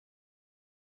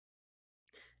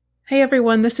Hey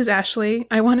everyone, this is Ashley.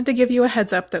 I wanted to give you a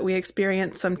heads up that we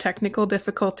experienced some technical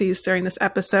difficulties during this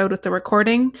episode with the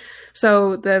recording.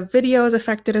 So the video is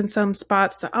affected in some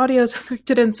spots, the audio is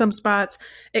affected in some spots.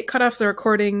 It cut off the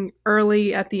recording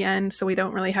early at the end, so we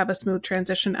don't really have a smooth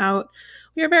transition out.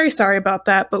 We are very sorry about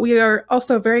that, but we are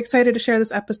also very excited to share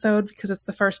this episode because it's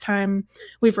the first time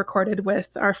we've recorded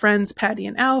with our friends Patty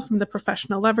and Al from the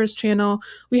Professional Lovers channel.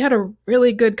 We had a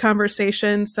really good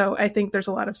conversation, so I think there's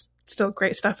a lot of still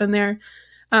great stuff in there.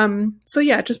 So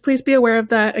yeah, just please be aware of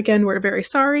that. Again, we're very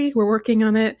sorry. We're working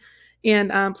on it.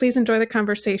 And please enjoy the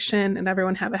conversation and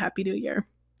everyone have a happy new year.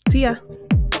 See ya.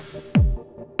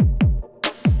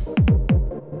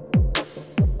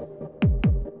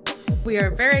 We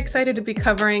are very excited to be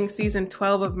covering season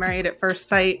 12 of Married at First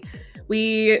Sight.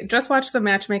 We just watched the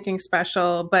matchmaking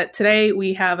special, but today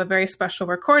we have a very special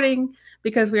recording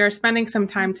because we are spending some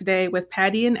time today with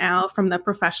Patty and Al from the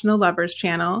Professional Lovers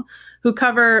channel, who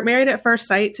cover Married at First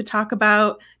Sight to talk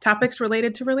about topics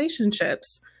related to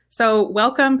relationships. So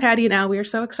welcome, Patty and Al. We are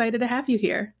so excited to have you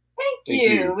here. Thank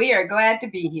you. We are glad to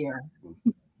be here.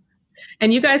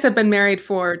 And you guys have been married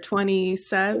for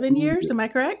 27 years, am I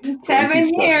correct? 7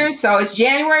 years. So it's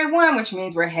January 1, which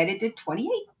means we're headed to 28.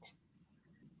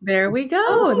 There we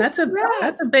go. And that's a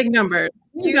big number.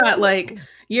 You got like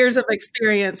years of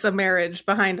experience of marriage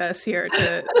behind us here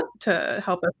to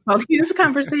help us all these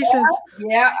conversations.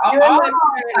 Yeah, all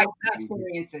my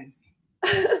experiences.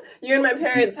 You and my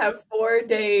parents have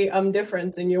 4-day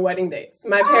difference in your wedding dates.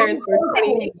 My parents were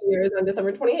 28 years on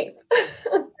December 28th.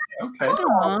 Okay.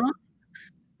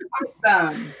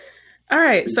 Awesome. All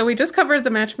right, so we just covered the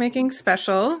matchmaking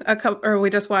special, we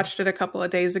just watched it a couple of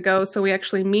days ago. So we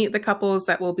actually meet the couples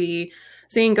that we'll be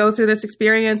seeing go through this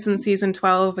experience in season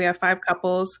 12. We have 5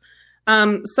 couples.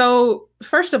 So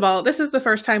first of all, this is the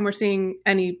first time we're seeing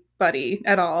anybody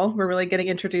at all. We're really getting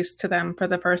introduced to them for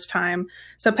the first time.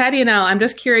 So Patty and Al, I'm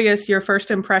just curious your first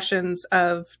impressions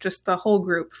of just the whole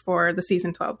group for the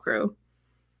season 12 crew.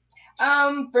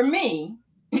 For me,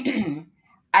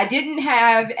 I didn't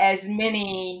have as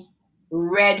many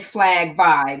red flag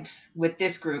vibes with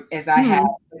this group as I had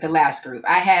with the last group.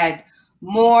 I had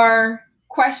more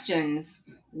questions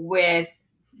with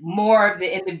more of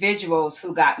the individuals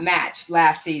who got matched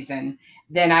last season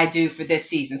than I do for this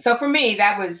season. So for me,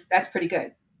 that's pretty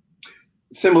good.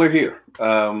 Similar here.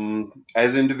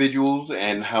 As individuals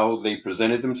and how they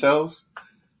presented themselves,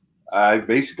 I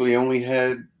basically only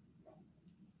had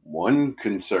one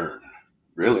concern,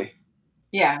 really.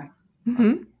 Yeah.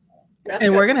 Mm-hmm.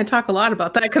 And we're going to talk a lot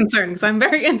about that concern because I'm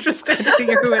very interested to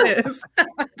hear who it is.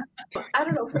 I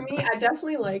don't know. For me, I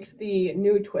definitely liked the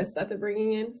new twists that they're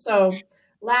bringing in. So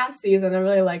last season, I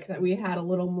really liked that we had a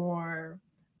little more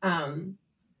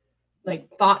like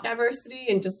thought diversity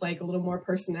and just like a little more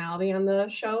personality on the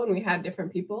show. And we had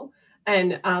different people.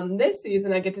 And this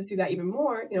season, I get to see that even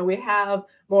more. You know, we have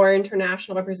more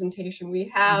international representation. We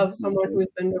have someone who has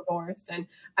been divorced, and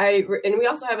we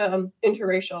also have an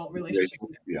interracial relationship.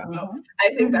 Yeah. So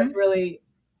I think that's really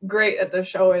great that the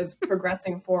show is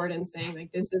progressing forward and saying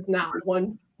like this is not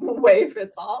one way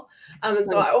fits all. And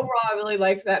so overall, I really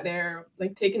liked that they're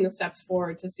like taking the steps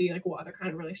forward to see like what other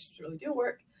kind of relationships really do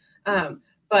work.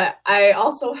 But I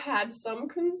also had some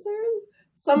concerns,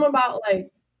 some about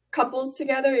like couples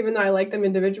together, even though I like them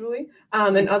individually,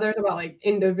 and others about like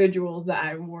individuals that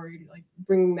I'm worried like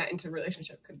bringing that into a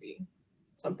relationship could be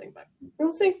something, but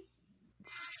we'll see.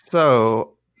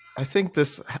 So I think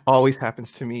this always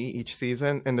happens to me each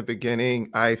season. In the beginning,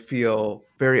 I feel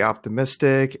very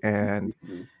optimistic, and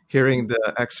hearing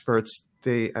the experts,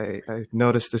 I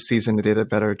noticed this season they did a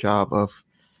better job of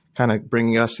kind of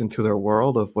bringing us into their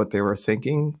world of what they were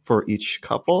thinking for each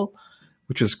couple,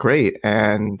 which is great.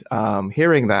 And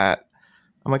hearing that,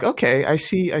 I'm like, okay, I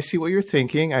see what you're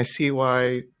thinking. I see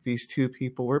why these two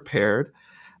people were paired.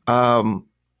 I'm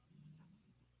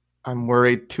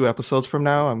worried 2 episodes from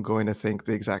now, I'm going to think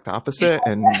the exact opposite.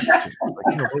 And just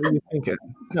like, what are you thinking?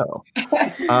 No.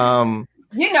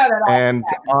 You know that. And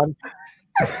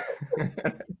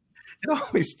it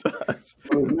always does.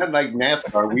 Well, it's not like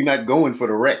NASCAR. We're not going for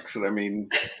the wrecks. I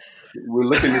mean, we're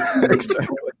looking at what the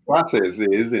process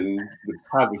is and the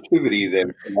positivity that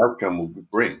the outcome will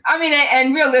bring. I mean,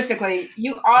 and realistically,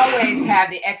 you always have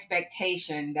the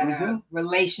expectation that a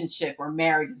relationship or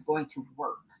marriage is going to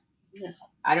work. Yeah.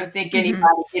 I don't think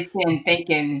anybody gets in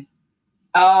thinking,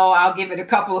 oh, I'll give it a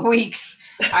couple of weeks.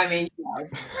 I mean,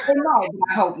 no,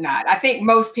 I hope not. I think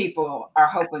most people are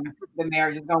hoping the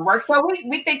marriage is going to work. So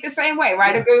we think the same way,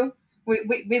 right, Agu?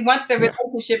 We want the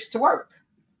relationships to work.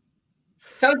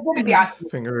 So it's going to be awesome.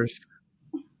 Fingers.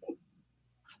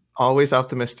 Always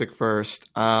optimistic first.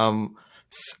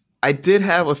 I did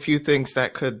have a few things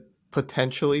that could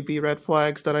potentially be red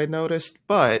flags that I noticed,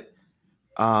 but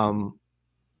at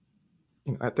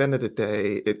the end of the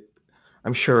day,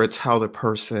 I'm sure it's how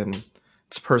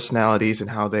its personalities and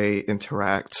how they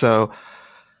interact. So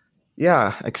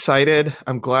yeah, excited.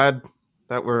 I'm glad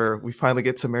that we finally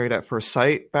get to Married at First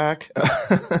Sight back.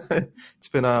 It's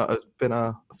been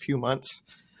a few months.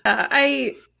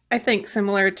 I think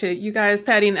similar to you guys,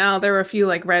 Patty and Al, there were a few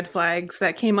like red flags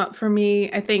that came up for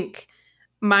me. I think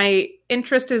my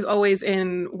interest is always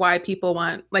in why people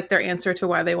want, like, their answer to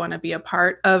why they want to be a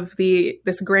part of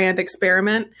this grand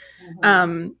experiment.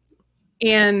 Mm-hmm.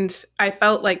 And I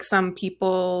felt like some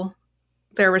people,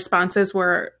 their responses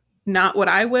were not what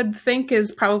I would think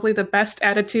is probably the best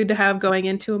attitude to have going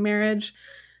into a marriage.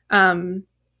 And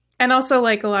also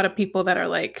like a lot of people that are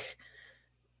like,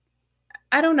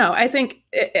 I don't know. I think,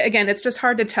 again, it's just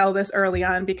hard to tell this early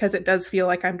on because it does feel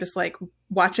like I'm just like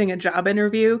watching a job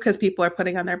interview because people are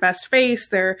putting on their best face.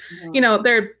 They're,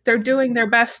 they're doing their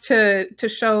best to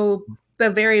show the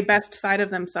very best side of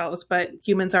themselves, but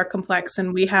humans are complex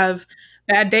and we have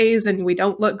bad days and we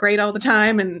don't look great all the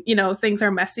time and, things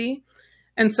are messy.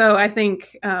 And so I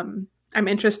think I'm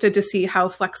interested to see how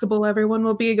flexible everyone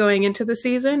will be going into the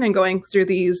season and going through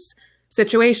these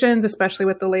situations, especially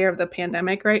with the layer of the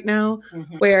pandemic right now,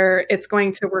 mm-hmm. where it's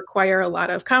going to require a lot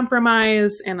of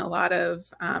compromise and a lot of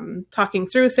talking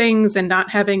through things and not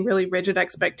having really rigid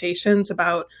expectations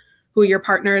about who your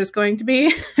partner is going to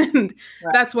be. And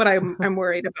right. That's what I'm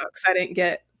worried about because I didn't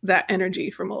get that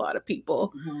energy from a lot of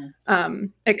people. Mm-hmm.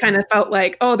 It kind of felt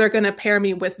like, oh, they're going to pair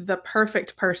me with the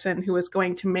perfect person who is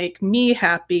going to make me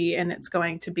happy. And it's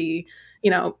going to be,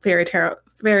 fairy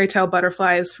tale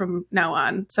butterflies from now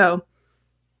on. So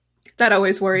that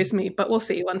always worries me, but we'll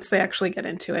see. Once they actually get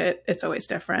into it, it's always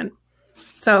different.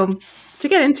 So to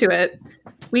get into it,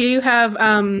 we have,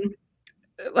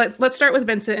 let's start with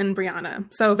Vincent and Brianna.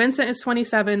 So Vincent is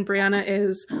 27, Brianna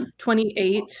is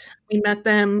 28. We met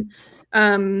them.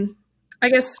 I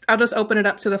guess I'll just open it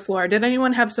up to the floor. Did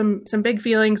anyone have some big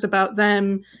feelings about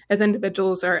them as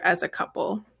individuals or as a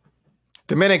couple?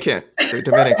 Dominican. They're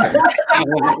Dominican.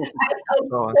 Of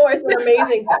course, an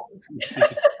amazing thing.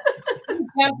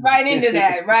 Jump right into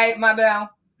that, right, Mabel?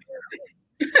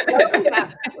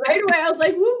 Right away, I was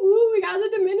like, woo woo, we got a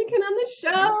Dominican on the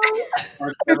show.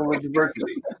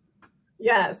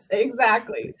 Yes,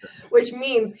 exactly. Which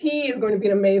means he is going to be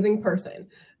an amazing person.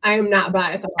 I am not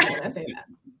biased at all when I say that.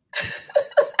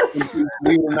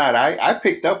 Believe it or not, I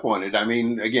picked up on it. I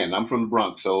mean, again, I'm from the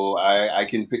Bronx, so I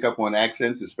can pick up on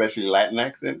accents, especially Latin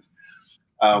accents.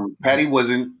 Patty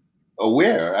wasn't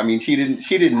aware. I mean, she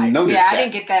didn't notice. Yeah, I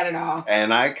didn't get that at all.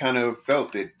 And I kind of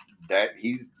felt that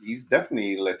he's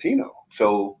definitely Latino.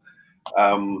 So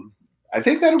I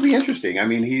think that'll be interesting. I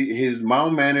mean, his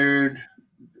mild-mannered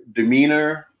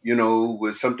demeanor,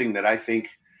 was something that I think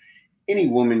any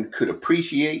woman could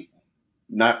appreciate.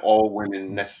 Not all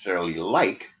women necessarily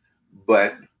like,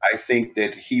 but I think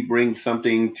that he brings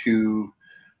something to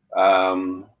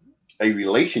a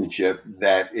relationship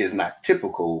that is not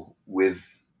typical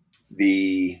with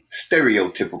the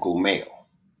stereotypical male.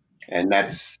 And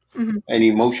that's mm-hmm. an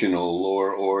emotional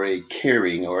or a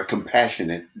caring or a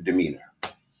compassionate demeanor.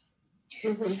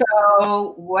 Mm-hmm.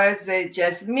 So was it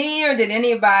just me or did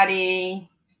anybody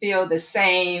feel the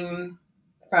same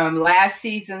from last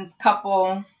season's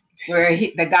couple where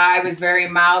the guy was very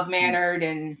mild-mannered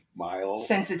and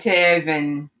sensitive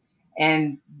and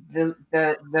the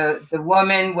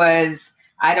woman was,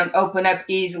 I don't open up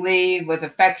easily with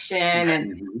affection.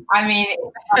 And I mean,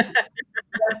 the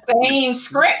same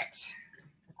script.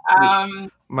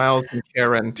 Miles and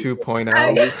Karen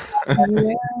 2.0.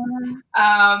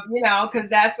 Because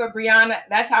that's what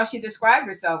that's how she described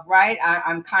herself, right?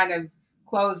 I'm kind of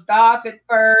closed off at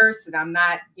first and I'm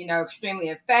not, extremely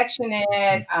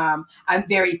affectionate. I'm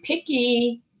very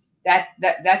picky.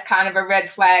 That's kind of a red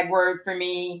flag word for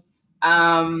me.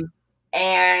 And,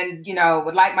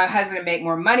 would like my husband to make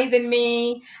more money than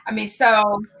me. I mean,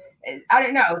 so I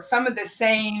don't know, I got some of the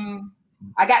same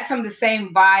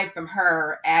vibe from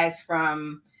her as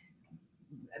from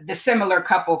the similar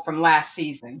couple from last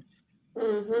season.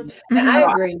 Mm-hmm. And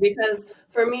I agree because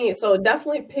for me, so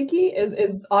definitely picky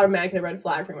is automatically a red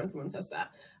flag for when someone says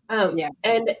that.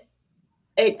 And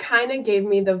it kind of gave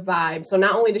me the vibe. So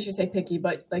not only did she say picky,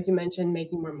 but like you mentioned,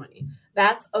 making more money.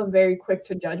 That's a very quick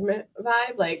to judgment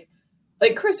vibe. Like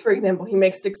Chris, for example, he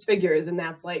makes 6 figures and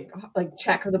that's like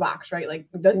check the box, right? Like,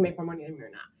 does he make more money than me or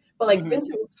not? But like mm-hmm.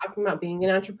 Vincent was talking about being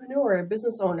an entrepreneur, a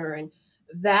business owner, and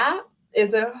that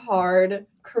is a hard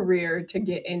career to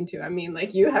get into. I mean,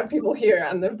 like, you have people here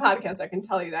on the podcast that can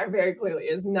tell you that very clearly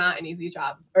is not an easy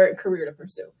job or career to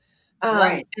pursue.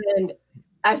 Right. And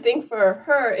I think for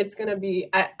her, it's going to be,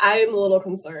 I am a little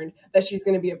concerned that she's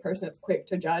going to be a person that's quick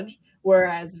to judge,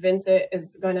 whereas Vincent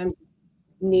is going to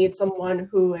need someone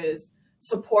who is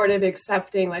supportive,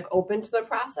 accepting, like open to the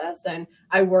process. And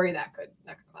I worry that could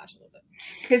clash a little bit.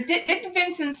 Because didn't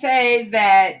Vincent say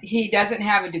that he doesn't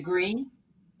have a degree?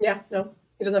 Yeah, no,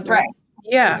 he doesn't have to. Right.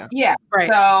 Yeah. Yeah.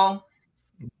 Right. So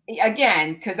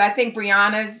again, because I think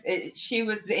she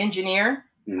was the engineer.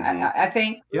 I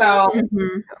think. Yeah. So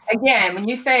again, when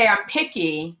you say I'm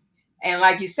picky, and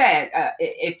like you said,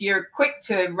 if you're quick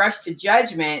to rush to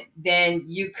judgment, then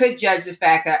you could judge the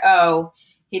fact that, oh,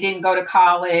 he didn't go to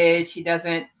college. He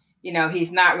doesn't,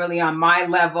 he's not really on my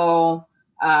level,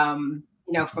 from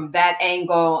that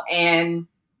angle. And,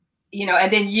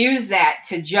 and then use that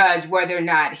to judge whether or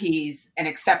not he's an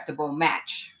acceptable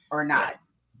match or not,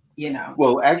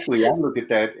 Well, actually, I look at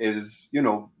that as,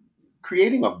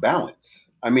 creating a balance.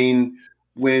 I mean,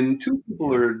 when two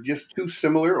people are just too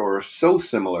similar or so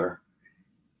similar,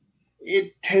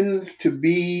 it tends to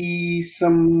be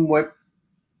somewhat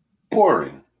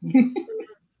boring.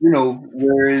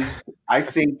 Whereas I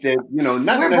think that,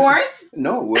 not we're boring.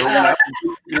 No, well,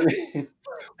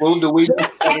 well, the way we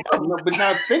started, but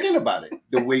now thinking about it,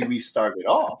 the way we started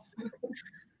off,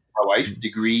 my wife,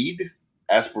 degreed,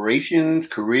 aspirations,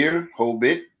 career, whole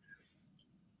bit.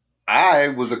 I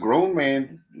was a grown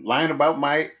man lying about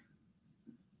my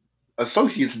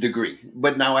associate's degree,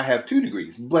 but now I have 2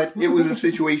 degrees. But it was a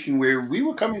situation where we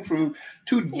were coming from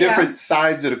 2 different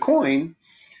sides of the coin,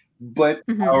 but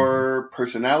our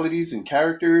personalities and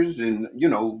characters and,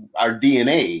 our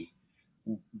DNA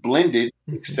blended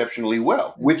exceptionally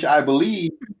well, which I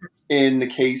believe in the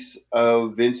case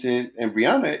of Vincent and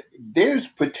Brianna, there's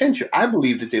potential. I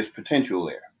believe that there's potential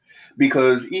there,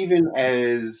 because even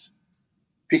as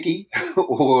picky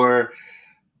or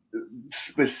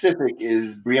specific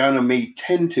as Brianna may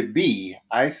tend to be,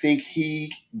 I think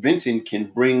Vincent can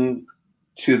bring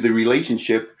to the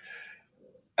relationship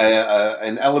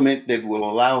an element that will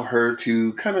allow her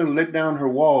to kind of let down her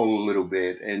wall a little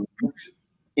bit and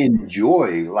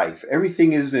enjoy life.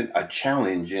 Everything isn't a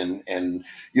challenge and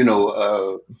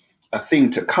a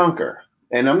thing to conquer.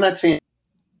 And I'm not saying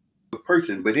a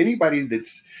person, but anybody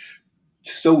that's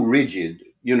so rigid,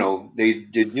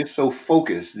 they're just so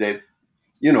focused that,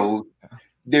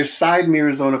 there's side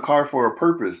mirrors on a car for a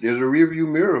purpose. There's a rear view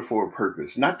mirror for a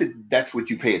purpose. Not that that's what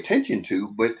you pay attention to,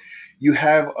 but you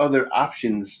have other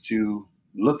options to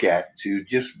look at to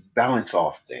just balance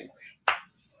off things.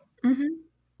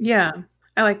 Yeah,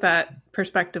 I like that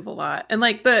perspective a lot. And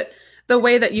like the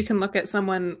way that you can look at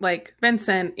someone like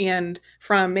Vincent and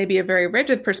from maybe a very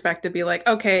rigid perspective, be like,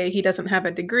 okay, he doesn't have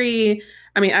a degree.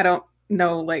 I mean, I don't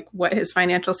know like what his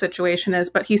financial situation is,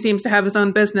 but he seems to have his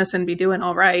own business and be doing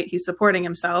all right. He's supporting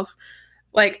himself.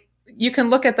 Like, you can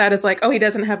look at that as like, oh, he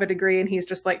doesn't have a degree and he's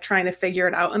just like trying to figure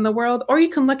it out in the world. Or you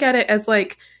can look at it as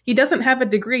like, he doesn't have a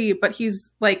degree, but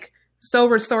he's like so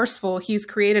resourceful. He's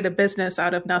created a business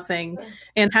out of nothing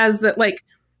and has that, like,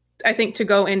 I think to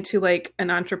go into like an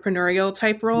entrepreneurial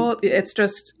type role, it's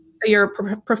just you're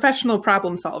a professional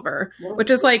problem solver, which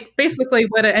is like basically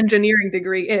what an engineering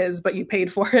degree is, but you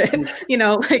paid for it,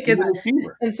 like it's,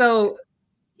 and so,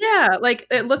 yeah, like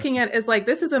looking at it as like,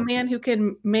 this is a man who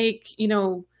can make,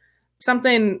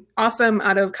 something awesome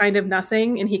out of kind of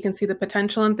nothing. And he can see the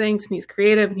potential in things and he's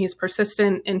creative and he's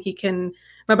persistent and he can,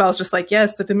 Mabelle's just like,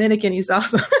 yes, the Dominican, he's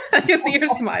awesome. I can see your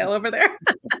smile over there.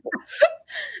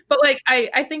 But like,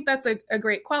 I think that's a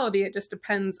great quality. It just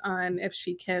depends on if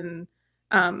she can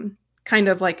kind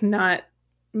of like not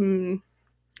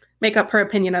make up her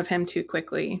opinion of him too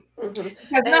quickly. Because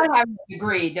not having a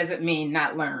degree doesn't mean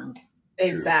not learned.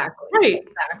 Exactly. Right.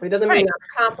 Exactly. Doesn't mean not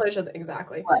accomplished.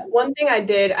 Exactly. Right. One thing I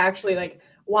did actually like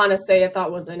want to say I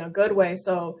thought was in a good way.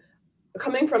 So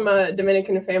coming from a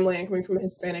Dominican family and coming from a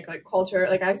Hispanic like culture,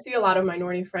 like I see a lot of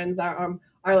minority friends that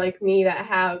are like me that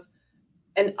have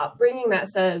an upbringing that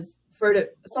says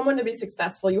someone to be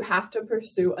successful, you have to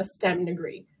pursue a STEM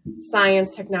degree,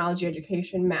 science, technology,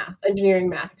 education, engineering,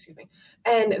 math,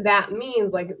 And that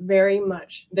means like very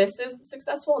much this is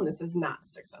successful and this is not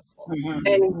successful.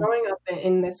 And growing up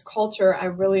in this culture, I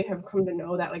really have come to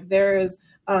know that like there is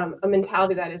a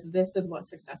mentality that is, this is what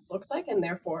success looks like. And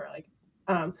therefore like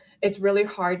it's really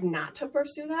hard not to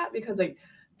pursue that because like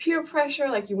peer pressure,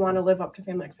 like you want to live up to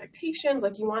family expectations,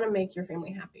 like you want to make your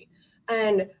family happy.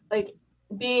 And like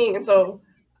so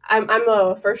I'm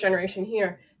a first generation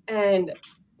here. And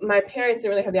my parents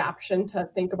didn't really have the option to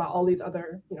think about all these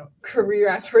other, career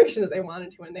aspirations that they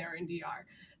wanted to when they were in DR.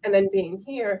 And then being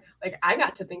here, like, I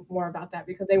got to think more about that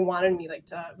because they wanted me, like,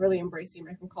 to really embrace the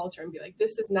American culture and be like,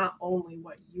 this is not only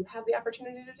what you have the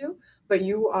opportunity to do, but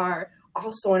you are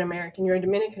also an American, you're a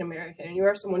Dominican American, and you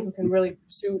are someone who can really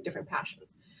pursue different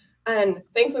passions. And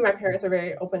thankfully, my parents are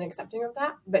very open and accepting of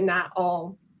that, but not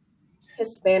all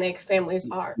Hispanic families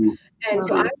are. And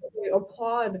so I really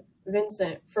applaud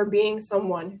Vincent for being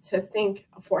someone to think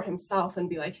for himself and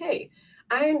be like, hey,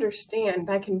 I understand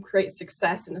that I can create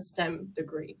success in a STEM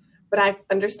degree, but I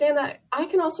understand that I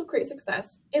can also create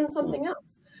success in something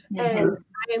else. And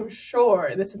I am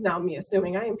sure, this is now me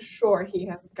assuming, I am sure he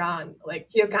has gotten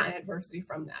adversity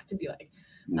from that to be like,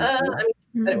 he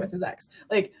said it with his ex,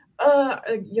 like,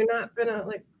 you're not gonna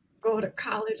like go to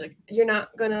college, like you're not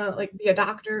gonna like be a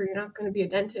doctor, you're not gonna be a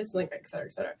dentist, like et cetera,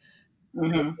 et cetera.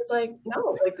 It's like,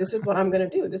 no, like this is what I'm gonna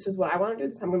do, this is what I want to do,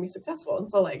 this is how I'm gonna be successful. And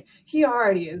so like he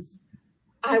already is,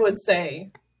 I would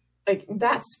say, like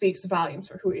that speaks volumes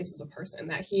for who he is as a person,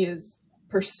 that he has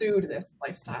pursued this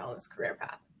lifestyle and this career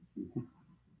path.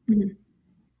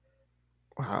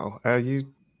 Wow,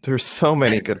 there's so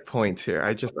many good points here.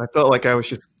 I felt like I was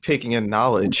just taking in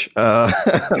knowledge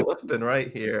left and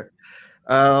right here.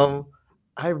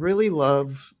 I really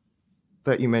love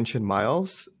that you mentioned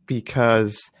Miles,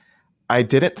 because I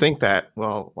didn't think that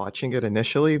while watching it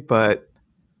initially, but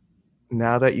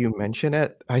now that you mention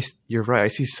it, you're right. I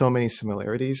see so many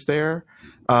similarities there.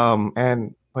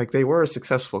 And like they were a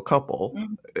successful couple.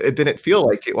 It didn't feel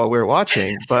like it while we were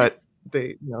watching, but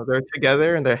they're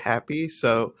together and they're happy.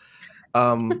 So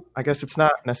I guess it's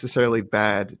not necessarily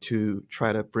bad to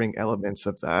try to bring elements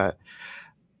of that.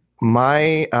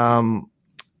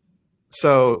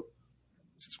 So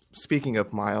speaking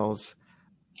of Miles,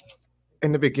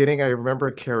 in the beginning, I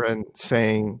remember Karen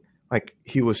saying like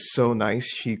he was so nice.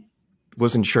 She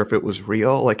wasn't sure if it was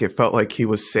real. Like it felt like he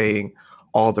was saying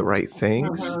all the right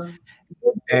things.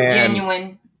 And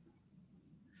genuine.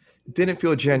 Didn't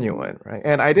feel genuine, right?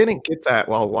 And I didn't get that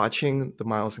while watching the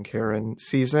Miles and Karen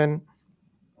season,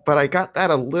 but I got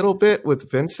that a little bit with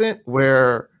Vincent,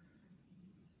 where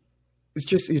it's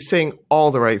just he's saying all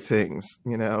the right things,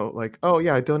 like, oh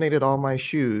yeah, I donated all my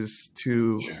shoes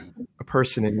to a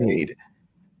person in need.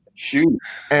 Shoes.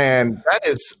 And that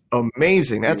is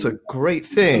amazing. That's a great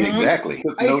thing. Exactly.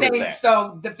 Are you saying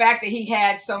so the fact that he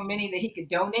had so many that he could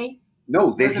donate?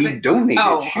 No, that he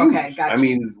donated shoes. Okay, gotcha. I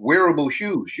mean, wearable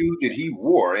shoes that he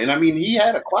wore. And I mean, he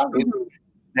had a closet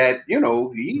that,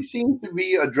 he seemed to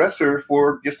be a dresser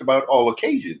for just about all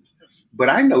occasions. But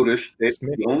I noticed that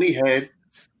he only had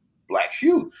black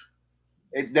shoes.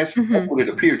 That's what it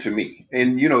appeared to me.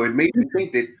 And, it made me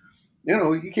think that,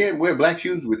 you can't wear black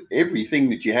shoes with everything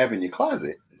that you have in your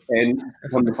closet. And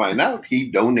come to find out, he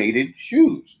donated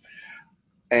shoes.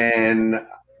 And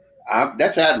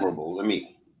that's admirable to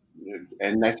me.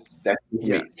 And that's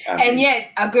me. And yet,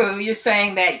 Agu, you're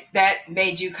saying that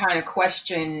made you kind of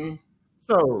question.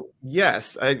 So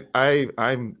yes,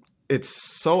 I'm. It's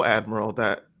so admirable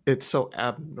that it's so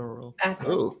admirable.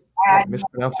 Oh, I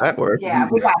mispronounced that word. Yeah,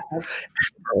 we got this.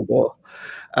 Admirable.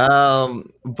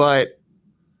 But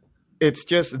it's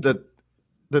just the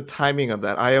timing of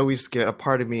that. I always get a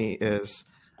part of me is,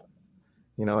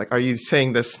 like, are you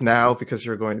saying this now because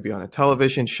you're going to be on a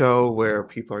television show where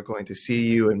people are going to see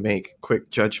you and make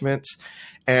quick judgments?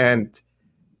 And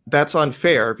that's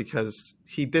unfair because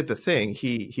he did the thing.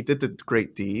 He did the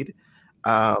great deed.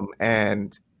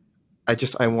 And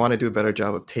I want to do a better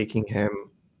job of taking him,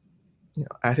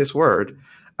 at his word.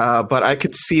 But I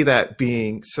could see that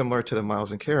being similar to the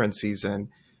Miles and Karen season.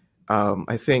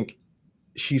 I think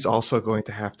she's also going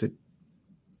to have to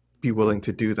be willing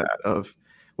to do that of,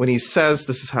 when he says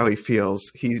this is how he feels,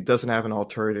 he doesn't have an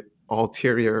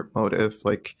ulterior motive.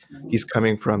 Like he's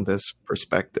coming from this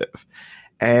perspective.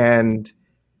 And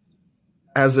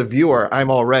as a viewer,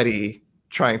 I'm already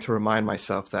trying to remind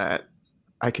myself that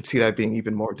I could see that being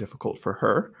even more difficult for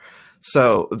her.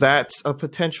 So that's a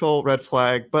potential red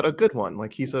flag, but a good one.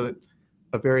 Like he's a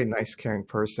very nice, caring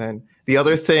person. The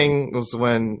other thing was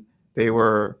when they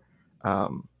were,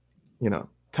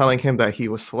 telling him that he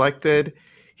was selected.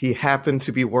 He happened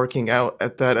to be working out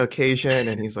at that occasion,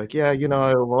 and he's like, yeah,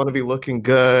 I want to be looking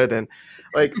good. And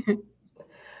like,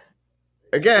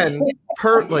 again,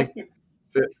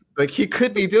 like he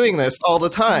could be doing this all the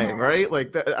time, right?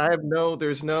 Like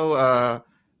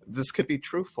this could be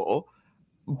truthful,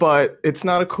 but it's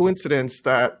not a coincidence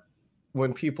that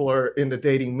when people are in the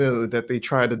dating mood that they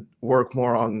try to work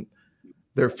more on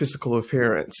their physical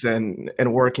appearance and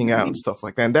working out and stuff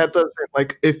like that. And that doesn't,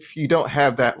 like, if you don't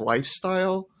have that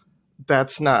lifestyle,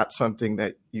 that's not something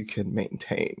that you can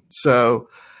maintain. So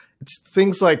it's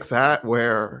things like that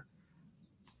where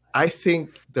I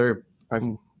think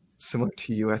I'm similar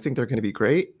to you. I think they're going to be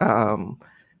great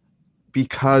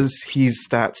because he's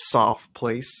that soft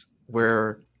place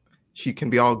where she can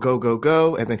be all go, go,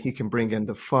 go, and then he can bring in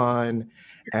the fun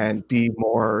and be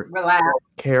more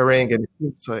caring. And it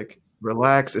seems like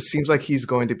relaxed. It seems like he's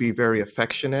going to be very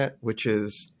affectionate, which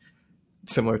is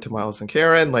similar to Miles and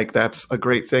Karen. Like, that's a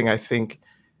great thing. I think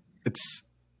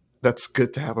that's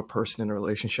good to have a person in a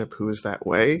relationship who is that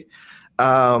way.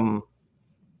 But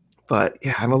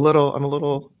yeah, I'm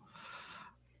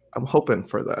hoping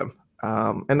for them.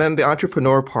 And then the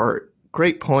entrepreneur part,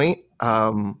 great point.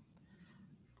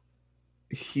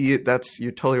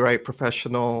 You're totally right.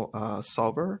 Professional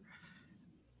solver.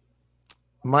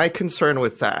 My concern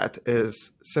with that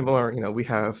is similar. We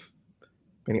have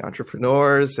many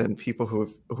entrepreneurs and people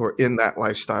who are in that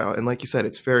lifestyle. And like you said,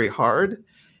 it's very hard.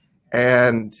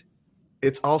 And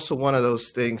it's also one of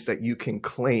those things that you can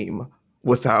claim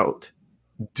without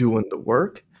doing the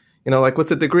work. Like with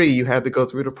the degree, you had to go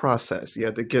through the process. You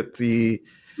had to get the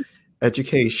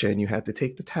education. You had to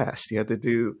take the test. You had to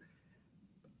do.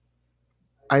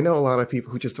 I know a lot of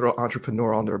people who just throw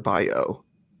entrepreneur on their bio.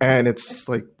 And it's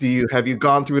like, have you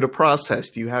gone through the process?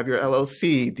 Do you have your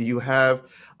LLC? Do you have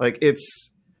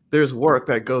there's work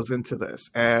that goes into this.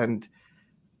 And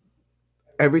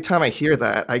every time I hear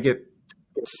that, I get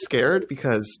scared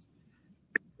because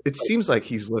it seems like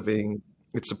he's living,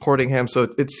 it's supporting him. So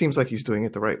it seems like he's doing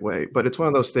it the right way. But it's one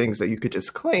of those things that you could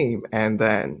just claim and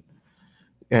then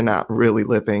you're not really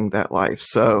living that life.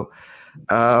 So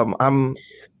I'm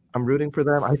rooting for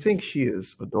them. I think she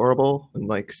is adorable and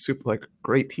super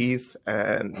great teeth.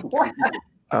 And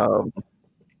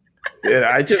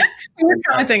yeah, I just we were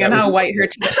commenting on how white her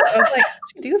teeth are. I was like, how'd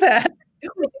you do that?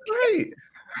 It was great.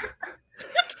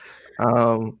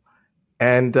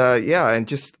 And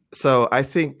just so I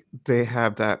think they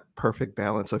have that perfect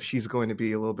balance of she's going to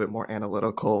be a little bit more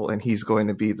analytical and he's going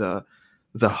to be the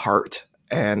heart.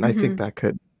 And I think that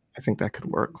could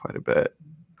work quite a bit.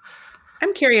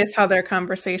 I'm curious how their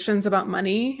conversations about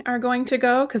money are going to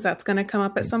go, because that's going to come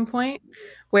up at some point,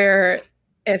 where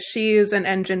if she's an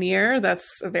engineer,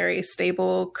 that's a very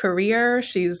stable career.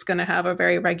 She's going to have a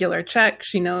very regular check.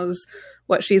 She knows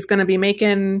what she's going to be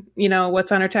making,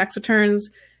 what's on her tax returns.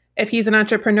 If he's an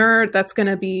entrepreneur, that's going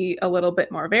to be a little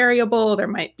bit more variable. There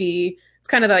might be, it's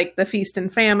kind of like the feast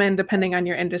and famine, depending on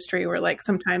your industry, where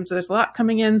sometimes there's a lot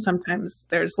coming in, sometimes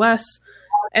there's less.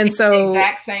 And it's so the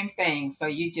exact same thing. So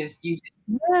you just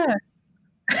yeah.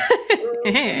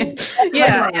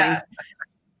 yeah.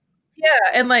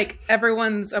 And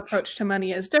everyone's approach to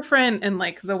money is different. And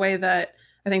the way that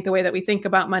we think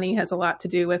about money has a lot to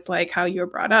do with how you were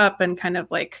brought up and kind of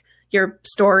your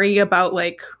story about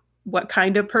what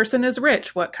kind of person is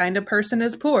rich, what kind of person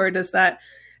is poor. Does that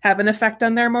have an effect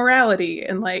on their morality?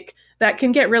 And that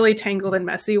can get really tangled and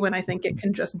messy when I think it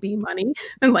can just be money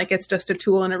and it's just a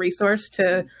tool and a resource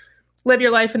to live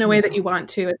your life in a way that you want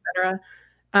to, et cetera.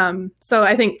 So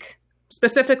I think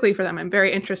specifically for them, I'm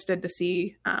very interested to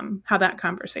see how that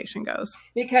conversation goes.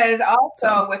 Because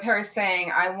also with her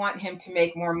saying, I want him to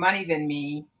make more money than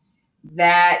me,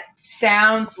 that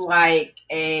sounds like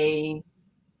a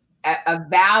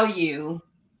value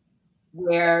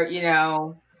where,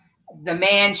 the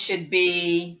man should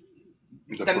be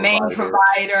the main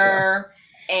provider.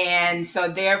 Yeah. And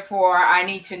so therefore I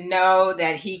need to know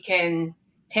that he can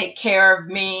take care of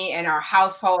me and our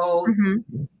household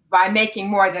by making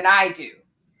more than I do.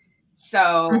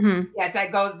 So yes,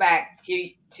 that goes back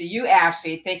to you,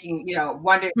 Ashley, thinking,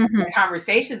 wondering what the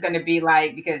conversation is going to be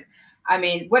like, because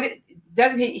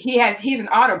he's an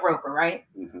auto broker, right?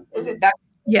 Is it that?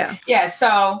 Yeah. Yeah.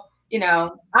 So,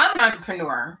 I'm an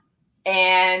entrepreneur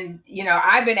and,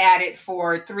 I've been at it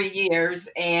for 3 years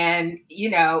and,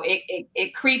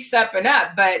 it creeps up and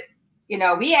up, but,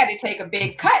 we had to take a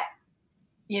big cut,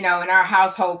 in our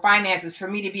household finances for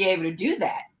me to be able to do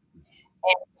that.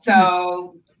 And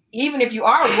so even if you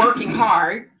are working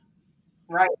hard,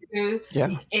 right? Yeah.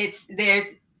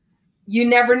 You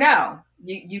never know.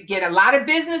 You get a lot of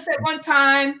business at one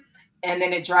time and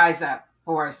then it dries up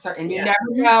for a certain, you never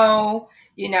know,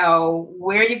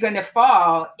 where you're going to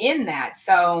fall in that.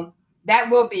 So that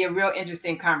will be a real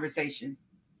interesting conversation.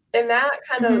 And that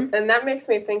and that makes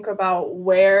me think about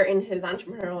where in his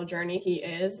entrepreneurial journey he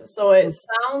is. So it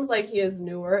sounds like he is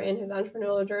newer in his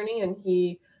entrepreneurial journey and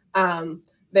he,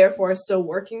 therefore is still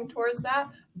working towards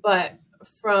that. But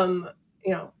from,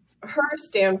 her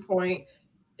standpoint,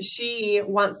 she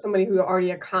wants somebody who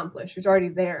already accomplished, who's already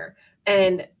there.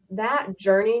 And that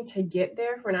journey to get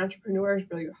there for an entrepreneur is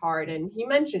really hard. And he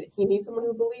mentioned he needs someone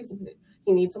who believes in it.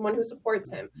 He needs someone who supports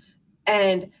him.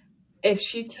 And if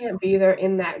she can't be there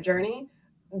in that journey,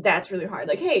 that's really hard.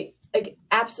 Like, hey, like,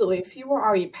 absolutely. If he were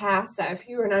already past that, if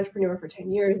he were an entrepreneur for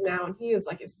 10 years now and he is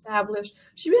like established,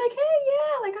 she'd be like, hey,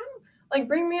 yeah, like, I'm like,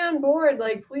 bring me on board.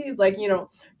 Like, please, like, you know,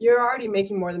 you're already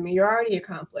making more than me. You're already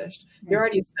accomplished. You're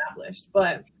already established.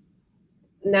 But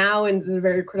now is a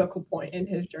very critical point in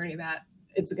his journey that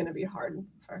it's going to be hard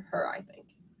for her, I think.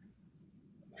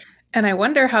 And I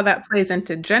wonder how that plays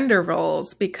into gender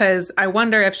roles, because I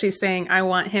wonder if she's saying, I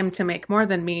want him to make more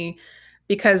than me,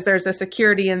 because there's a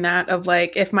security in that of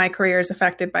like, if my career is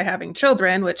affected by having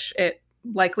children, which it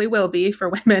likely will be for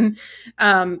women,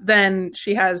 then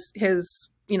she has his,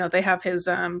 you know, they have his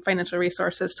financial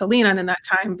resources to lean on in that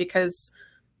time, because,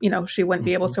 you know, she wouldn't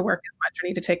be able to work as much or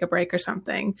need to take a break or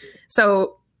something.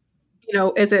 So, you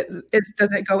know, does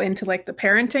it go into like the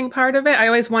parenting part of it? I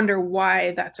always wonder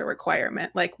why that's a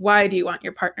requirement. Like, why do you want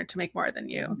your partner to make more than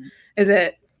you? Mm-hmm. Is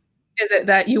it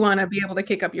that you want to be able to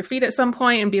kick up your feet at some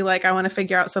point and be like, I want to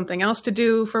figure out something else to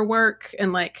do for work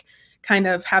and like kind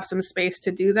of have some space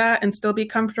to do that and still be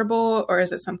comfortable? Or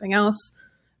is it something else?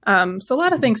 So a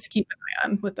lot of things to keep an eye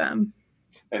on with them.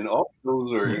 And all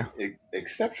those are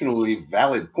exceptionally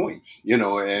valid points, you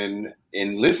know, and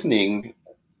in listening,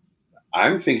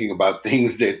 I'm thinking about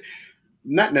things that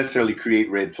not necessarily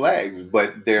create red flags,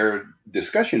 but they're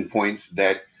discussion points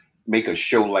that make a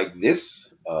show like this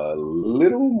a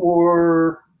little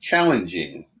more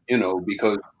challenging, you know,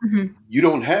 because you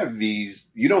don't have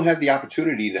the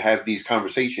opportunity to have these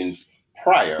conversations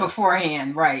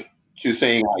beforehand, right? To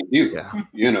saying I do. Yeah.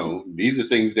 You know, these are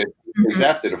things that is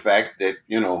after the fact that,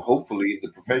 you know, hopefully the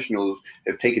professionals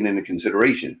have taken into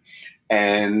consideration.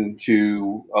 And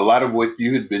to a lot of what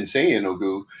you had been saying,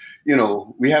 Ogu, you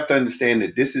know, we have to understand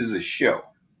that this is a show.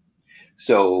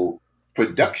 So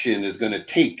production is going to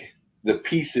take the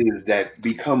pieces that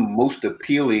become most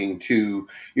appealing to,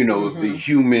 you know, the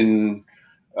human,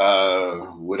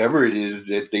 whatever it is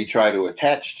that they try to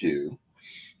attach to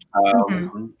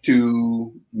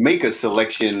make a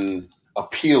selection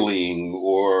appealing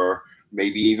or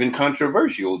maybe even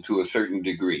controversial to a certain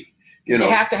degree. You know,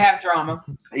 have to have drama.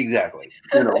 Exactly.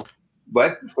 You know,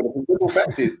 but for the simple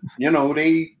fact that, you know,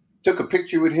 they took a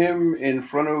picture with him in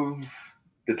front of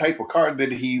the type of car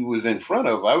that he was in front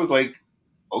of, I was like,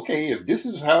 okay, if this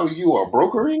is how you are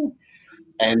brokering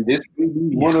and this may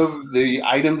be one of the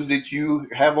items that you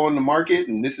have on the market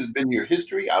and this has been your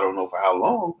history, I don't know for how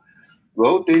long,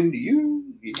 well, then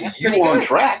you on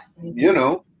track, you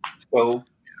know. So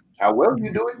how well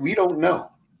you do it, we don't know.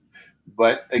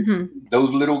 But those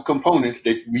little components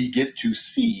that we get to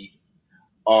see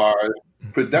are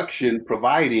production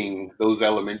providing those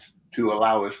elements to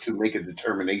allow us to make a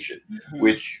determination,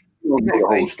 which will be the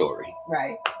whole story.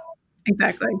 Right.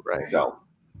 Exactly. Right. So,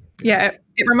 yeah,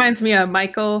 it reminds me of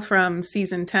Michael from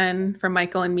season 10, from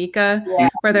Michael and Mika,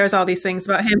 where there's all these things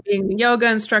about him being the yoga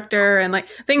instructor and like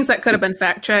things that could have been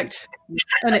fact checked.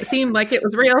 And it seemed like it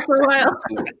was real for a while.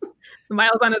 The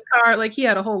miles on his car, like he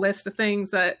had a whole list of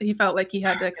things that he felt like he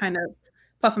had to kind of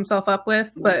puff himself up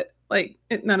with, but like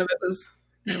none of it was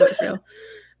real.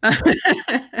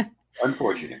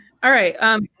 Unfortunate. All right.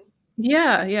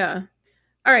 Yeah.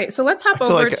 All right. So let's hop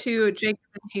over to Jacob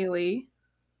and Haley.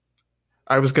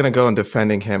 I was going to go in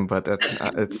defending him, but it's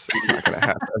not going to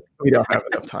happen. We don't have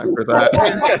enough time for that.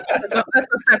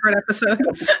 That's a separate episode.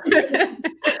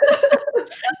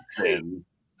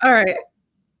 All right.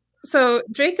 So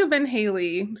Jacob and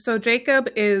Haley. So Jacob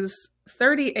is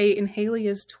 38 and Haley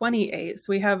is 28. So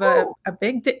we have a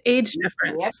big age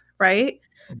difference, right?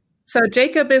 So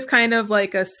Jacob is kind of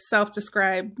like a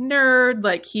self-described nerd.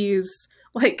 Like he's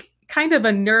like kind of a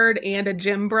nerd and a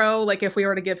gym bro. Like if we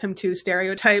were to give him two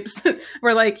stereotypes,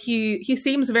 where like he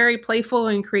seems very playful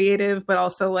and creative, but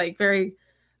also like very,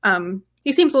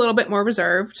 he seems a little bit more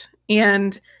reserved.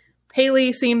 And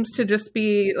Haley seems to just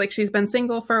be like, she's been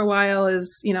single for a while,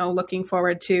 is, you know, looking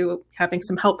forward to having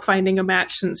some help finding a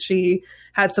match since she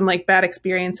had some like bad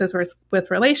experiences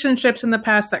with relationships in the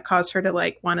past that caused her to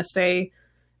like want to stay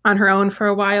on her own for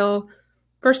a while.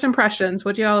 First impressions,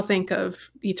 what do y'all think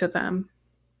of each of them?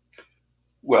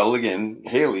 Well, again,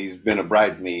 Haley's been a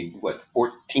bridesmaid,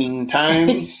 14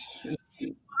 times?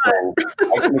 So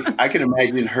I can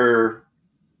imagine her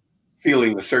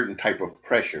feeling a certain type of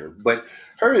pressure, but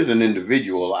her as an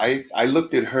individual, I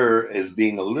looked at her as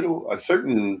being a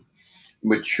certain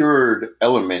matured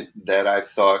element that I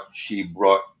thought she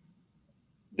brought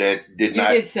that did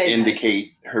not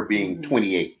indicate her being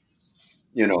 28,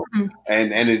 you know,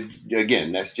 and it,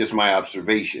 again, that's just my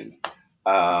observation.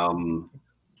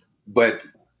 But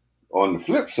On the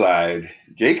flip side,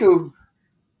 Jacob,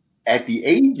 at the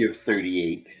age of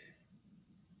 38,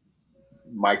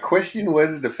 my question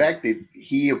was the fact that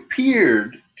he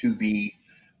appeared to be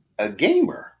a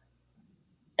gamer.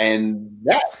 And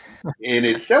that in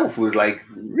itself was like,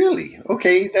 really?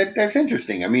 Okay, that's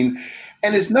interesting. I mean,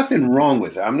 and there's nothing wrong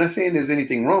with it. I'm not saying there's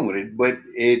anything wrong with it, but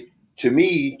to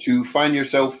me, to find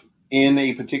yourself in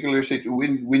a particular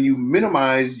situation, when you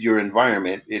minimize your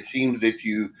environment, it seems that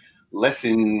you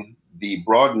lessen the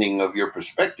broadening of your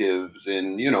perspectives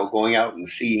and, going out and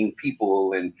seeing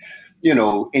people and,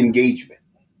 engagement,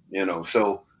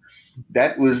 so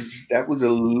that was a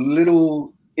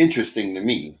little interesting to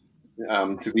me,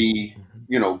 to be,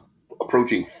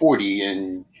 approaching 40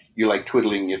 and you're like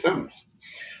twiddling your thumbs.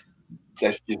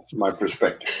 That's just my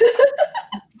perspective.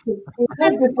 He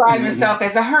does describe himself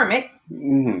as a hermit,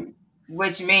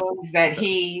 which means that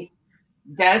he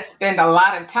does spend a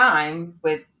lot of time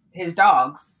with his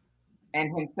dogs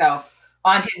and himself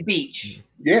on his beach.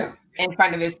 Yeah. In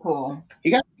front of his pool.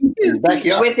 He got his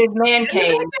backyard. With his man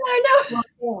cave. I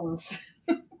know.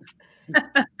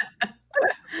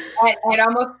 at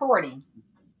almost 40.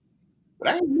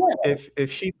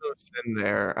 If she moves in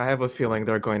there, I have a feeling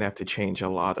they're going to have to change a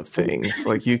lot of things.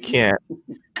 Like you're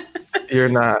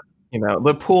not,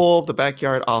 the pool, the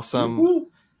backyard, awesome. Mm-hmm.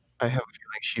 I have a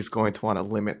feeling she's going to want to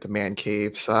limit the man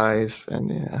cave size,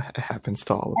 and it happens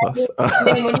to all of us. And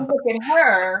then when you look at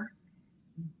her,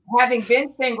 having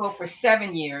been single for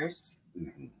 7 years,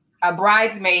 a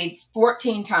bridesmaid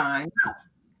 14 times,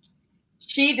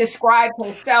 she described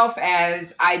herself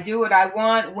as, I do what I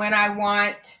want, when I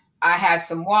want. I have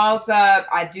some walls up.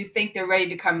 I do think they're ready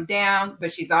to come down,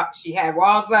 but she had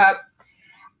walls up.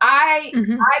 I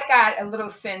got a little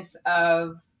sense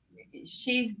of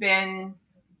she's been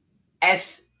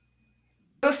as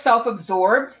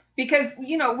self-absorbed because,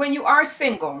 when you are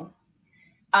single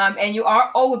and you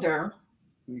are older,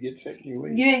 you get taken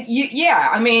away. I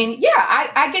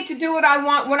get to do what I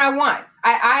want when I want.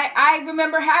 I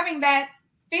remember having that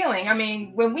feeling. I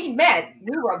mean, when we met,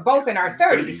 we were both in our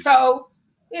 30s. So,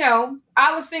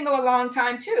 I was single a long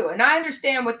time too. And I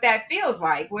understand what that feels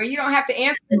like, where you don't have to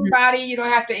answer anybody. You don't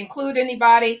have to include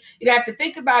anybody. You don't have to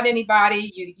think about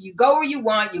anybody. You go where you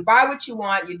want. You buy what you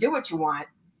want. You do what you want.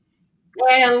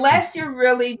 And unless you're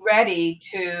really ready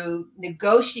to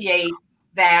negotiate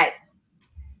that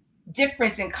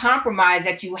difference and compromise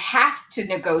that you have to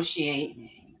negotiate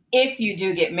if you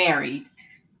do get married,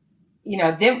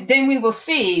 then we will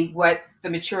see what the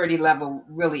maturity level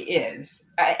really is.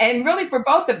 And really for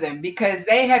both of them, because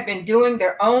they have been doing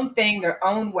their own thing, their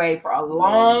own way for a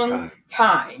long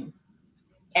time.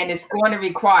 And it's going to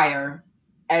require,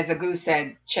 as Agu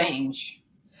said, change.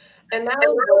 And that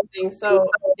was one thing. So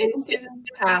in seasons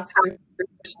past,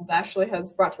 Ashley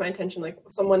has brought to my attention, like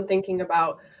someone thinking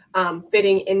about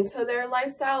fitting into their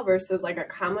lifestyle versus like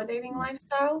accommodating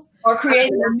lifestyles. Or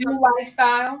creating a new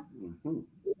lifestyle. Mm-hmm.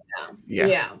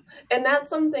 Yeah. And that's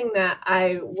something that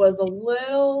I was a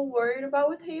little worried about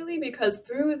with Haley, because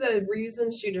through the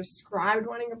reasons she described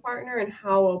wanting a partner and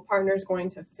how a partner is going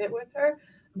to fit with her,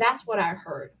 that's what I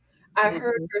heard. I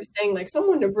heard her saying, like,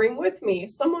 someone to bring with me,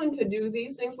 someone to do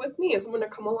these things with me, and someone to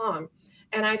come along.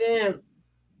 And I didn't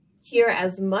hear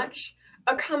as much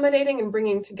accommodating and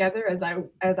bringing together as I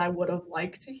would have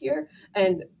liked to hear.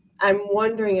 And I'm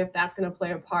wondering if that's going to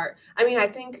play a part. I mean, I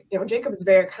think, Jacob is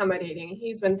very accommodating.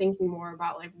 He's been thinking more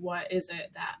about like, what is it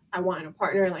that I want in a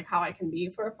partner and like how I can be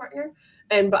for a partner.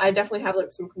 But I definitely have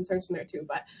like some concerns from there too.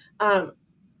 But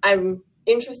I'm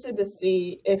interested to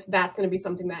see if that's going to be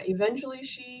something that eventually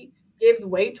she gives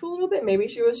way to a little bit. Maybe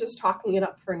she was just talking it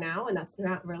up for now, and that's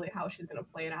not really how she's going to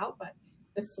play it out. But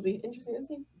this will be interesting to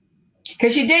see.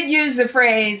 Because she did use the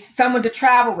phrase, someone to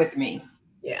travel with me.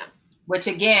 Yeah. Which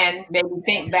again made me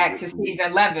think back to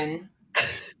season 11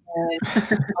 and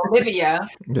Olivia.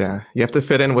 Yeah, you have to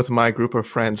fit in with my group of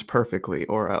friends perfectly,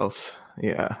 or else,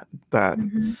 that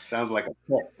sounds like a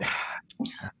pet.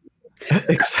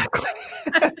 Exactly.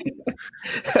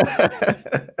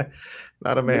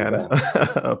 Not a man,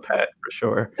 a pet for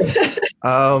sure.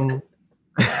 I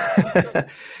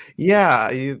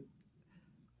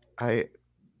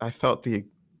felt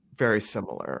very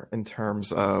similar in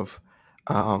terms of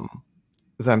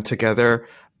them together.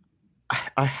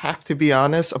 I have to be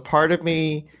honest, a part of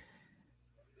me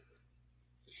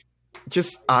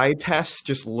just eye tests,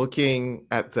 just looking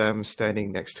at them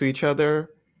standing next to each other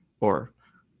or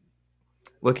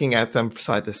looking at them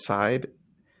side to side.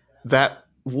 That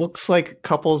looks like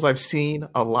couples I've seen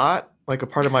a lot. Like a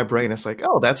part of my brain is like,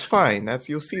 oh, that's fine.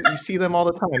 You see them all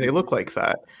the time. They look like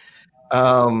that.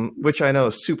 Which I know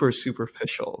is super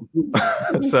superficial.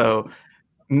 So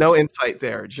no insight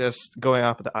there, just going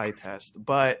off of the eye test.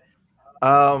 But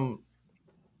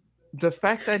the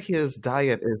fact that his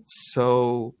diet is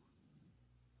so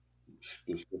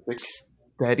specific,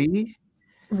 steady,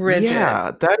 Rigid.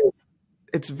 yeah,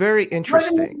 it's very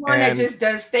interesting. One that just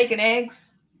does steak and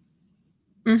eggs.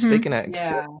 Steak and eggs.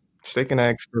 Yeah. Steak and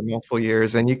eggs for multiple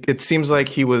years, and it seems like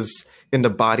he was in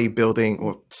the bodybuilding,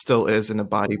 or still is in the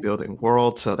bodybuilding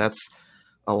world. So that's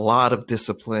a lot of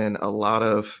discipline, a lot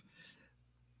of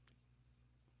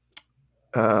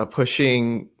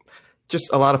pushing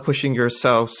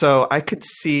yourself. So I could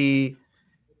see.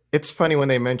 It's funny when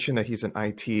they mention that he's an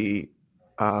IT.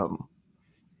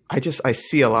 I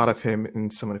see a lot of him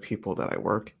in some of the people that I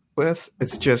work with.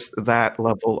 It's just that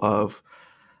level of,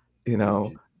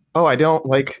 oh, I don't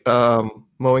like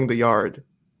mowing the yard,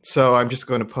 so I'm just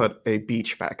going to put a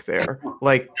beach back there.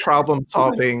 Like problem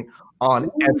solving on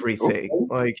everything.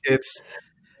 Like it's,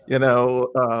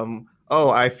 oh,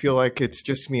 I feel like it's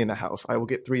just me in the house, I will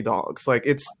get 3 dogs. Like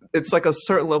it's like a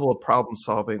certain level of problem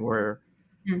solving where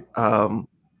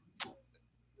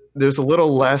there's a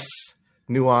little less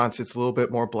nuance. It's a little bit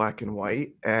more black and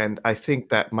white. And I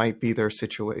think that might be their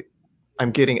situation.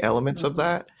 I'm getting elements of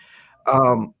that.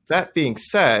 That being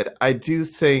said, I do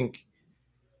think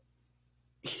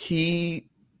he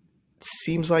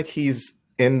seems like he's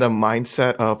in the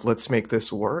mindset of let's make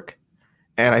this work.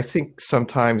 And I think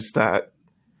sometimes that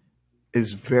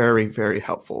is very, very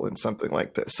helpful in something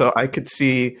like this. So I could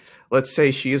see, let's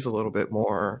say she is a little bit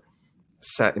more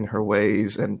set in her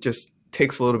ways and just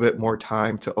takes a little bit more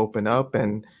time to open up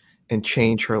and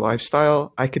change her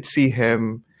lifestyle. I could see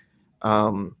him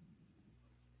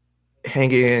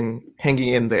hanging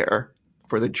in there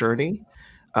for the journey.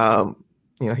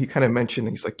 He kind of mentioned,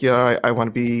 he's like, yeah, I want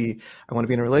to be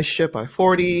in a relationship by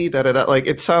 40, Like,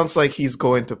 it sounds like he's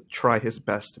going to try his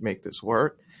best to make this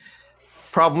work.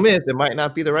 Problem is, it might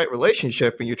not be the right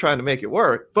relationship and you're trying to make it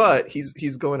work, but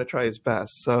he's going to try his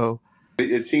best. So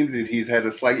it seems that he's had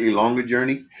a slightly longer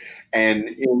journey, and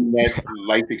in that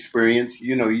life experience,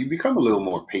 you become a little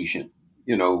more patient,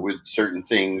 with certain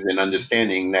things, and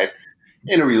understanding that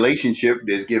in a relationship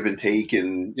there's give and take,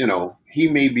 and he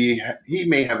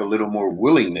may have a little more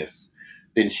willingness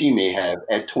than she may have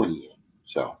at 28.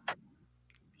 So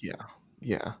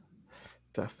yeah,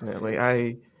 definitely.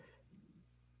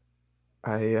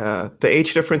 The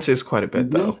age difference is quite a bit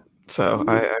though. So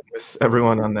I'm with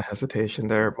everyone on the hesitation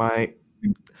there.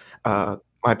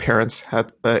 My parents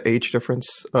had an age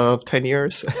difference of 10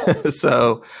 years.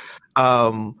 So,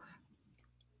 I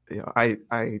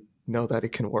know that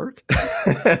it can work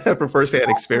from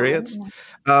firsthand experience.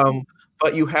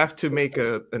 But you have to make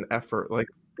an effort. Like,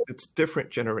 it's different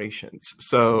generations.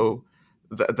 So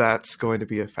that's going to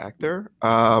be a factor.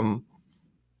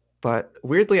 But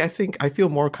weirdly, I think I feel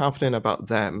more confident about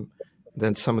them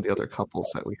than some of the other couples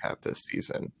that we have this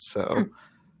season. So,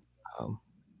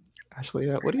 Ashley,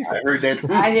 what do you think? I heard that.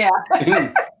 Yeah.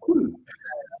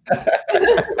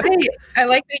 I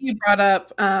like that you brought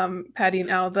up Patty and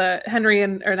Elle, the Henry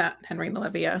and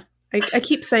Olivia. I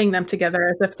keep saying them together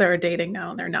as if they're dating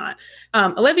now, and they're not.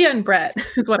 Olivia and Brett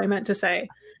is what I meant to say.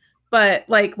 But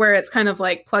like where it's kind of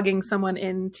like plugging someone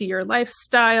into your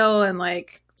lifestyle, and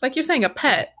like it's like you're saying a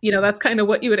pet. That's kind of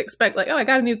what you would expect. Like, oh, I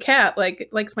got a new cat. Like,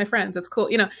 it likes my friends. It's cool.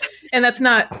 And that's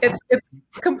not. It's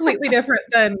completely different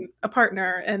than a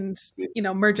partner, and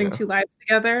merging two lives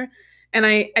together. And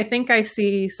I think I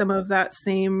see some of that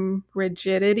same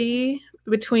rigidity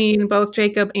between both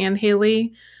Jacob and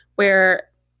Haley, where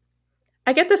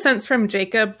I get the sense from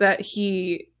Jacob that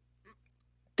he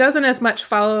doesn't as much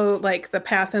follow like the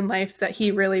path in life that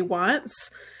he really wants,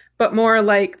 but more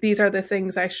like these are the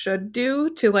things I should do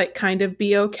to like kind of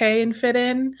be okay and fit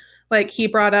in. Like, he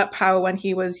brought up how when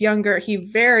he was younger, he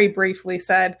very briefly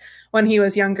said when he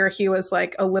was younger, he was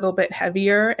like a little bit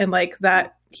heavier, and like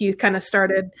that he kind of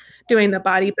started doing the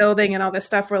bodybuilding and all this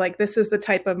stuff where like, this is the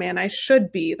type of man I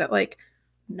should be, that like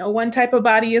no one type of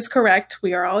body is correct.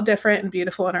 We are all different and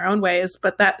beautiful in our own ways.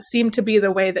 But that seemed to be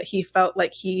the way that he felt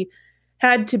like he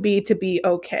had to be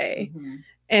okay.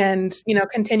 And,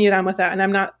 continued on with that. And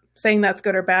I'm not saying that's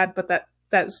good or bad, but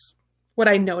that's what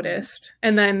I noticed.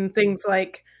 And then things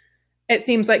like, it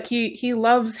seems like he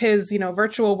loves his,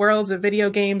 virtual worlds of video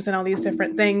games and all these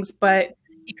different things, but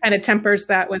he kind of tempers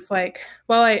that with like,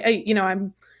 well,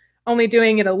 I'm only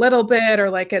doing it a little bit, or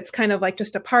like, it's kind of like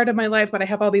just a part of my life, but I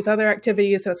have all these other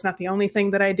activities. So it's not the only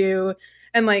thing that I do.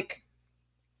 And like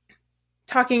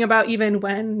talking about even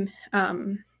when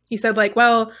he said like,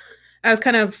 well, I was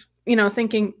kind of,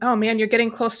 thinking, oh man, you're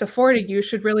getting close to 40. You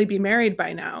should really be married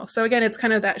by now. So again, it's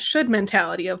kind of that should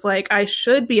mentality of like, I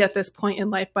should be at this point in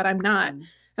life, but I'm not.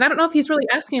 And And I don't know if he's really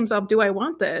asking himself, do I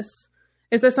want this?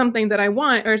 Is this something that I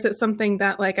want? Or is it something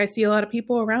that, like, I see a lot of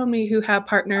people around me who have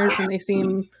partners and they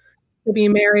seem to be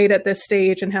married at this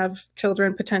stage and have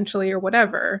children potentially or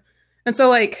whatever. And so,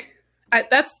 like,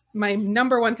 that's my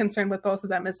number one concern with both of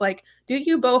them is, like, do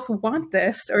you both want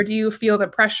this, or do you feel the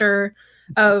pressure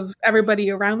of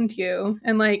everybody around you?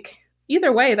 And, like,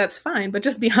 either way, that's fine, but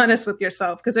just be honest with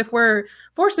yourself. Because if we're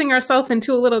forcing ourselves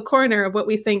into a little corner of what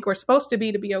we think we're supposed to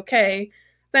be okay,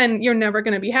 then you're never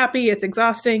going to be happy. It's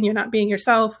exhausting. You're not being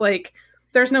yourself. Like,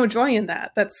 there's no joy in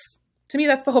that. To me,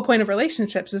 that's the whole point of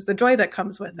relationships, is the joy that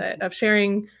comes with it, of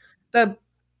sharing the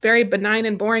very benign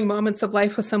and boring moments of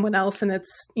life with someone else. And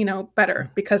it's, better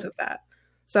because of that.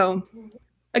 So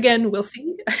again, we'll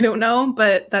see. I don't know,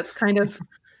 but that's kind of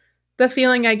the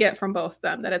feeling I get from both of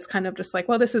them, that it's kind of just like,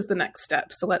 well, this is the next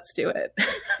step, so let's do it.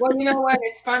 Well, you know what?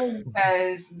 It's funny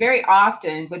because very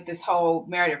often with this whole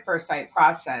married at first sight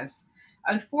process,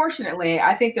 unfortunately,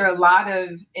 I think there are a lot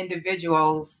of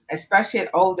individuals, especially at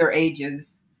older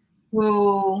ages,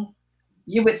 who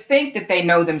you would think that they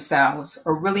know themselves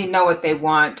or really know what they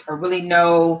want or really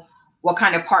know what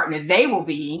kind of partner they will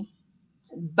be,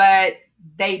 but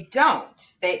they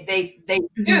don't. They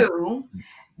do.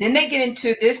 Then they get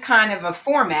into this kind of a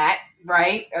format,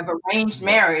 right, of arranged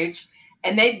marriage,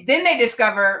 and then they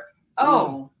discover,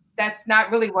 oh, that's not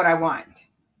really what I want,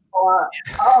 or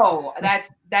oh,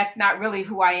 that's not really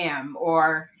who I am,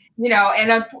 or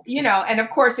and of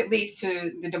course it leads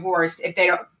to the divorce if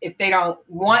they don't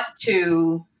want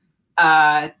to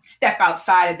step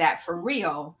outside of that for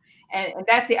real. And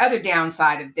that's the other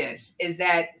downside of this, is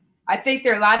that I think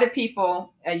there are a lot of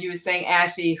people, as you were saying,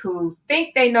 Ashley, who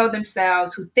think they know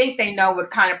themselves, who think they know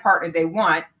what kind of partner they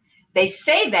want. They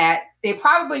say that, they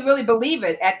probably really believe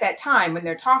it at that time when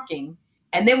they're talking.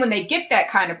 And then when they get that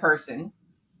kind of person,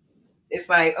 it's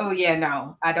like, oh yeah,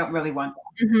 no, I don't really want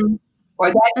that. Mm-hmm.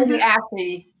 Or that didn't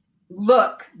actually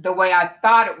look the way I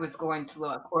thought it was going to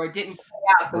look, or it didn't play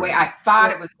out the way I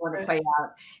thought it was going to play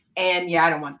out. And yeah, I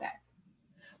don't want that.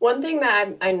 One thing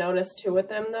that I noticed too with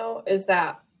them, though, is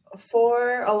that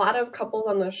for a lot of couples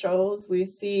on the shows, we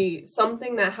see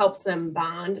something that helps them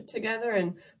bond together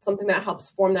and something that helps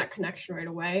form that connection right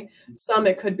away. Some,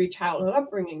 it could be childhood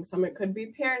upbringing. Some, it could be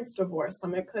parents' divorce.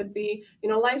 Some, it could be,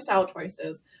 lifestyle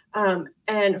choices.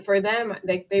 And for them,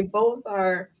 they both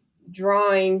are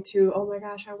drawing to, oh my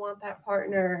gosh, I want that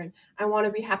partner, and I want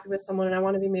to be happy with someone, and I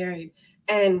want to be married.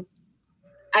 And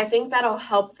I think that'll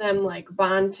help them like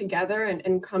bond together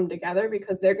and come together,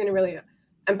 because they're going to really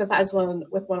empathize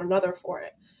with one another for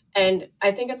it. And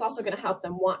I think it's also going to help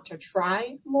them want to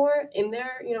try more in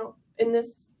their, in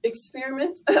this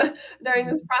experiment during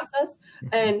this process.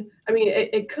 And I mean,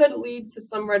 it could lead to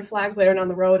some red flags later down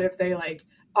the road if they like,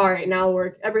 all right, now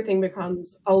everything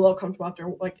becomes a little comfortable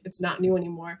after, like, it's not new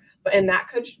anymore. And that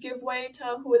could give way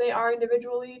to who they are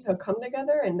individually to come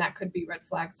together. And that could be red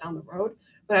flags down the road.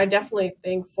 But I definitely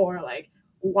think for like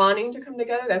wanting to come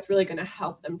together, that's really going to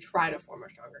help them try to form a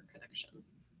stronger connection.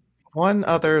 One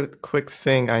other quick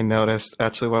thing I noticed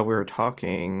actually while we were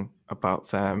talking about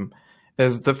them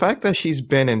is the fact that she's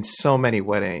been in so many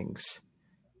weddings.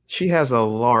 She has a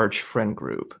large friend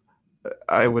group,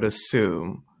 I would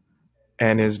assume,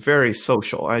 and is very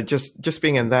social. I just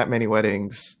being in that many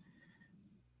weddings,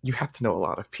 you have to know a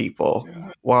lot of people.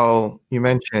 Yeah. While you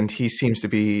mentioned he seems to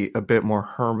be a bit more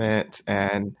hermit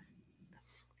and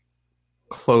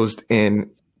closed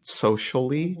in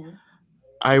socially,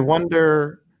 I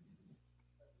wonder,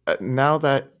 now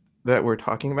that we're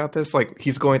talking about this, like,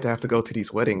 he's going to have to go to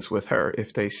these weddings with her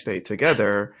if they stay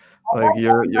together. Like,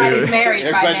 you're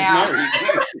married by now.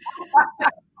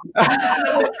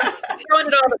 Going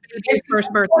to all the baby's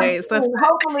first birthdays.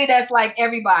 Hopefully that's like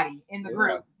everybody in the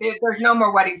group. There's no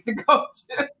more weddings to go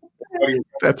to.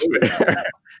 That's fair.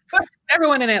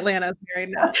 Everyone in Atlanta is married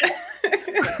now.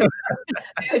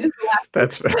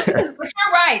 That's fair. But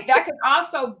you're right. That could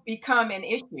also become an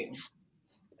issue.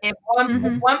 If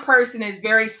one person is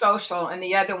very social and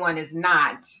the other one is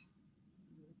not,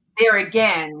 there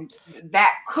again,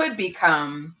 that could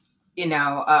become,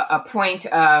 a point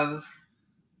of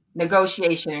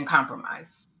negotiation and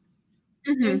compromise.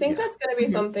 Do you think that's going to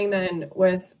be something then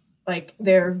with like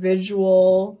their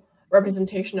visual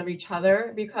representation of each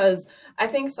other? Because I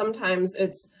think sometimes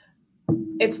it's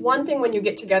one thing when you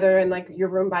get together in like your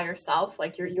room by yourself,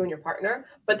 like you and your partner,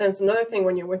 but then it's another thing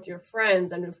when you're with your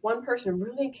friends. And if one person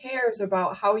really cares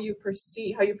about how you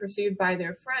perceived by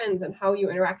their friends and how you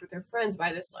interact with their friends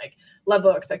by this like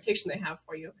level of expectation they have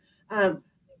for you,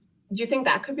 do you think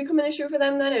that could become an issue for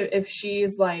them then? If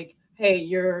she's like, hey,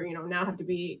 you're, now have to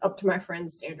be up to my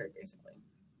friend's standard, basically.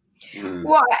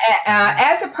 Well,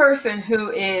 as a person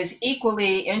who is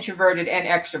equally introverted and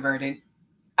extroverted,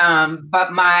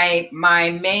 but my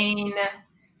main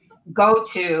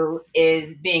go-to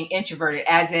is being introverted,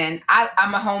 as in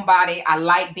I'm a homebody. I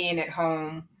like being at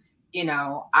home. You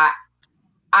know,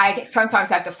 I sometimes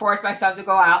have to force myself to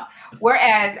go out,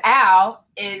 whereas Al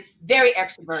is very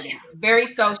extroverted, very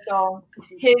social.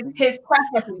 His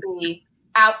preference would be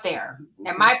out there,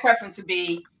 and my preference would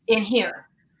be in here.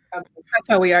 Okay. That's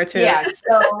how we are too. Yeah.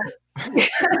 So,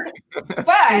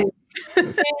 but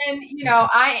when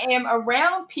I am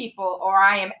around people or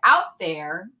I am out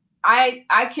there,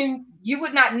 you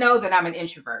would not know that I'm an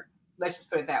introvert. Let's just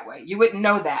put it that way. You wouldn't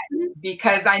know that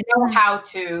because I know how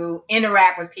to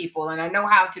interact with people and I know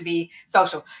how to be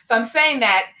social. So I'm saying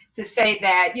that to say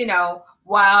that,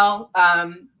 while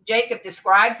Jacob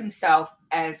describes himself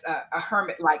as a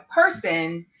hermit-like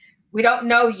person, we don't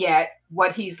know yet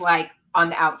what he's like on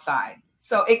the outside.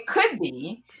 So it could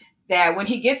be that when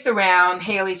he gets around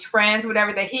Haley's friends,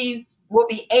 whatever, that he will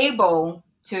be able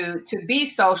to be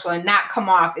social and not come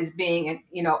off as being,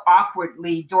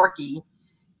 awkwardly dorky,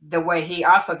 the way he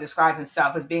also describes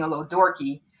himself as being a little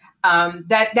dorky,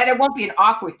 that it won't be an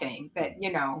awkward thing, that,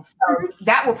 so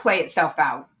that will play itself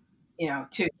out,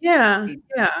 too. Yeah.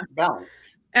 Balance.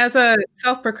 As a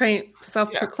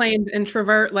self-proclaimed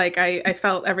introvert, like I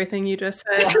felt everything you just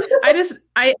said. I think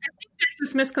there's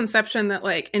this misconception that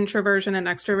like introversion and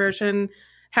extroversion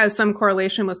has some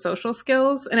correlation with social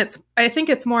skills. And I think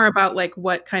it's more about like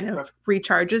what kind of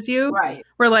recharges you. Right.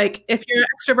 Where like if you're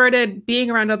extroverted, being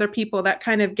around other people, that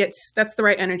kind of that's the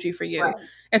right energy for you. Right.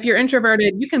 If you're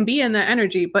introverted, you can be in that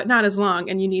energy, but not as long.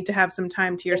 And you need to have some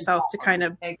time to yourself to kind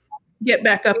of get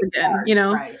back up again,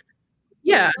 Right.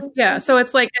 Yeah. Yeah. So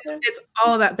it's like, it's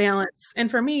all of that balance. And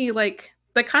for me, like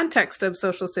the context of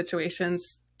social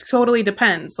situations totally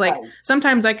depends. Like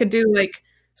sometimes I could do like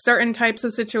certain types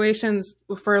of situations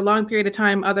for a long period of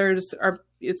time. Others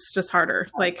it's just harder.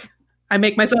 Like I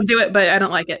make myself do it, but I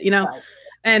don't like it, Right.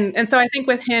 And so I think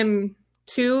with him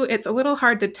too, it's a little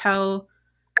hard to tell.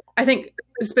 I think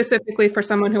specifically for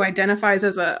someone who identifies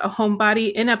as a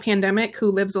homebody in a pandemic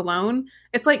who lives alone,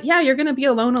 it's like, yeah, you're going to be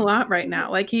alone a lot right now.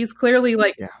 Like he's clearly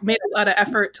like made a lot of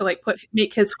effort to like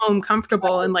make his home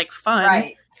comfortable and like fun,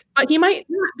 right. But he might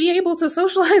not be able to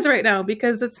socialize right now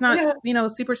because it's not,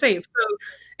 super safe. So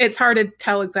it's hard to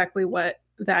tell exactly what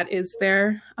that is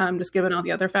there, just given all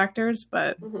the other factors.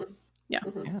 But yeah.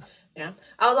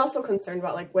 I was also concerned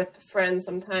about like with friends,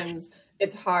 sometimes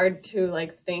it's hard to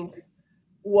like think,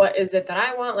 what is it that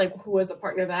I want? Like who is a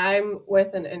partner that I'm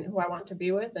with and who I want to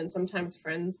be with? And sometimes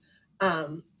friends,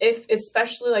 if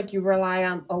especially like you rely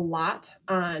on a lot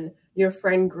on your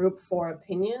friend group for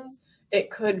opinions, it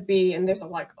could be, and there's a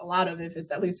lot of, if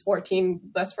it's at least 14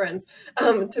 best friends,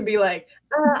 to be like,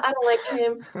 I don't like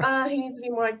him. He needs to be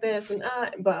more like this. And,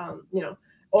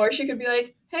 or she could be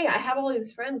like, hey, I have all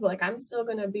these friends, but like, I'm still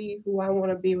going to be who I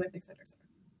want to be with, et cetera, et cetera.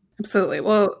 Absolutely.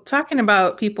 Well, talking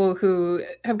about people who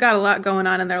have got a lot going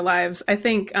on in their lives, I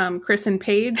think Chris and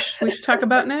Paige, we should talk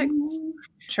about next.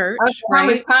 Church. How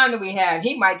much time do we have?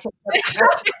 He might take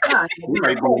time. He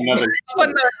might do another.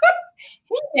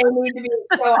 He may need to be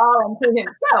so all into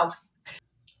himself.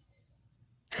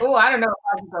 Oh, I don't know if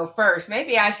I can go first.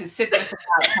 Maybe I should sit this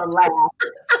out to last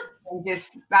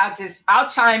and I'll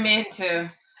chime in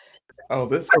to. Oh,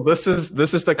 this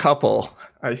is the couple.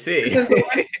 I see.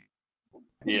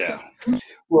 Yeah.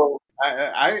 Well,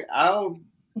 I'll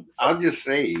just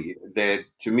say that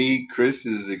to me, Chris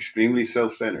is extremely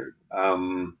self-centered.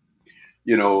 And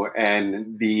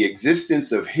the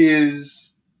existence of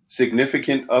his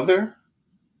significant other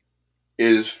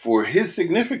is for his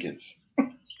significance. I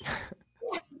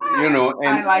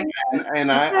like that.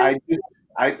 And I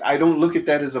don't look at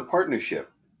that as a partnership.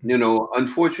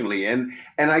 Unfortunately, and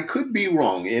I could be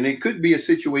wrong, and it could be a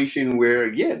situation where,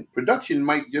 again, production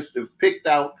might just have picked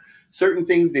out certain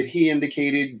things that he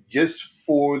indicated just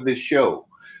for the show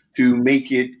to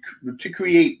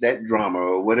create that drama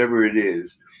or whatever it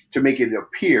is, to make it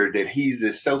appear that he's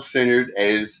as self-centered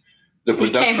as the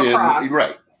production.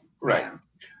 Right.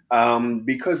 Yeah.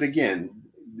 Because again,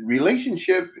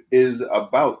 relationship is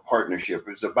about partnership.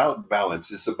 It's about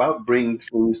balance. It's about bringing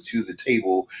things to the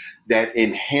table that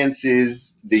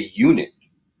enhances the unit,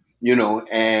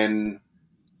 and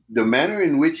the manner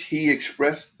in which he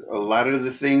expressed a lot of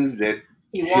the things that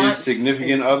his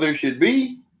significant other should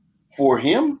be for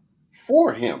him,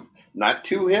 not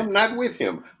to him, not with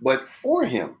him, but for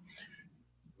him.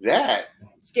 That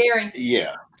scary.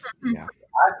 Yeah.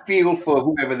 I feel for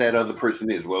whoever that other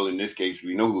person is. Well, in this case,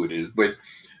 we know who it is, but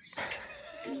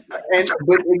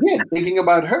again, thinking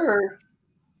about her,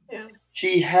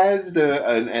 she has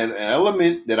an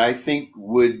element that I think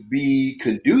would be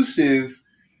conducive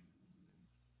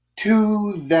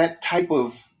to that type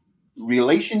of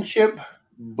relationship,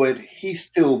 but he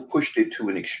still pushed it to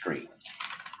an extreme.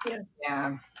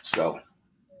 Yeah. So,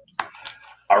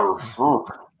 like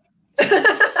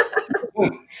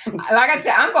I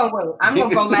said, I'm gonna wait. I'm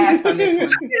gonna go last on this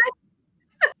one.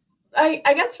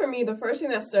 I guess for me, the first thing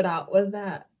that stood out was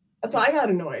that. So I got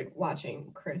annoyed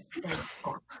watching Chris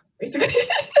talk, basically.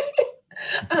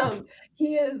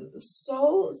 He is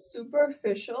so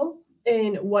superficial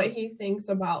in what he thinks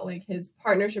about like his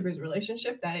partnership, his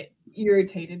relationship, that it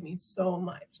irritated me so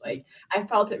much. Like I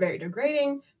felt it very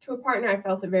degrading to a partner. I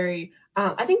felt it very,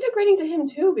 I think degrading to him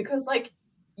too, because like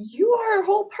you are a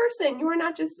whole person. You are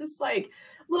not just this like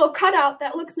little cutout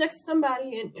that looks next to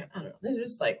somebody. And I don't know. It's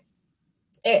just like,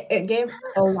 it gave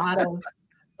a lot of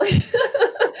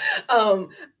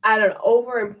I don't know,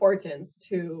 over importance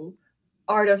to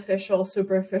artificial,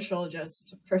 superficial,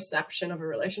 just perception of a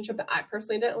relationship that I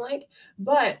personally didn't like.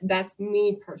 But that's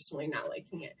me personally not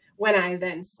liking it. When I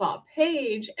then saw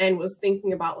Paige and was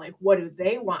thinking about like, what do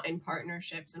they want in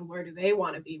partnerships and where do they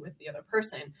want to be with the other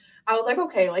person? I was like,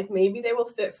 okay, like maybe they will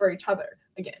fit for each other.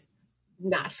 Again,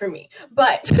 not for me,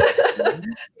 but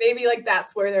maybe like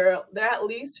that's where they're at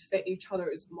least fit each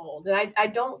other's mold. And I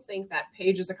don't think that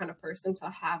Paige is the kind of person to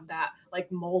have that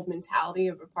like mold mentality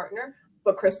of a partner,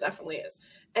 but Chris definitely is.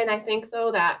 And I think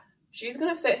though that she's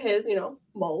going to fit his,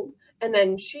 mold. And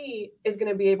then she is going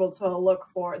to be able to look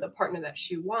for the partner that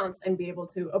she wants and be able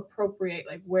to appropriate,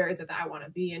 like, where is it that I want to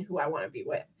be and who I want to be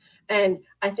with. And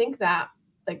I think that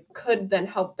like could then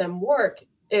help them work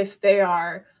if they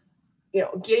are,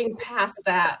 getting past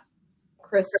that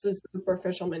Chris's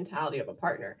superficial mentality of a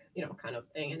partner, kind of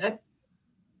thing. And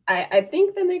I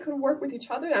think then they could work with each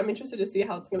other. I'm interested to see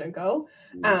how it's going to go.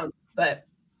 But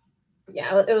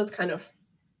yeah, it was kind of,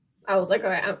 I was like, all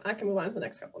right, I can move on to the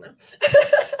next couple now.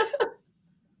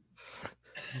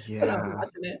 Yeah. I'm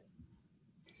watching it.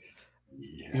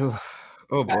 Yeah.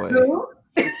 Oh boy.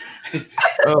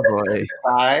 Oh boy.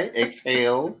 Sigh,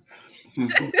 exhale.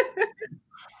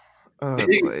 Oh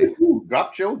boy.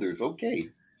 Drop shoulders. Okay.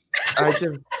 I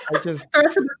just The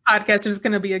rest of this podcast is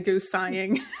going to be a goose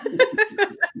sighing.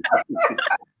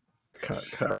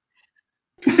 cut.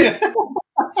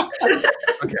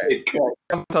 Okay.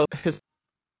 So his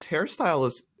hairstyle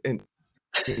is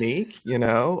unique,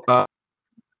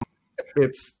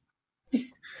 it's an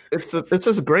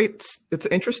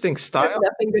interesting style.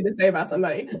 Nothing good to say about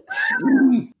somebody.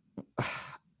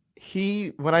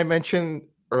 When I mentioned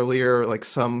earlier, like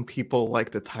some people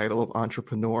like the title of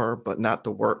entrepreneur, but not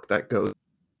the work that goes.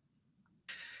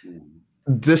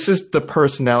 This is the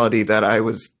personality that I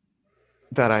was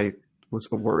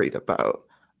worried about.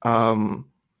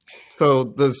 So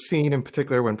the scene in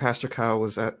particular when Pastor Kyle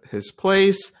was at his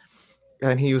place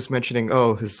and he was mentioning,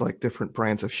 his like different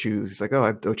brands of shoes. He's like, I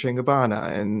have Dolce &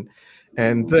 Gabbana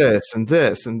and this and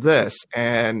this and this.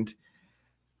 And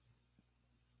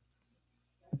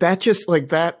that just like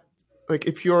that, like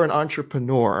if you're an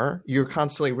entrepreneur, you're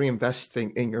constantly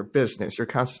reinvesting in your business. You're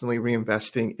constantly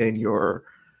reinvesting in your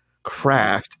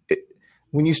craft.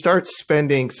 When you start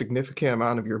spending significant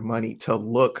amount of your money to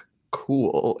look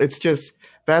cool, it's just,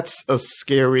 that's a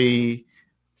scary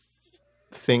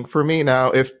thing for me.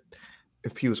 Now, if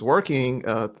he was working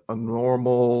a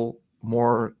normal,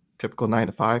 more typical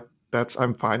 9-to-5,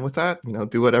 I'm fine with that.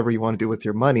 Do whatever you want to do with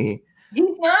your money.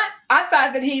 He's not. I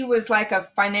thought that he was like a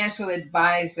financial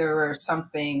advisor or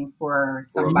something for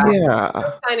somebody. Yeah.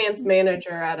 Finance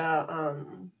manager at a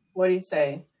what do you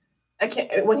say?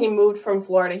 When he moved from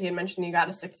Florida, he had mentioned he got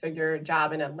a 6-figure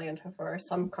job in Atlanta for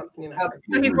some company.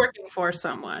 So he's working for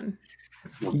someone.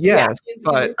 Yes,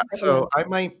 but so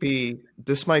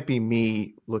this might be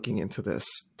me looking into this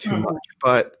too much,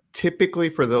 but typically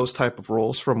for those type of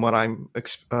roles, from what I'm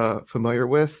familiar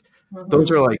with, those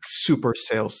are like super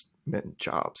salesman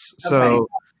jobs. So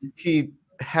he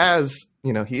has,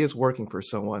 he is working for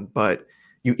someone, but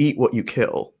you eat what you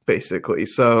kill, basically.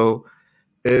 So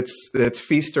it's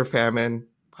feast or famine.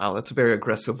 Wow, that's a very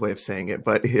aggressive way of saying it,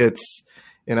 but it's,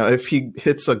 if he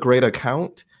hits a great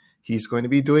account, he's going to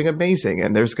be doing amazing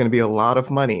and there's going to be a lot of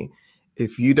money.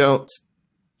 If you don't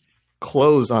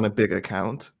close on a big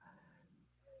account,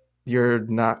 you're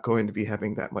not going to be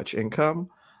having that much income.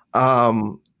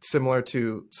 Similar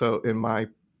to, so in my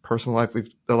personal life, we've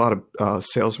a lot of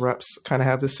sales reps kind of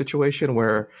have this situation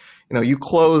where, you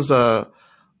close a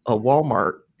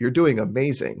Walmart, you're doing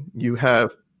amazing. You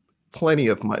have plenty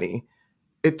of money.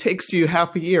 It takes you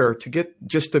half a year to get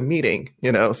just a meeting,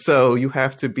 so you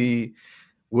have to be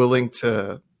willing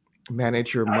to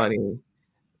manage your money.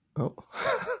 Oh,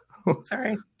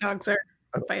 Sorry, dogs are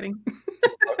fighting.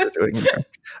 Dogs are doing it.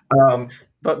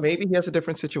 But maybe he has a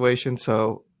different situation,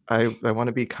 so I want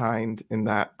to be kind in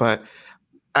that. But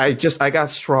I got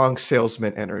strong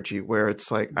salesman energy where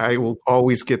it's like, I will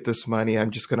always get this money.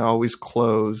 I'm just going to always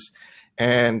close.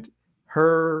 And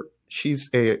she's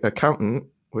a accountant,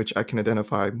 which I can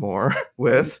identify more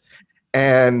with.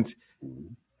 And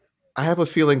I have a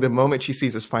feeling the moment she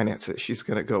sees his finances, she's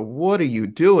going to go, what are you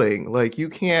doing? Like, you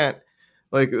can't,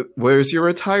 like, where's your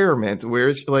retirement?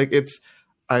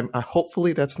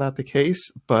 Hopefully that's not the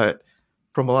case, but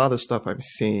from a lot of the stuff I'm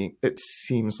seeing, it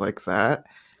seems like that.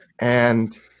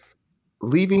 And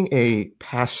leaving a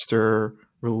pastor,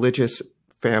 religious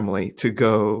family to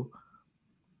go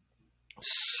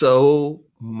so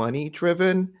money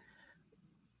driven,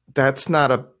 that's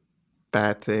not a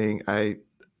bad thing. I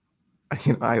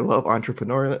love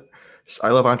entrepreneurs. I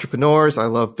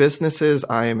love businesses.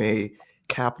 I am a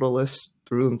capitalist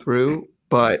through and through,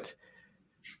 but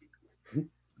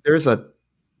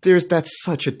that's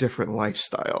such a different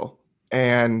lifestyle.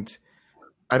 And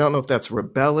I don't know if that's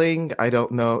rebelling. I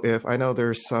know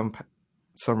there's some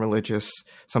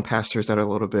pastors that are a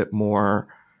little bit more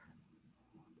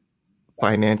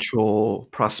financial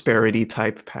prosperity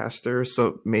type pastors.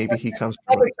 So maybe he comes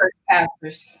from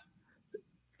pastors.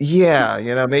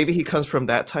 Yeah, maybe he comes from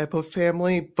that type of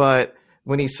family. But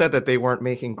when he said that they weren't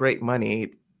making great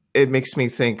money, it makes me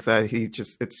think that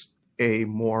it's a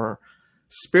more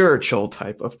spiritual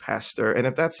type of pastor. And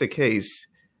if that's the case,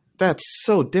 that's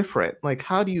so different. Like,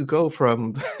 how do you go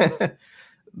from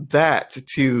that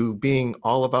to being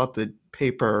all about the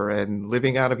paper and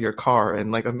living out of your car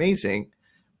and like amazing?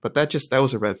 But that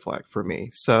was a red flag for me.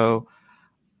 So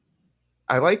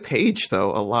I like Paige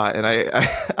though a lot, and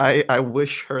I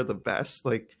wish her the best.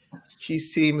 Like, she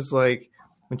seems like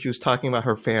when she was talking about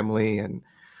her family, and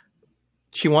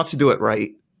she wants to do it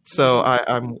right. So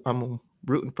I'm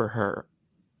rooting for her.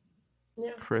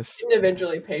 Yeah, Chris.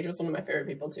 Individually, Paige was one of my favorite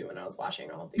people too when I was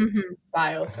watching all of these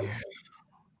bios.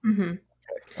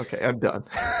 Okay, I'm done.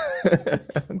 I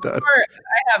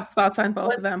have thoughts on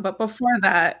both of them, but before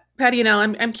that, Patty and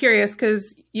Elle, I'm curious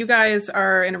because you guys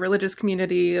are in a religious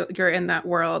community. You're in that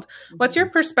world. What's your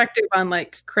perspective on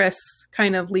like Chris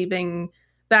kind of leaving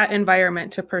that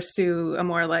environment to pursue a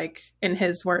more, like, in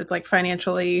his words, like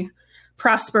financially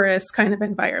prosperous kind of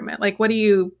environment? Like, what do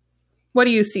you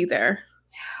see there?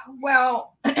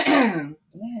 Well,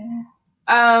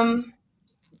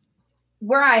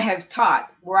 where I have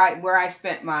taught, where I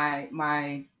spent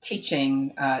my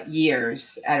teaching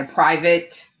years at a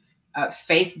private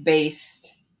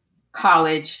faith-based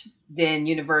college, then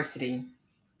university,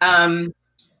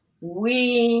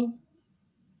 we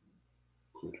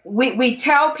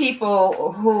tell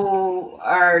people who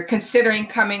are considering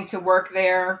coming to work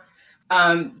there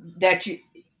that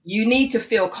you need to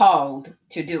feel called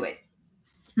to do it,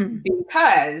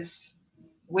 because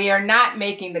we are not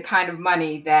making the kind of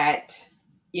money that,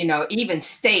 even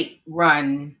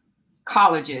state-run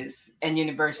colleges and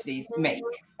universities make.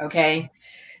 Okay,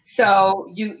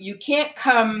 so you can't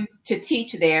come to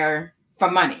teach there for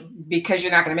money because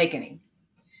you're not going to make any.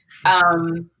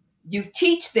 You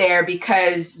teach there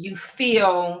because you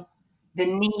feel the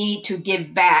need to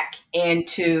give back and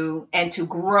to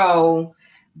grow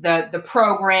the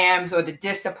programs or the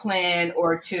discipline,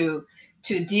 or to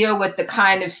deal with the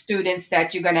kind of students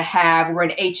that you're going to have. We're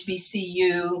an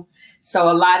HBCU,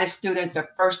 so a lot of students are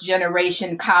first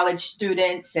generation college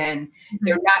students, and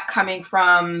they're not coming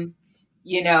from,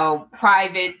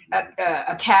 private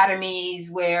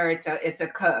academies where it's a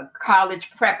college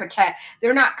prep academy.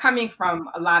 They're not coming from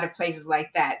a lot of places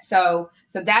like that. So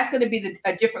that's going to be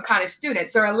a different kind of student.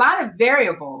 So a lot of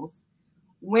variables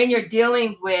when you're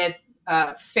dealing with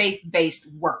faith-based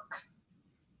work.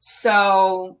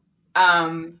 So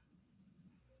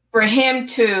for him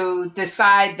to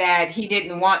decide that he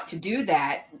didn't want to do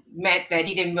that meant that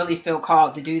he didn't really feel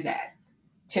called to do that,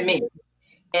 to me.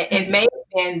 It may have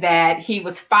been that he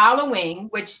was following,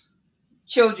 which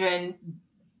children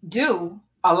do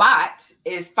a lot,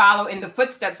 is follow in the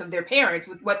footsteps of their parents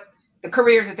with what the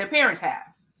careers that their parents have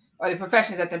or the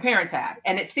professions that their parents have.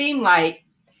 And it seemed like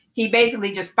he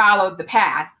basically just followed the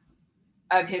path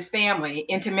of his family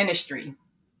into ministry,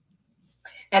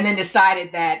 and then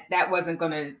decided that that wasn't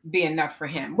going to be enough for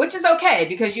him, which is okay,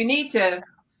 because you need to,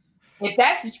 if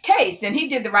that's the case, then he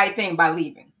did the right thing by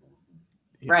leaving,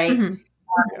 right?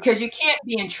 Because you can't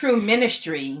be in true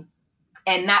ministry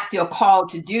and not feel called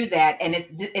to do that, and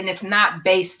it's not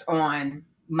based on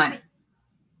money.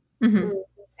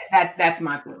 That's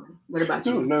my feeling. What about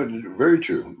you? No, very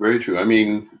true, very true. I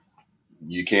mean,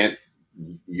 you can't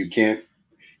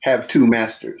have two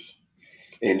masters.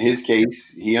 In his case,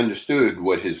 he understood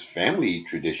what his family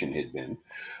tradition had been,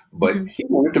 but he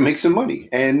wanted to make some money.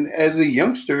 And as a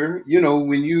youngster,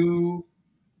 when you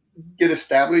get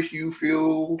established, you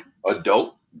feel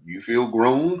adult, you feel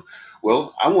grown.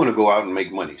 Well, I want to go out and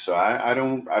make money. So I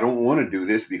don't want to do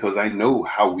this because I know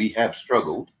how we have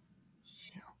struggled.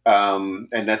 And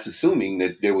that's assuming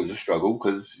that there was a struggle,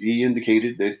 because he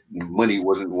indicated that money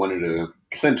wasn't one of the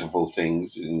plentiful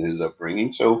things in his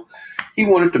upbringing. So he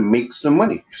wanted to make some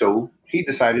money. So he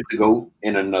decided to go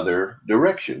in another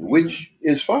direction, which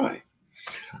is fine.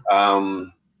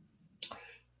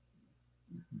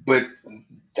 But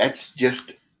that's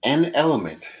just an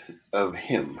element of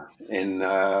him. And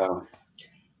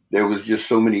there was just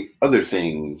so many other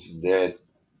things that,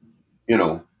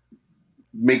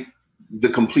 make the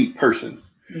complete person.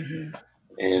 Mm-hmm.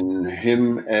 And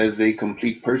him as a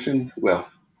complete person, well,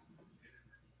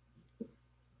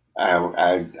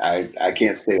 I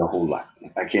can't say a whole lot.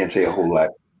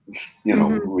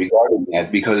 Regarding that,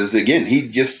 because again, he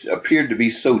just appeared to be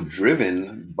so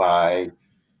driven by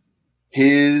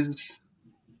his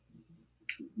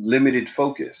limited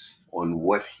focus on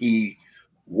what he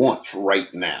wants right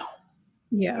now.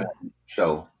 Yeah.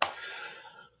 So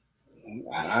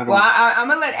I'm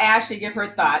gonna let Ashley give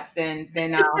her thoughts. Then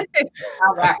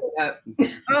I'll wrap it up.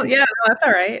 Oh yeah, no, that's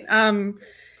all right.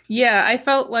 Yeah, I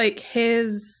felt like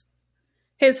his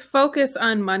focus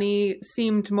on money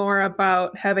seemed more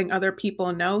about having other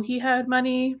people know he had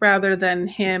money rather than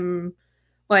him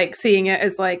like seeing it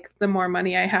as like, the more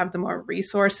money I have, the more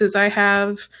resources I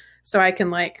have, so I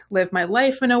can like live my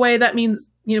life in a way that means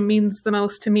the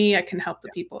most to me. I can help the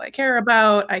people I care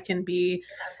about. I can be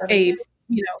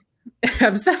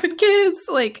have 7 kids.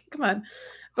 Like, come on.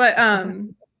 But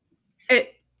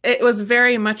it was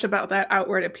very much about that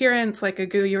outward appearance. Like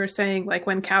Agu, you were saying, like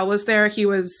when Cal was there,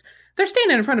 they're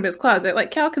standing in front of his closet.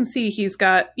 Like Cal can see he's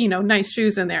got, nice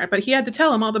shoes in there, but he had to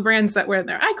tell him all the brands that were in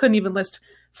there. I couldn't even list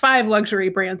 5 luxury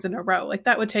brands in a row. Like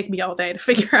that would take me all day to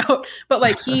figure out, but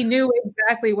like he knew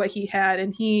exactly what he had.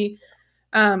 And he,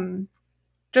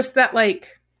 just that,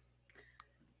 like,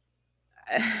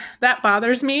 that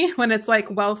bothers me when it's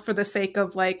like wealth for the sake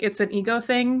of like, it's an ego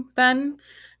thing. Then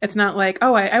it's not like,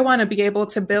 oh, I want to be able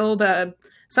to build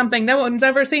something no one's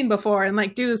ever seen before and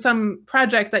like do some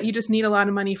project that you just need a lot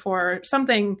of money for,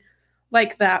 something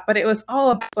like that. But it was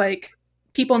all about like,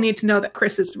 people need to know that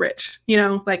Chris is rich,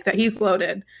 like that he's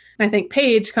loaded. And I think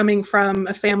Paige, coming from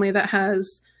a family that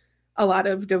has a lot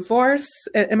of divorce,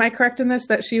 am I correct in this,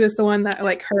 that she was the one that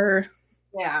like her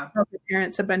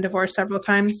parents have been divorced several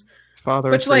times?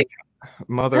 Father,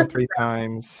 mother 3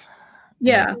 times.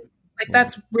 Yeah. Like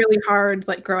that's really hard,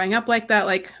 like growing up like that.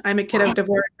 Like I'm a kid of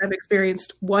divorce. I've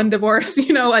experienced 1 divorce,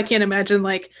 I can't imagine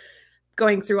like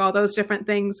going through all those different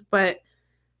things. But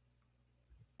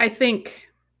I think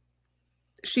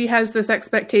she has this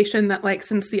expectation that like,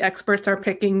 since the experts are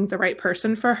picking the right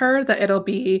person for her, that it'll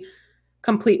be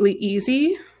completely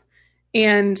easy.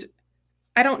 And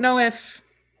I don't know if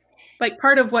like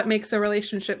part of what makes a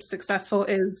relationship successful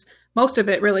is, most of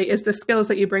it really is the skills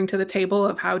that you bring to the table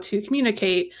of how to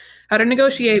communicate, how to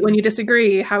negotiate when you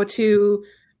disagree, how to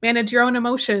manage your own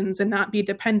emotions and not be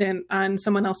dependent on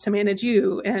someone else to manage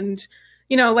you. And,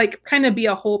 like kind of be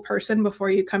a whole person before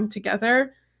you come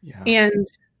together. Yeah. And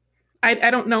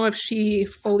I don't know if she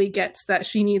fully gets that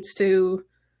she needs to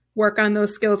work on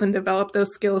those skills and develop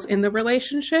those skills in the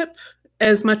relationship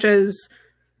as much as,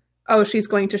 oh, she's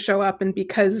going to show up and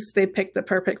because they picked the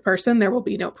perfect person, there will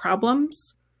be no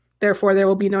problems. Therefore, there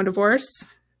will be no divorce.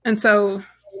 And so,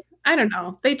 I don't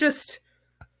know. They just,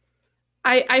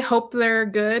 I hope they're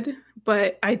good,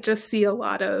 but I just see a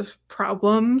lot of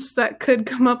problems that could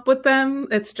come up with them.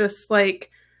 It's just like,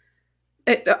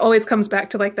 it always comes back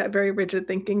to like that very rigid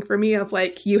thinking for me of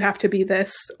like, you have to be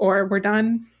this or we're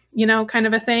done, kind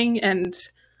of a thing. And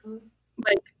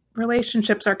like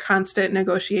relationships are constant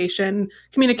negotiation,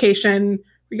 communication.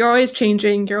 You're always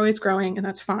changing, you're always growing, and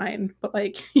that's fine. But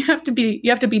like, you have to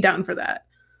be down for that.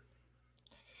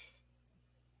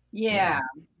 Yeah.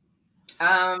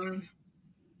 I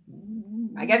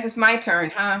guess it's my turn,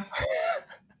 huh?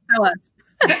 Tell us.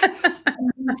 I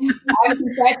have a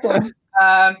confession.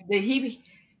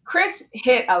 Chris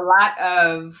hit a lot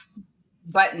of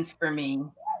buttons for me.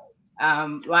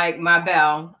 Like my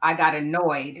bell, I got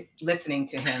annoyed listening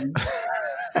to him.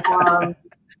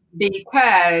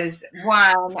 Because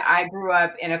 1, I grew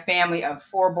up in a family of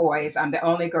 4 boys. I'm the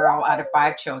only girl out of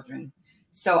 5 children.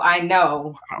 So I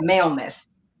know maleness.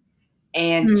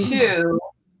 And 2,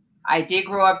 I did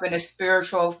grow up in a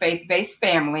spiritual, faith-based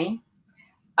family.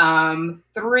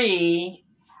 3,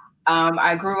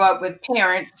 I grew up with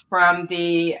parents from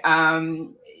the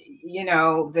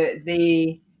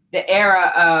the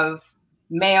era of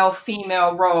male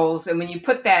female roles, and when you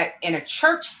put that in a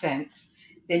church sense,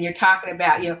 then you're talking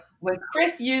about, when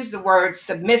Chris used the word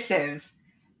submissive,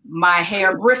 my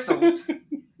hair bristled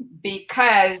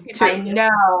because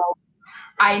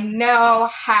I know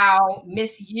how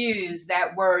misused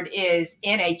that word is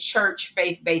in a church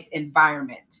faith-based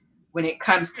environment when it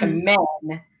comes to men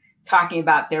talking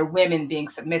about their women being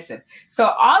submissive. So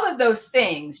all of those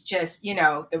things just,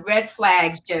 the red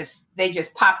flags they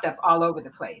just popped up all over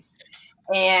the place.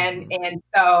 And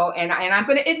I'm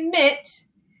going to admit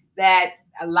that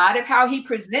a lot of how he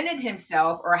presented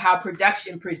himself or how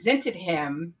production presented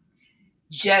him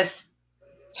just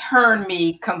turned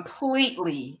me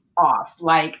completely off.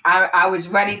 Like I was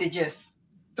ready to just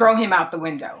throw him out the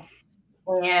window.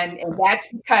 And that's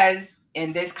because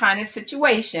in this kind of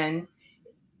situation,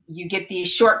 you get these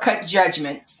shortcut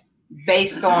judgments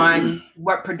based on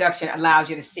what production allows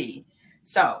you to see.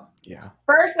 So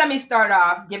first, let me start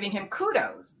off giving him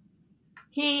kudos.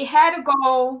 He had a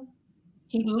goal.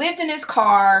 He lived in his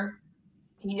car.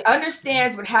 He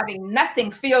understands what having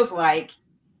nothing feels like.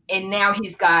 And now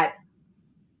he's got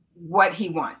what he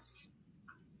wants.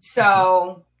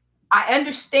 So I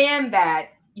understand that,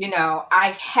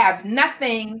 I have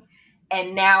nothing.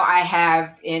 And now I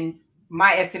have, in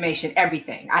my estimation,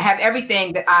 everything. I have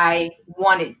everything that I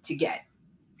wanted to get.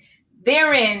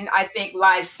 Therein, I think,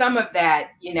 lies some of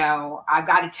that, I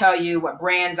got to tell you what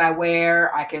brands I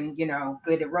wear. I can, get a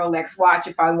Rolex watch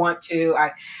if I want to.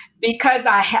 Because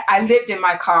I lived in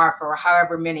my car for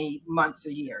however many months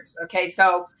or years. Okay,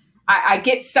 so I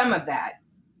get some of that.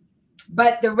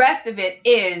 But the rest of it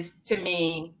is, to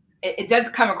me, it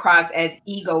doesn't come across as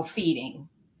ego feeding.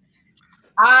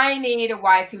 I need a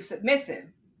wife who's submissive,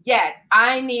 yet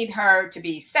I need her to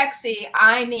be sexy.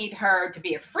 I need her to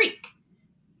be a freak.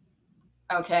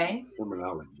 Okay.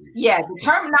 Terminology. Yeah, the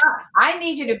terminology. I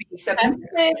need you to be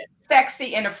submissive,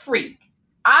 sexy, and a freak.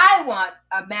 I want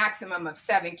a maximum of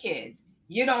 7 kids.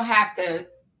 You don't have to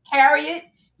carry it.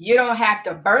 You don't have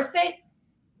to birth it.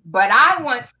 But I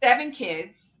want 7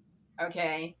 kids.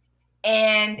 Okay.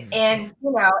 And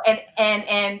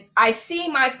I see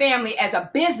my family as a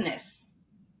business.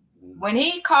 When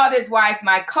he called his wife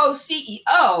my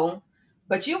co-CEO,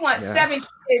 but you want 7 kids,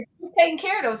 you're taking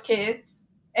care of those kids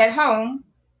at home.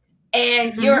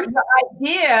 And your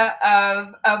idea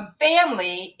of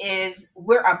family is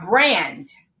we're a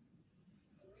brand.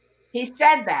 He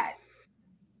said that.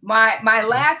 My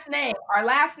last name, our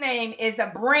last name is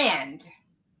a brand.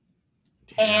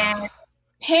 And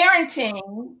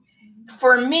parenting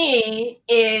for me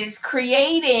is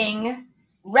creating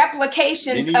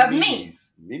replications of me.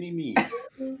 Mini me.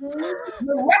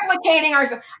 Replicating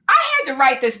ourselves. I had to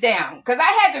write this down because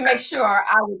I had to make sure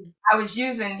I was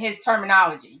using his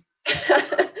terminology.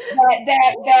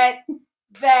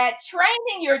 that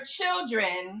training your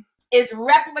children is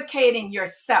replicating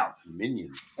yourself.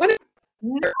 Minion.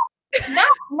 Not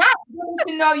getting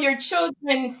to know your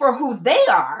children for who they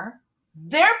are,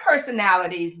 their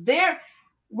personalities,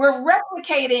 we're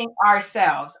replicating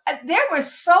ourselves. There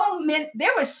was so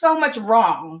much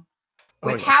wrong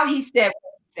with how he said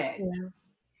what he said. Yeah.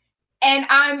 And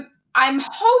I'm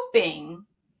hoping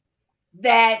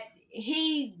that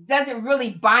he doesn't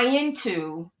really buy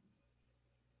into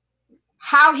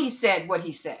how he said what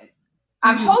he said.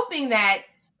 I'm hoping that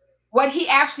what he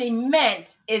actually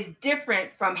meant is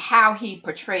different from how he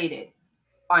portrayed it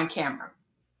on camera.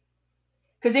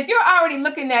 Because if you're already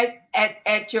looking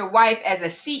at your wife as a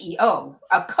CEO,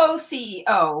 a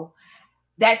co-CEO,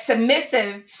 that's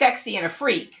submissive, sexy, and a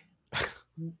freak,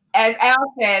 as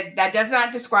Al said, that does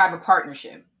not describe a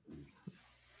partnership.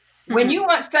 When you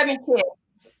want 7 kids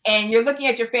and you're looking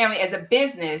at your family as a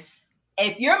business,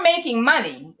 if you're making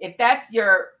money, if that's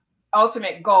your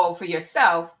ultimate goal for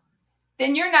yourself,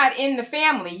 then you're not in the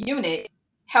family unit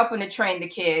helping to train the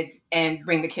kids and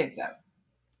bring the kids up.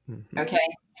 Okay.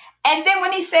 And then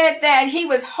when he said that he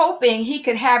was hoping he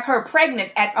could have her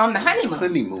pregnant on the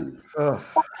honeymoon. Okay,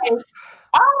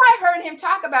 all I heard him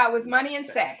talk about was money and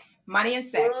sex, money and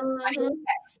sex, money and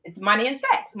sex. It's money and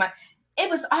sex. It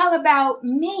was all about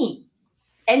me.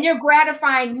 And you're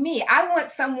gratifying me. I want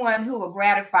someone who will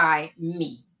gratify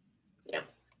me. Yeah.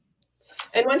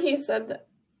 And when he said that,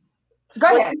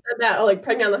 Go ahead. He said that, like,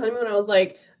 pregnant on the honeymoon, I was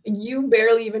like, you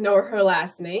barely even know her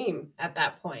last name at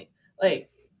that point. Like,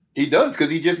 he does,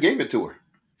 because he just gave it to her.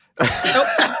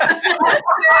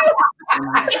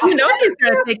 You know he's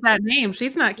going to take that name.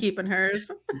 She's not keeping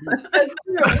hers. That's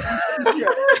true.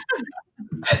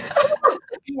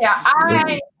 Yeah,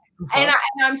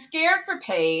 I'm scared for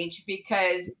Paige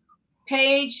because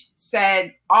Paige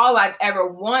said, all I've ever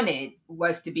wanted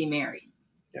was to be married.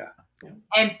 Yeah.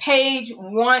 And Paige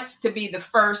wants to be the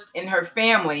first in her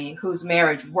family whose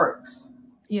marriage works.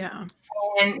 Yeah.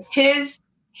 And his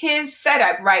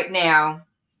setup right now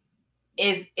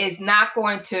is not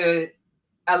going to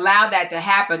allow that to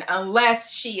happen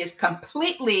unless she is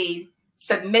completely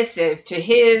submissive to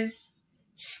his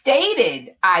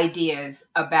stated ideas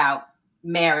about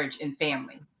marriage and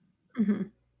family. Mm-hmm.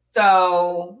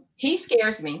 So he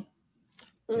scares me.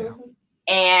 Yeah.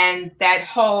 And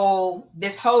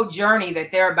this whole journey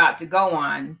that they're about to go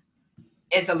on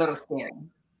is a little scary.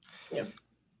 Yeah.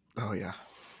 Oh yeah.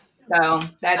 So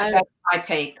that's my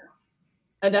take.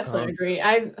 I definitely agree.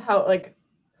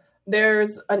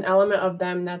 There's an element of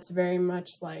them that's very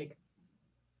much like,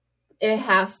 it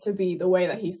has to be the way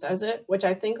that he says it, which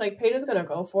I think like Paige is going to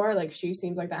go for. Like, she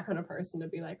seems like that kind of person to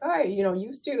be like, all right,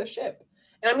 you steer the ship.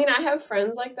 And I mean, I have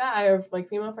friends like that. I have like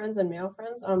female friends and male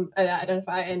friends that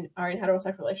identify and are in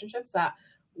heterosexual relationships that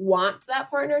want that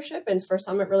partnership. And for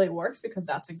some, it really works because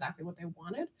that's exactly what they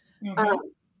wanted. Mm-hmm.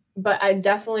 But I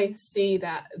definitely see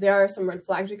that there are some red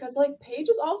flags because like Paige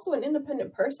is also an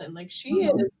independent person. Like she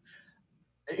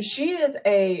is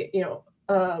a,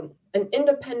 an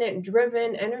independent,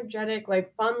 driven, energetic,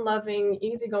 like fun-loving,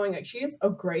 easygoing. Like she's a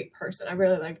great person. I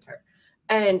really liked her.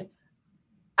 And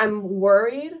I'm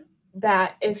worried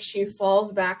that if she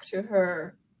falls back to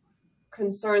her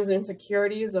concerns and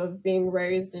insecurities of being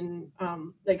raised and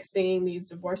like seeing these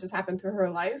divorces happen through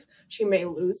her life, she may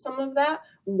lose some of that,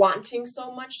 wanting so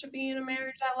much to be in a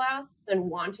marriage that lasts and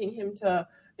wanting him to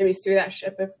maybe steer that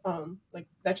ship if like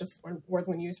that's just words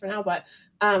when used for now. But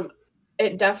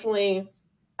it definitely,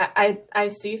 I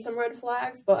see some red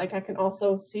flags, but like I can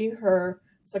also see her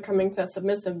succumbing to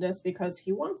submissiveness because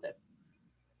he wants it.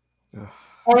 And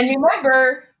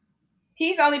remember,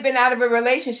 he's only been out of a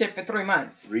relationship for 3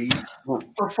 months. 3 months.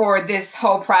 Before this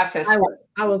whole process.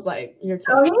 I was like, you're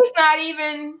kidding. So he's not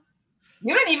even,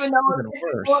 you don't even know if this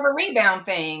is more of a rebound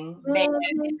thing.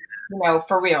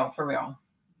 For real.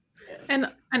 And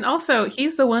also,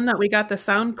 he's the one that we got the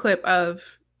sound clip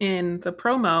of in the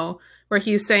promo where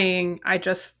he's saying, I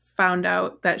just found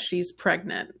out that she's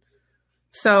pregnant.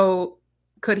 So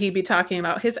could he be talking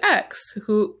about his ex,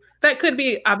 who that could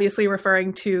be obviously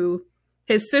referring to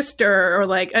his sister or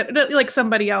like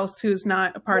somebody else who's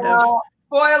not a part of.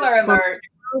 Spoiler alert.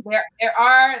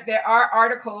 There are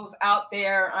articles out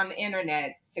there on the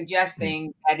internet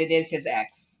suggesting that it is his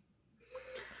ex.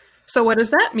 So what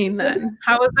does that mean then?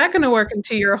 How is that going to work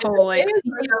into your whole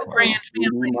brand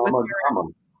family?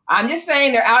 I'm just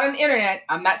saying they're out on the internet.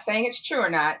 I'm not saying it's true or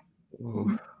not,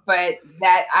 but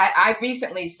that I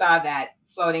recently saw that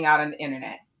floating out on the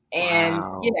internet, and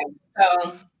they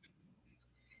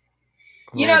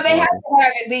have to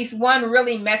have at least one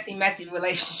really messy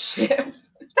relationship.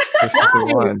 This is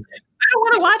the one. I don't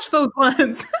want to watch those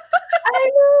ones. I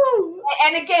know.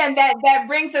 And again, that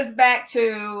brings us back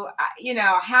to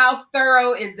how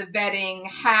thorough is the vetting?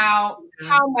 How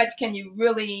much can you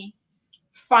really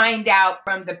find out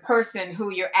from the person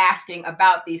who you're asking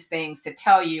about these things to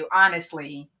tell you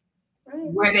honestly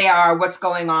where they are, what's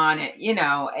going on?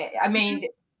 I mean,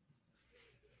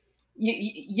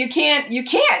 you can't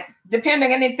depend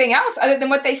on anything else other than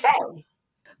what they say.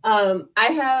 I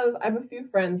have a few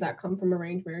friends that come from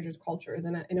arranged marriages cultures,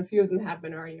 and a few of them have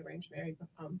been already arranged married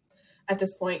at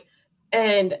this point.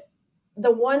 And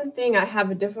the one thing I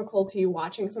have a difficulty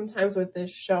watching sometimes with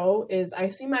this show is I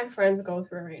see my friends go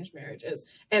through arranged marriages,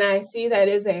 and I see that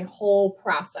is a whole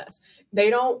process. They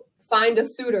don't find a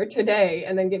suitor today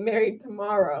and then get married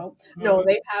tomorrow. Mm-hmm. No,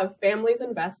 they have families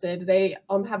invested. They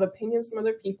have opinions from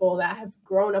other people that have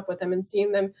grown up with them and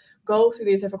seen them go through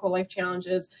these difficult life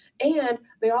challenges. And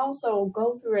they also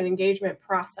go through an engagement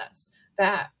process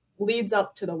that leads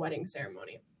up to the wedding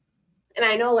ceremony. And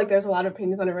I know there's a lot of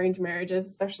opinions on arranged marriages,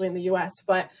 especially in the US,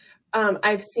 but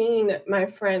I've seen my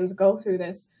friends go through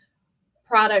this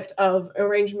product of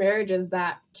arranged marriages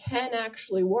that can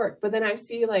actually work. But then I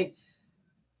see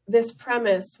this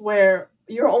premise where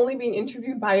you're only being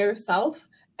interviewed by yourself,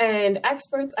 and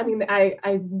experts, I mean,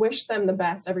 I wish them the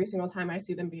best every single time I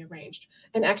see them be arranged,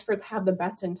 and experts have the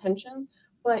best intentions,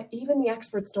 but even the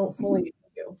experts don't fully know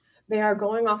you. They are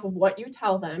going off of what you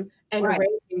tell them and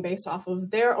rating based off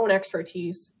of their own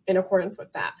expertise in accordance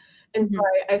with that. And so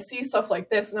I see stuff like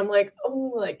this and I'm like,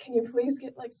 can you please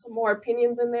get some more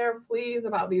opinions in there, please,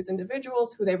 about these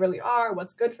individuals, who they really are,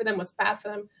 what's good for them, what's bad for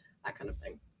them, that kind of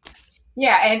thing.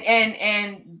 Yeah,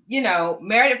 and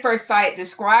Married at First Sight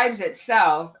describes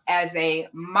itself as a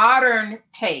modern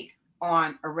take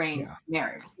on arranged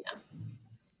marriage. Yeah.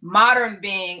 Modern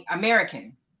being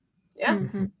American. Yeah.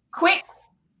 Mm-hmm. Quick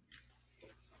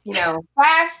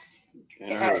fast,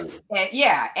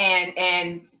 And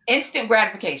and instant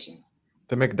gratification.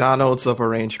 The McDonald's of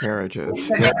arranged marriages.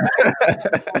 Pull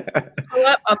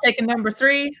up, I'll take a number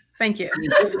 3. Thank you.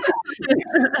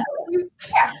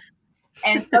 Yeah.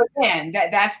 And so again,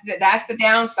 that's the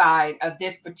downside of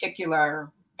this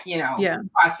particular,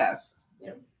 process.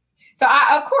 Yeah. So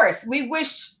of course, we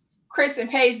wish Chris and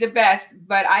Paige the best,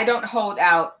 but I don't hold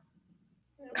out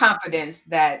confidence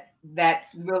that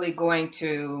that's really going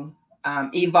to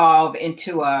evolve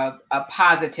into a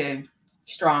positive,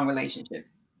 strong relationship.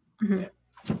 Mm-hmm.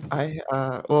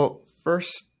 Well,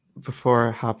 first, before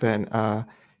I hop in,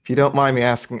 if you don't mind me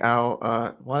asking,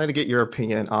 Al, wanted to get your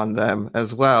opinion on them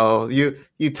as well. You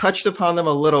touched upon them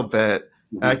a little bit.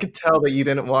 Mm-hmm. I could tell that you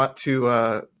didn't want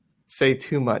to say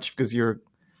too much because you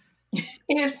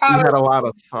had a lot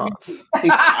of thoughts.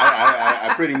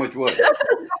 I pretty much was.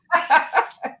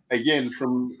 Again,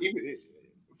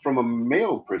 from a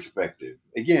male perspective,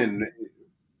 again,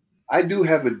 I do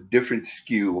have a different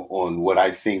skew on what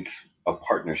I think a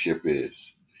partnership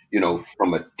is,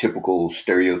 from a typical,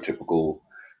 stereotypical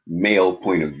male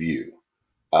point of view.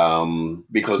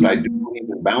 Because I do believe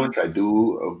in balance. I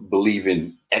do believe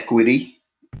in equity,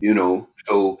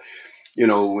 So,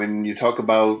 when you talk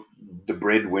about the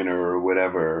breadwinner or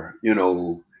whatever,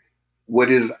 what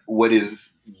is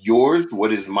yours,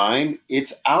 what is mine,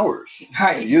 it's ours.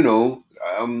 Right.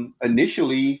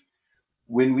 Initially,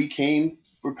 when we came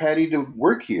for Patty to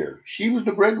work here, she was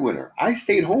the breadwinner. I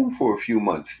stayed home for a few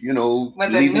months, with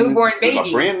a newborn baby,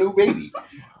 a brand new baby,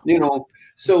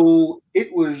 So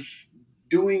it was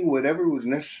doing whatever was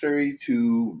necessary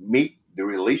to make the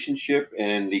relationship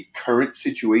and the current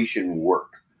situation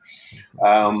work.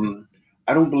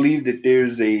 I don't believe that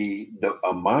there's a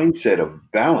mindset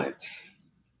of balance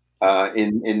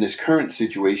in this current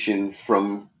situation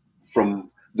from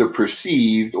the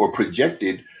perceived or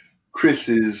projected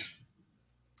Chris's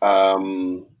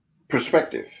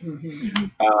perspective. Mm-hmm.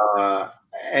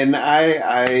 And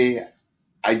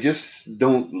I just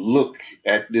don't look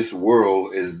at this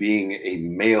world as being a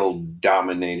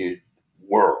male-dominated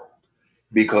world,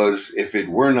 because if it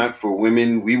were not for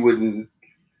women, we wouldn't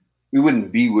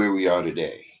be where we are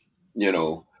today,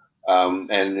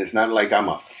 and it's not like I'm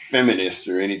a feminist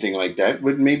or anything like that,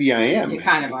 but maybe I am. You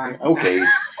kind of are. Okay.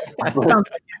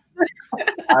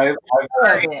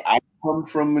 I come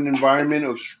from an environment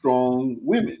of strong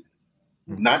women.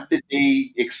 Not that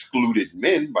they excluded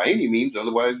men by any means,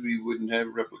 otherwise we wouldn't have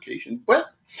replication.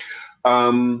 But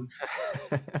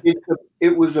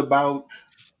it was about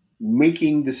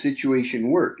making the situation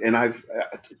work. And I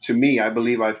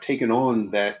believe I've taken on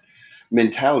that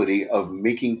mentality of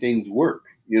making things work.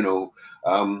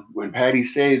 When Patty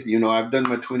said, I've done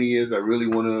my 20 years, I really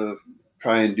want to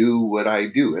try and do what I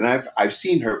do. And I've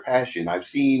seen her passion. I've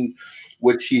seen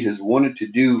what she has wanted to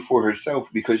do for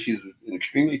herself, because she's an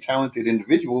extremely talented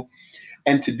individual,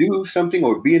 and to do something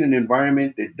or be in an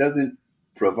environment that doesn't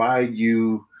provide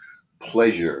you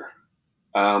pleasure.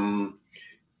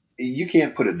 You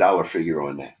can't put a dollar figure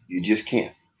on that. You just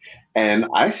can't. And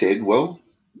I said, well,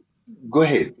 go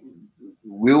ahead.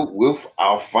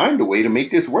 I'll find a way to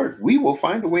make this work. We will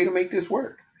find a way to make this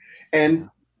work. And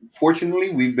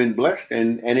fortunately, we've been blessed,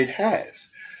 and it has.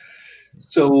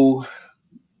 So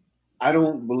I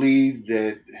don't believe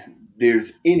that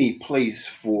there's any place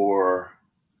for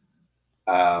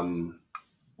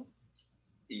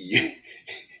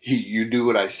you do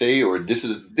what I say, or this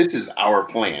is our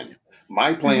plan.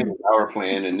 My plan is our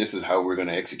plan, and this is how we're going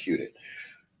to execute it.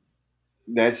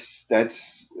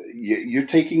 You're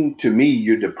taking, to me,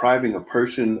 you're depriving a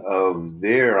person of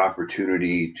their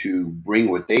opportunity to bring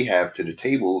what they have to the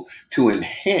table to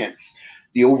enhance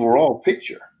the overall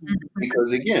picture.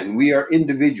 Because again, we are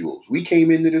individuals. We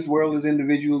came into this world as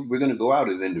individuals. We're going to go out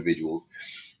as individuals,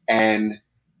 and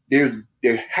there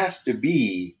has to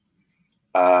be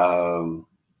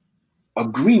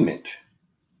agreement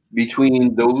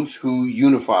between those who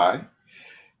unify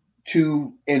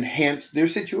to enhance their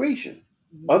situation.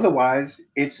 Otherwise,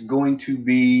 it's going to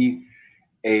be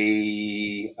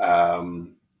a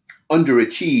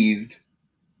underachieved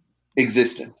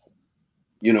existence.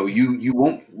 You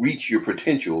won't reach your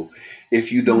potential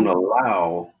if you don't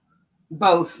allow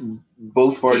both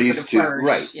parties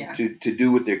to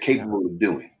do what they're capable of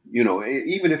doing.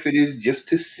 Even if it is just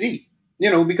to see.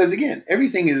 Because again,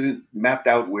 everything isn't mapped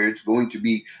out where it's going to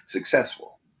be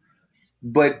successful.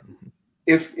 But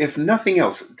if nothing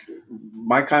else,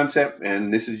 my concept,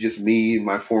 and this is just me,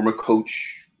 my former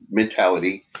coach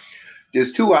mentality,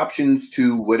 there's two options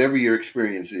to whatever your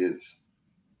experience is.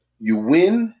 You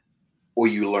win or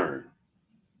you learn.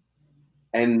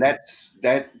 And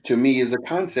that to me is a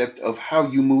concept of how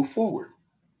you move forward,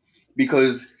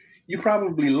 because you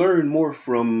probably learn more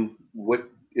from what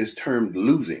is termed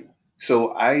losing.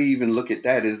 So I even look at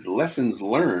that as lessons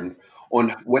learned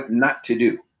on what not to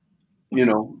do. You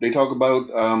know, they talk about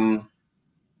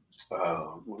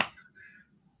uh,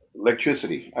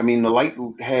 electricity. I mean, the light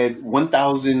had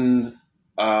 1,000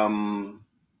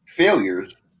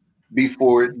 failures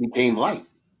before it became light.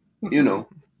 You know,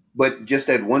 but just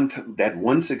that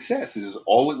one success is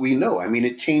all that we know. I mean,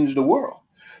 it changed the world.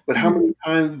 But how many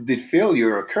times did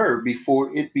failure occur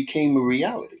before it became a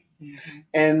reality?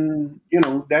 And you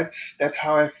know, that's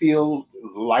how I feel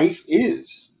life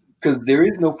is, because there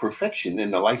is no perfection in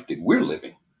the life that we're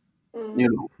living. You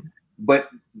know, but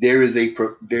there is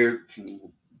there,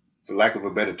 for lack of a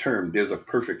better term, there's a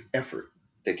perfect effort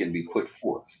that can be put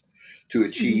forth to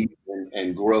achieve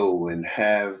and grow and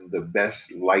have the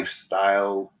best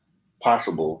lifestyle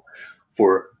possible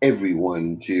for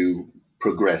everyone to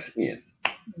progress in.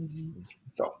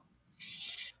 So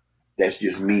that's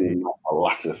just me and my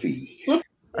philosophy.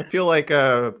 I feel like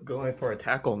going for a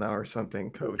tackle now or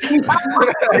something, Coach. Okay, let's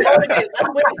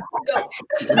win.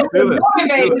 Let's go.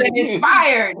 Motivated and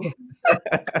inspired.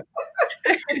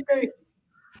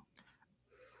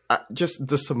 Just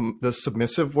the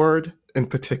submissive word in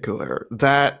particular,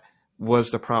 that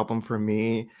was the problem for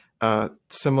me.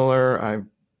 Similar, I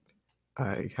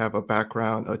have a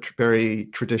background, very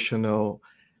traditional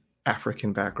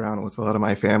African background with a lot of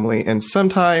my family, and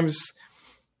sometimes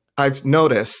I've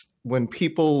noticed when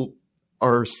people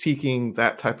are seeking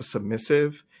that type of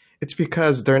submissive, it's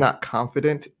because they're not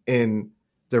confident in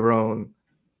their own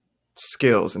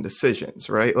skills and decisions,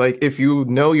 right? Like if you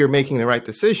know you're making the right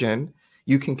decision,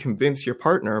 you can convince your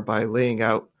partner by laying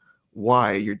out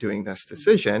why you're doing this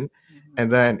decision.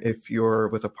 And then if you're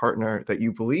with a partner that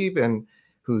you believe in,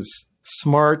 who's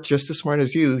smart, just as smart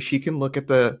as you, she or he can look at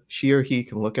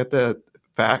the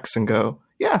facts and go,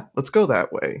 yeah, let's go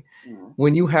that way.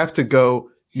 When you have to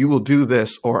go, you will do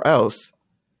this or else,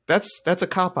 that's a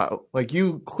cop out. Like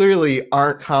you clearly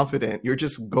aren't confident. You're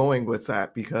just going with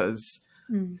that because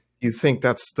you think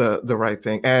that's the right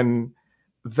thing. And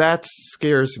that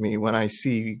scares me when I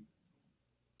see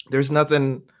there's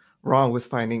nothing wrong with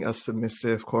finding a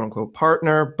submissive, quote unquote,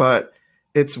 partner, but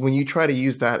it's when you try to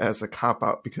use that as a cop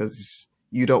out because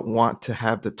you don't want to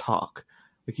have the talk.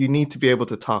 Like you need to be able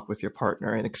to talk with your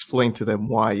partner and explain to them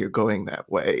why you're going that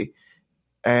way.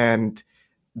 And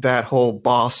that whole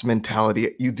boss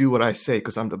mentality, you do what I say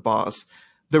because I'm the boss.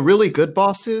 The really good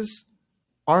bosses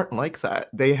aren't like that.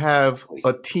 They have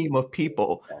a team of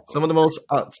people. Some of the most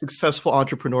successful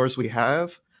entrepreneurs we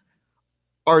have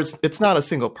it's not a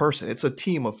single person. It's a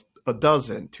team of a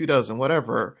dozen, 2 dozen,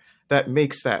 whatever, that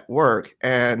makes that work.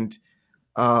 And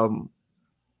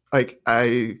like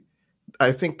I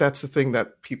think that's the thing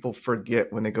that people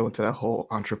forget when they go into that whole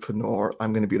entrepreneur,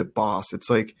 I'm going to be the boss. It's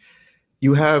like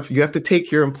you have to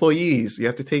take your employees, you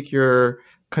have to take your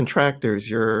contractors,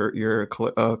 your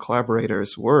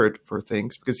collaborators' word for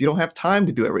things because you don't have time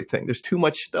to do everything. There's too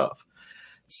much stuff.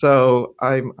 So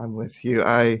I'm with you.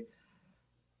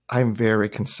 I'm very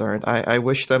concerned. I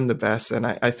wish them the best. And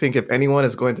I think if anyone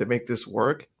is going to make this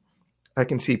work, I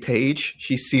can see Paige.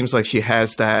 She seems like she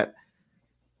has that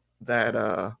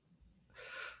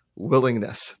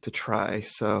willingness to try.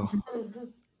 So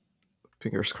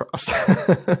fingers crossed.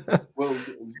 Well,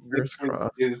 fingers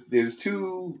crossed. There's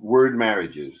 2 word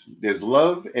marriages. There's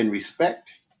love and respect.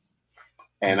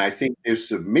 And I think there's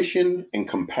submission and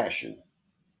compassion.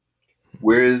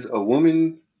 Whereas a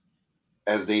woman,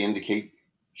 as they indicate,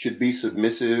 should be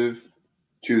submissive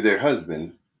to their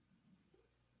husband,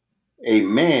 a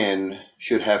man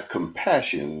should have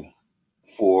compassion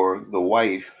for the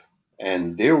wife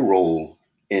and their role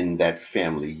in that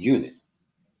family unit.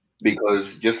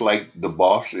 Because just like the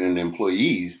boss and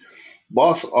employees,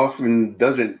 boss often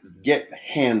doesn't get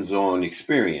hands-on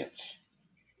experience,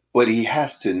 but he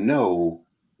has to know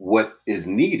what is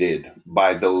needed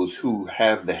by those who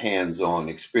have the hands-on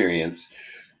experience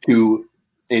to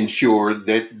ensure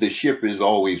that the ship is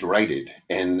always righted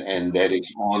and that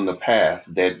it's on the path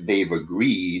that they've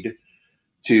agreed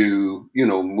to,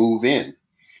 move in.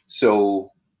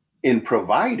 So in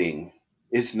providing,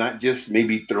 it's not just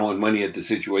maybe throwing money at the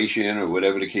situation or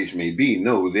whatever the case may be.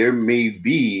 No, there may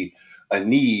be a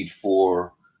need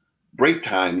for break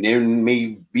time. There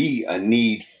may be a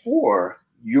need for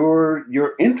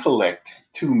your intellect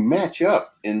to match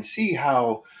up and see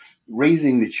how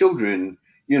raising the children,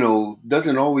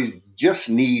 doesn't always just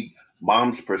need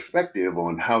mom's perspective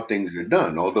on how things are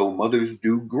done, although mothers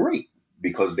do great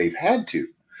because they've had to.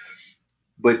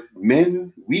 But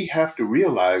men, we have to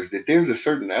realize that there's a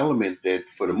certain element that,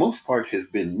 for the most part, has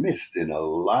been missed in a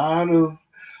lot of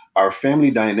our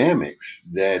family dynamics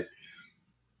that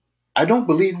I don't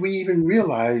believe we even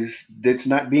realize that's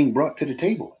not being brought to the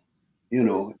table.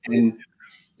 And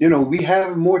we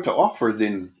have more to offer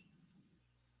than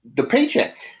the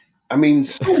paycheck. I mean,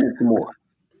 so much more.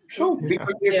 So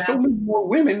because there's so many more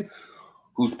women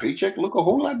whose paycheck look a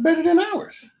whole lot better than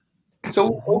ours.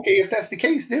 So, okay, if that's the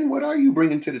case, then what are you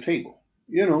bringing to the table?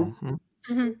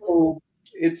 So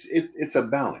it's a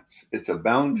balance. It's a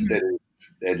balance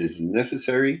that is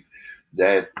necessary.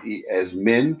 That as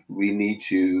men, we need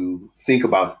to think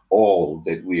about all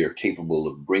that we are capable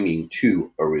of bringing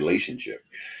to a relationship.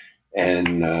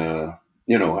 And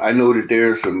I know that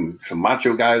there's some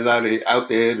macho guys out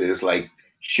there that's like,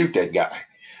 shoot that guy,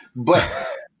 but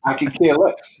I could care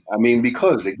less. I mean,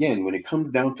 because again, when it comes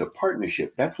down to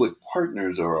partnership, that's what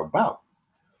partners are about.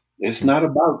 It's not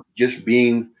about just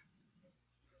being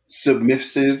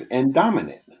submissive and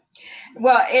dominant.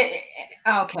 Well,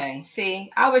 okay.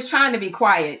 See, I was trying to be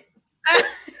quiet. I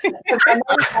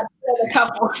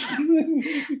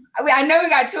know we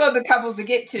got two other couples to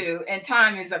get to, and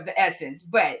time is of the essence.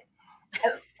 But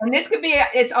and this could be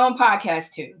its own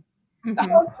podcast too. The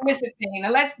whole submissive thing. Now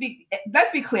let's be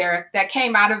clear. That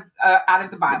came out of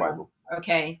the Bible.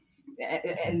 Okay,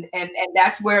 and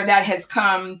that's where that has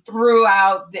come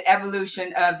throughout the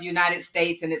evolution of the United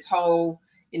States and its whole,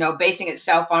 basing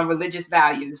itself on religious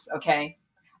values. Okay,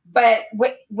 but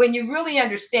when you really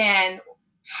understand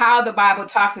how the Bible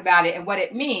talks about it and what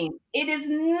it means, it is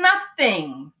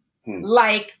nothing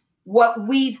like what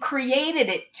we've created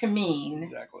it to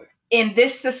mean in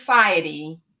this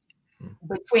society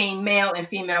between male and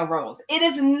female roles. It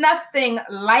is nothing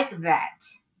like that,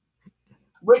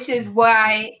 which is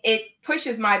why it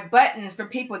pushes my buttons for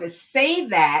people to say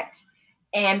that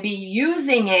and be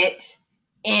using it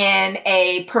in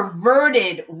a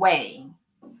perverted way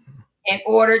in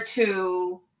order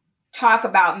to talk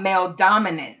about male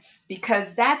dominance,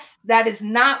 because that is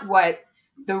not what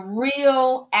the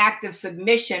real act of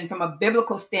submission from a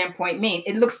biblical standpoint means.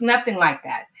 It looks nothing like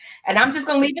that. And I'm just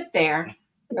going to leave it there.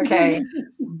 Okay.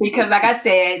 Because like I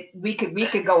said, we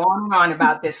could go on and on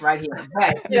about this right here,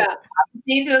 but I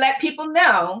need to let people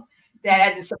know that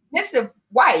as a submissive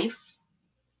wife,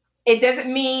 it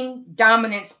doesn't mean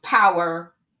dominance,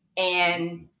 power,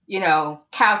 and,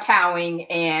 kowtowing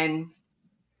and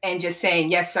just saying,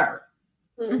 yes, sir.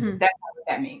 That's not what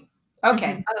that means.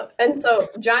 Okay. And so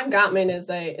John Gottman is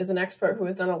an expert who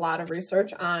has done a lot of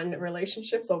research on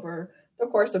relationships over the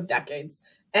course of decades.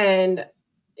 And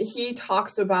he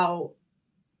talks about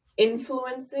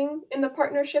influencing in the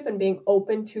partnership and being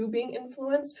open to being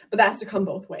influenced, but that has to come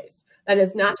both ways. That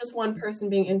is not just one person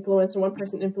being influenced and one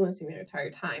person influencing the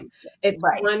entire time. It's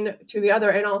one to the other,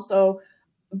 and also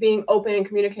being open and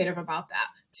communicative about that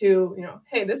to,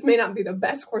 hey, this may not be the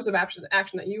best course of action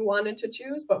that you wanted to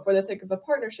choose, but for the sake of the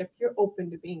partnership, you're open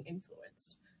to being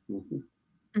influenced.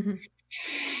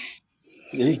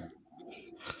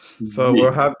 So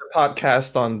we'll have the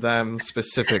podcast on them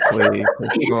specifically for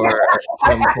sure at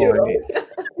some point.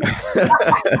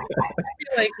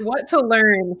 Like what to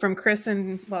learn from Chris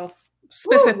and,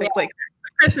 specifically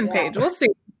Chris and Paige. We'll see.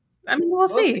 I mean, we'll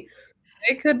see.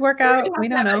 It could work out. We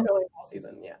don't know. All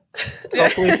season,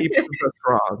 Hopefully he proves us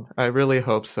wrong. I really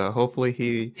hope so. Hopefully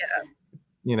he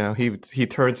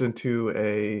turns into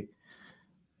a.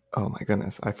 Oh my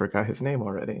goodness, I forgot his name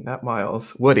already. Not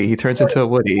Miles. Woody. He turns into a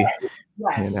Woody,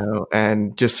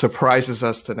 and just surprises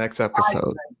us the next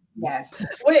episode. Yes.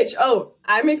 Which,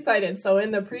 I'm excited. So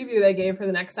in the preview they gave for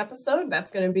the next episode, that's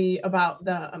going to be about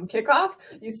the kickoff.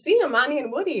 You see Amani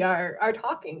and Woody are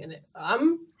talking in it. So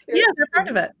I'm curious. Yeah, they're part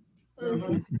of it.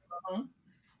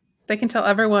 They can tell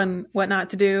everyone what not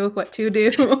to do, what to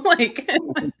do. All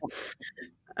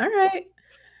right.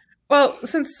 Well,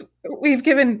 since we've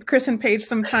given Chris and Paige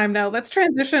some time now, let's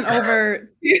transition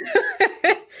over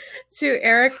to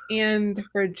Eric and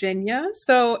Virginia.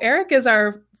 So Eric is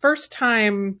our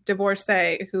first-time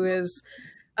divorcee who is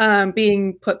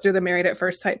being put through the Married at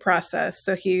First Sight process.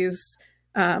 So he's,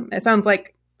 it sounds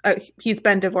like he's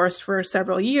been divorced for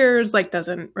several years,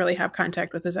 doesn't really have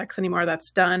contact with his ex anymore.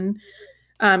 That's done.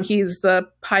 He's the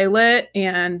pilot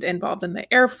and involved in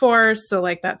the Air Force. So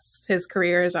that's his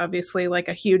career is obviously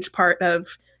a huge part of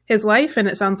his life. And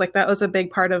it sounds like that was a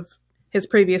big part of his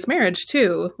previous marriage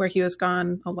too, where he was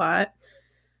gone a lot.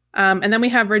 And then we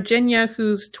have Virginia,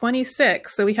 who's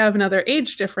 26. So we have another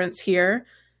age difference here.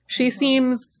 She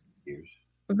seems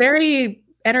very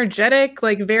energetic,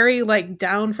 very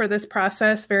down for this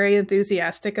process, very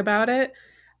enthusiastic about it.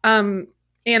 And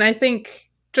I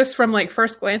think just from like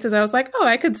first glances, I was like, oh,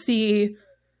 I could see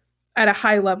at a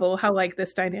high level how like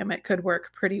this dynamic could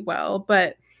work pretty well.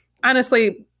 But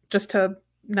honestly, just to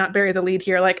not bury the lead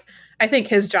here, like I think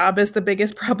his job is the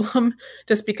biggest problem,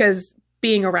 just because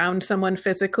being around someone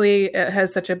physically, it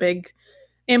has such a big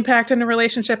impact in a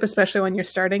relationship, especially when you're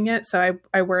starting it. So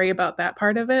I worry about that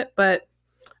part of it, but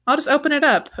I'll just open it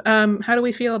up. How do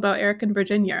we feel about Eric and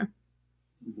Virginia?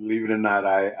 Believe it or not,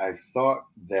 I thought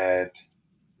that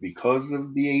because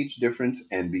of the age difference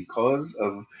and because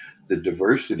of the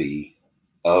diversity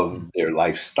of their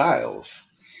lifestyles,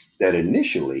 that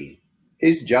initially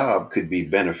his job could be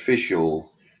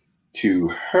beneficial to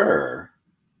her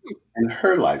and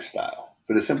her lifestyle,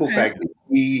 for the simple fact that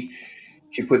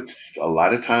she puts a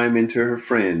lot of time into her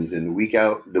friends and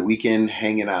the weekend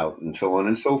hanging out and so on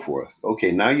and so forth.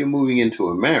 Okay, now you're moving into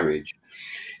a marriage.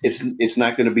 It's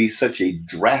not going to be such a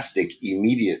drastic,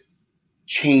 immediate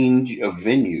change of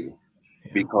venue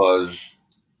because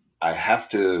I have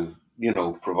to,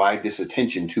 provide this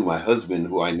attention to my husband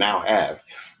who I now have,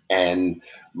 and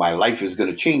my life is going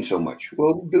to change so much.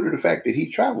 Well, due to the fact that he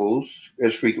travels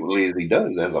as frequently as he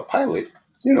does as a pilot,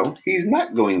 he's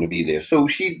not going to be there. So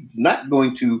she's not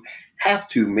going to have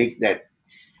to make that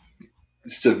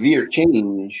severe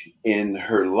change in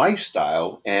her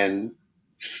lifestyle and,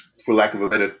 for lack of a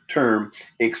better term,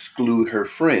 exclude her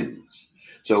friends.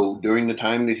 So during the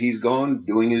time that he's gone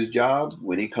doing his job,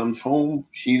 when he comes home,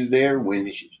 she's there.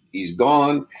 When he's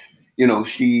gone,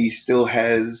 she still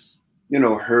has,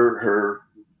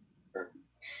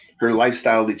 her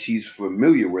lifestyle that she's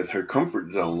familiar with, her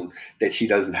comfort zone that she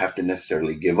doesn't have to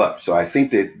necessarily give up. So I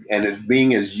think that, and as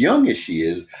being as young as she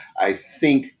is, I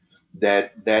think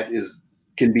that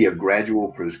can be a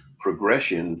gradual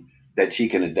progression that she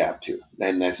can adapt to.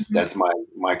 And that's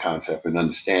my concept in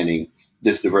understanding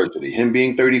this diversity. Him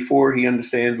being 34, he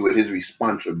understands what his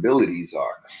responsibilities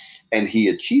are. And he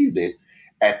achieved it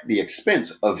at the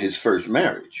expense of his first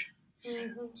marriage.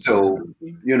 Mm-hmm. So,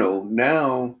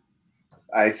 now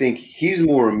I think he's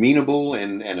more amenable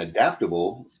and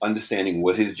adaptable, understanding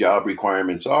what his job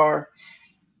requirements are.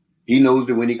 He knows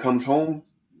that when he comes home,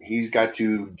 he's got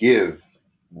to give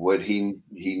what he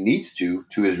needs to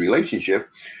his relationship.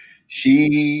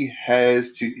 She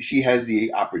has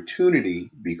the opportunity,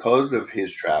 because of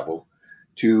his travel,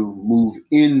 to move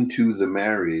into the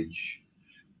marriage,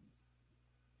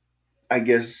 I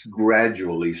guess,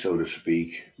 gradually, so to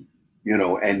speak,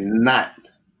 and not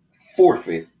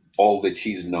forfeit all that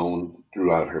she's known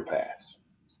throughout her past.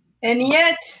 And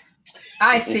yet,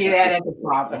 I see that as a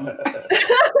problem.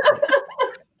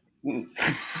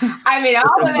 I mean,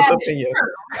 all of that is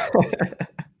true.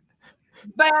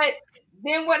 But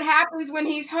then what happens when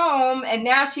he's home and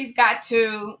now she's got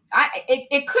to,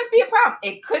 it could be a problem.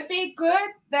 It could be good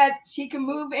that she can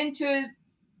move into a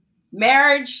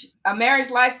marriage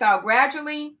lifestyle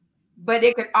gradually, but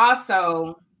it could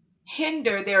also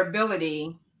hinder their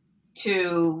ability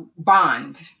to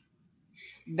bond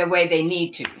the way they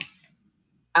need to.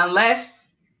 Unless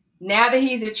now that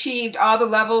he's achieved all the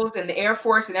levels in the Air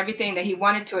Force and everything that he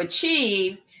wanted to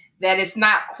achieve, that it's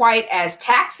not quite as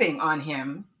taxing on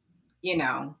him,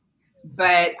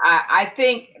 But I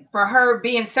think for her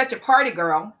being such a party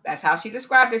girl, that's how she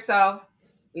described herself.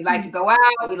 We like to go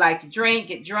out, we like to drink,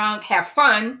 get drunk, have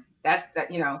fun. That's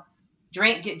that,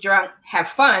 drink, get drunk, have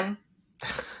fun.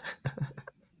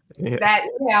 Yeah. That,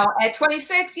 at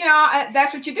 26,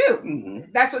 that's what you do.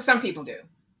 Mm-hmm. That's what some people do.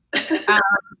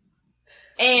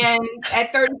 And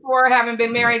at 34, having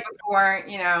been married before,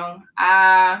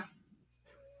 I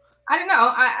don't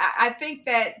know. I think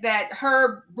that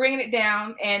her bringing it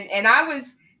down, and I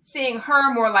was seeing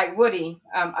her more like Woody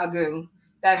Agu,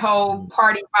 that whole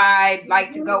party vibe,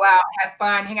 like to go out, have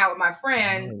fun, hang out with my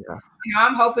friends. Yeah.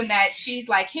 I'm hoping that she's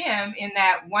like him in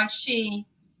that once she,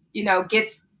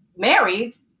 gets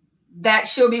married, that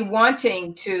she'll be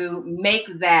wanting to make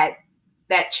that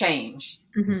change.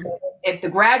 Mm-hmm. If the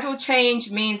gradual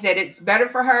change means that it's better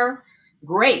for her,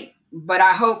 great. But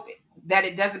I hope that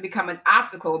it doesn't become an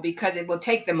obstacle, because it will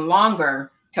take them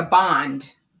longer to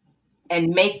bond and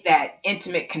make that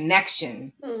intimate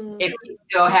connection if he's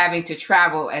still having to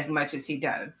travel as much as he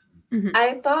does. Mm-hmm.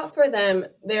 I thought for them,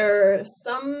 there are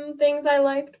some things I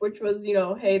liked, which was,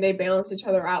 hey, they balance each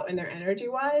other out in their energy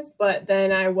wise. But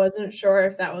then I wasn't sure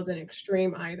if that was an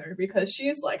extreme either, because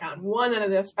she's like on one end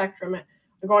of the spectrum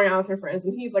going out with her friends,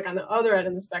 and he's like on the other end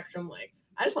of the spectrum, like,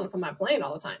 I just want to fly my plane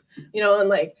all the time, and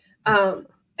like,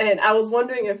 and I was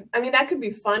wondering if, that could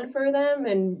be fun for them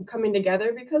and coming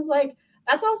together, because like,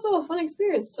 that's also a fun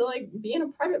experience to like be in a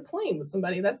private plane with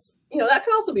somebody. That's, that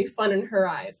can also be fun in her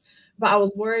eyes. But I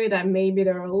was worried that maybe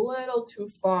they're a little too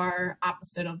far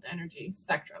opposite of the energy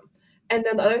spectrum. And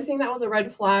then the other thing that was a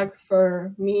red flag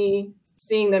for me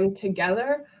seeing them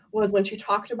together was when she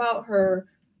talked about her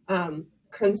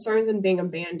concerns in being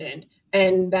abandoned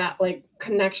and that like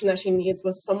connection that she needs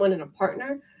with someone and a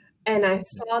partner. And I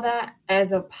saw that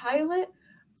as a pilot.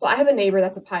 So I have a neighbor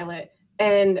that's a pilot.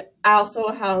 And I also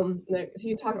have,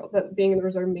 you talk about being in the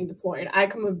reserve and being deployed. I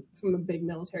come from a big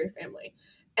military family.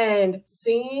 And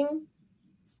seeing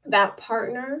that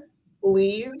partner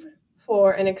leave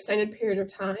for an extended period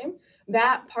of time,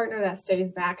 that partner that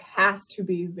stays back has to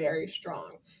be very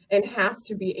strong and has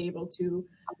to be able to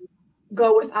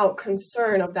go without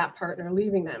concern of that partner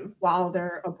leaving them while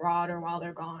they're abroad or while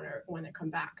they're gone or when they come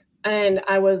back. And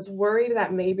I was worried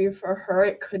that maybe for her,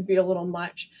 it could be a little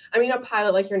much. I mean, a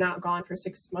pilot, like you're not gone for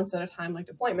 6 months at a time, like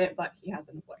deployment, but he has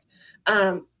been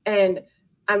deployed. And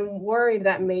I'm worried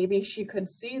that maybe she could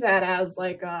see that as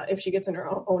like, if she gets in her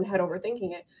own head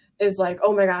overthinking it, is like,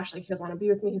 oh my gosh, like he doesn't want to be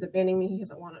with me. He's abandoning me. He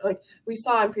doesn't want to, like we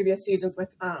saw in previous seasons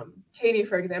with Katie,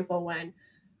 for example, when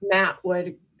Matt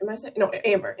would,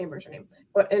 Amber's her name,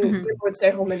 and would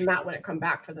stay home and Matt wouldn't come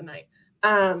back for the night.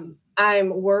 I'm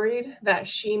worried that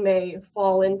she may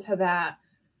fall into that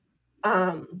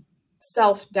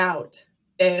self-doubt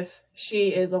if she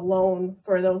is alone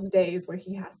for those days where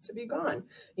he has to be gone,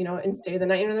 and stay the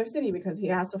night in another city because he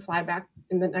has to fly back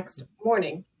in the next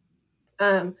morning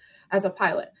as a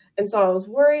pilot. And so I was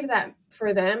worried that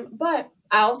for them, but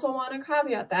I also want to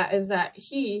caveat that is that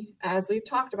he, as we've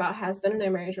talked about, has been in a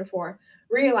marriage before,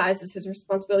 realizes his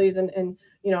responsibilities and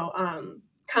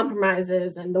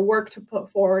compromises and the work to put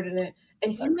forward in it.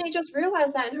 And he may just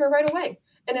realize that in her right away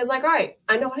and is like, all right,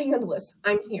 I know how to handle this.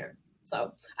 I'm here.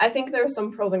 So I think there's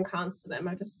some pros and cons to them.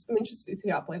 I'm interested to see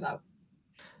how it plays out.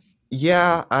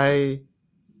 Yeah,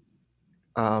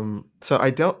 so I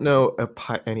don't know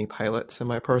any pilots in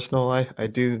my personal life. I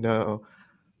do know,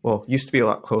 used to be a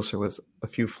lot closer with a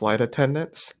few flight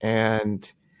attendants, and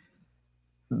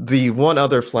the one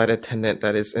other flight attendant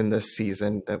that is in this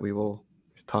season that we will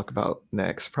talk about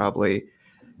next, probably,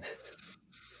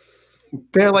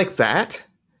 they're like that,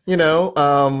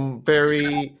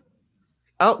 very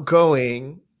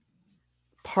outgoing,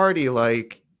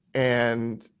 party-like,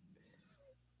 and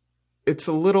it's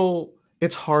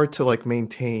hard to like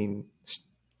maintain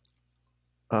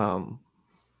firm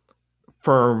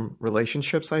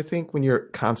relationships, I think, when you're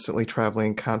constantly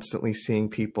traveling, constantly seeing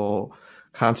people,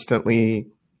 constantly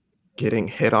getting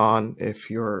hit on. If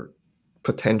you're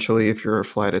a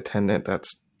flight attendant,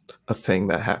 that's a thing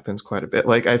that happens quite a bit.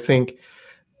 Like, I think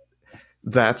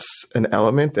that's an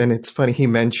element. And it's funny, he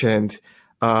mentioned,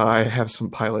 I have some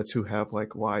pilots who have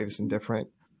like wives and different,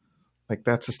 like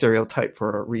that's a stereotype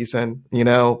for a reason,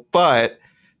 but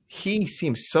he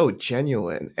seems so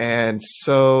genuine and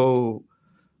so,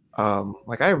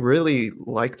 like I really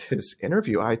liked his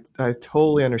interview. I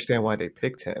totally understand why they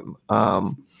picked him.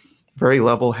 Very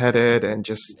level-headed and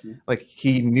just like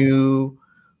he knew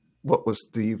what was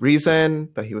the reason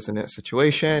that he was in that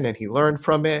situation and he learned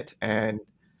from it. And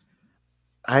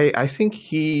I think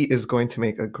he is going to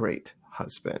make a great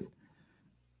husband.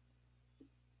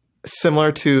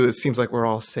 Similar to, it seems like we're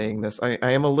all saying this, I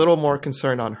am a little more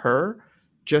concerned on her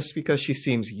just because she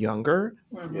seems younger.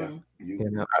 Yeah.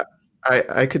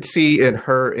 I could see in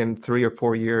her in 3 or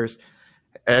 4 years.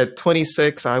 At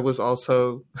 26, I was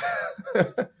also,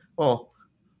 well,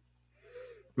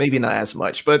 maybe not as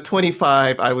much, but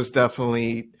 25, I was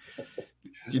definitely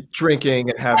drinking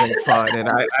and having fun. And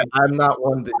I'm not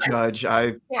one to judge.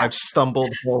 I've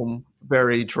stumbled home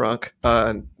very drunk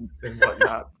and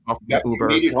whatnot off the Uber.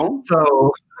 You made it home?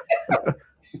 So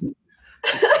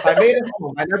I made it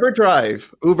home. I never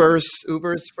drive. Ubers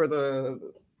for the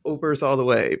Ubers all the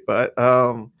way. But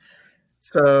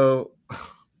so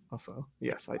also,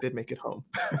 yes, I did make it home.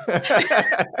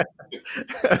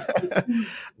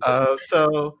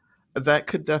 So that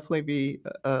could definitely be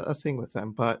a thing with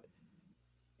them. But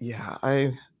yeah,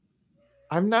 I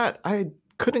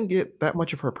couldn't get that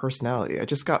much of her personality. I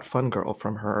just got Fun Girl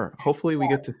from her. Hopefully we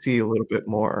get to see a little bit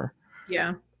more.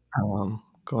 Yeah.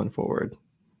 Going forward.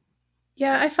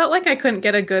 Yeah, I felt like I couldn't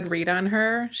get a good read on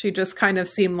her. She just kind of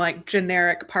seemed like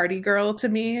generic party girl to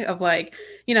me, of like,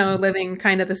 living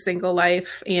kind of the single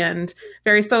life and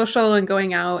very social and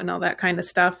going out and all that kind of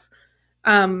stuff.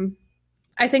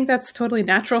 I think that's totally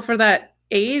natural for that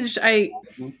age. I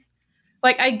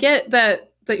get that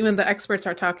when the experts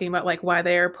are talking about like why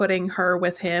they are putting her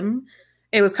with him,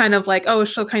 it was kind of like, oh,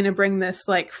 she'll kind of bring this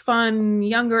like fun,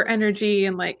 younger energy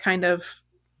and like kind of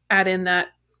add in that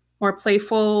more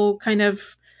playful kind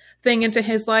of thing into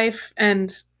his life.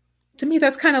 And to me,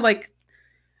 that's kind of like,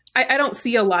 I don't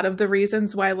see a lot of the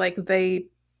reasons why like they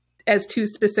as two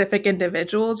specific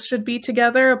individuals should be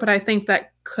together, but I think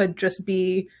that could just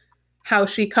be how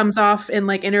she comes off in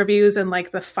like interviews and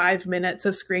like the 5 minutes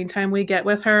of screen time we get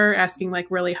with her asking like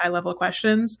really high level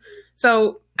questions.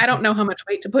 So I don't know how much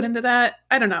weight to put into that.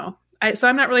 I don't know. So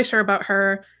I'm not really sure about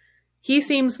her. He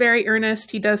seems very earnest.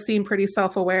 He does seem pretty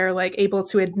self-aware, like able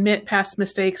to admit past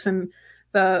mistakes and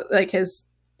the like his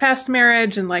past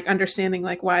marriage and like understanding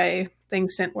like why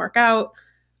things didn't work out.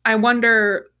 I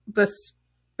wonder the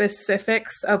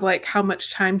specifics of like how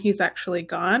much time he's actually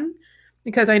gone,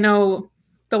 because I know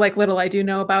the like little I do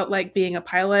know about like being a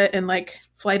pilot and like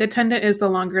flight attendant is the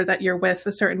longer that you're with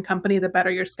a certain company, the better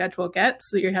your schedule gets,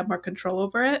 so you have more control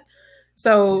over it.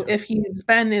 So if he's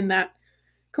been in that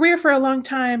career for a long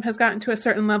time, has gotten to a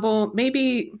certain level,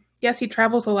 maybe, yes, he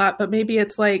travels a lot, but maybe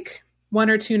it's like 1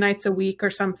 or 2 nights a week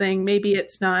or something. Maybe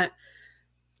it's not,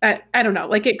 I don't know,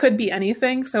 like it could be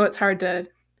anything. So it's hard to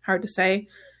say.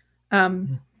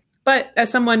 But as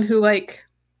someone who like,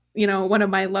 you know, one of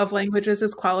my love languages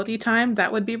is quality time,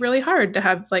 that would be really hard to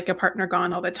have like a partner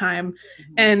gone all the time.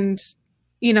 And,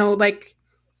 you know, like,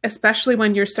 especially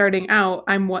when you're starting out,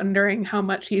 I'm wondering how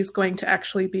much he's going to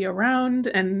actually be around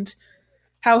and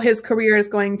how his career is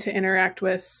going to interact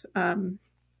with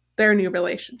their new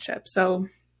relationship. So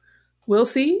we'll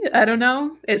see. I don't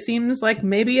know. It seems like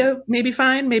maybe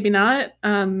fine, maybe not.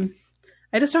 I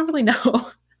just don't really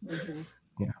know.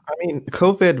 Yeah, I mean,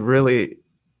 COVID really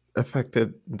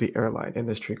affected the airline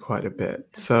industry quite a bit.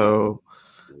 So,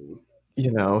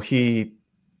 you know, he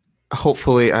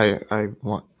hopefully I'm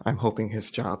hoping his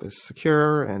job is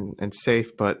secure and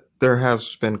safe, but there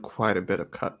has been quite a bit of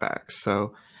cutbacks.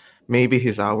 So maybe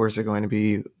his hours are going to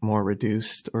be more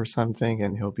reduced or something,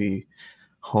 and he'll be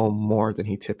home more than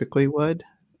he typically would,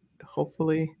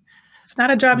 hopefully. It's not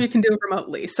a job you can do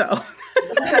remotely, so.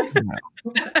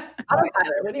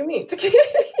 Autopilot, what do you mean?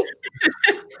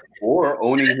 Or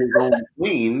owning his own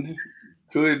plane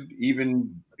could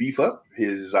even beef up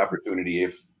his opportunity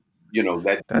if, you know,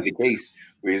 that's the case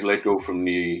where he's let go from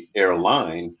the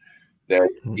airline, that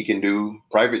he can do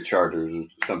private charters or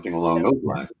something along those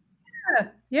lines.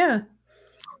 Yeah.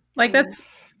 Like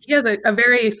he has a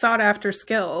very sought after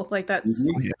skill. Like that's,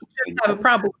 you shouldn't have a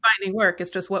problem finding work.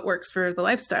 It's just what works for the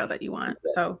lifestyle that you want.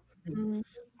 So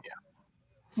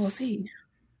we'll see.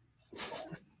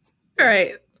 All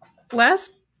right.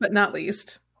 Last but not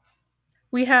least,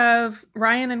 we have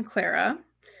Ryan and Clara,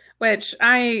 which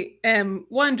I am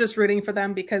just rooting for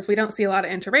them because we don't see a lot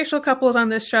of interracial couples on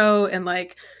this show. And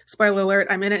like, spoiler alert,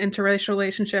 I'm in an interracial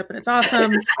relationship and it's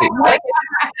awesome. Yeah.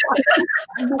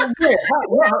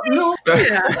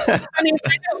 I mean,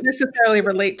 I don't necessarily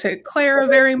relate to Clara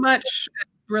very much,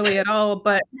 really at all,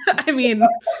 but I mean, at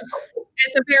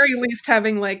the very least,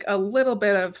 having like a little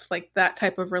bit of like that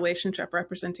type of relationship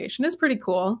representation is pretty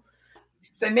cool.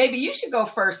 So maybe you should go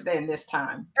first then this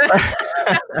time.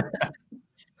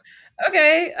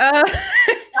 Okay. I'll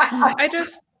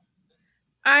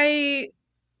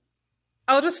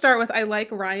just start with, I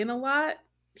like Ryan a lot.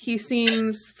 He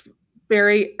seems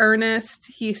very earnest.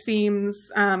 He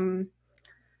seems, I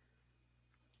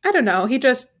don't know. He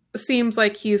just seems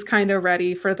like he's kind of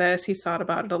ready for this. He's thought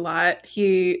about it a lot.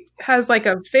 He has like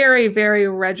a very, very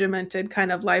regimented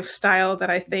kind of lifestyle that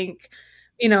I think,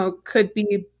 you know, could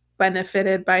be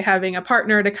benefited by having a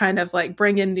partner to kind of like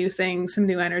bring in new things, some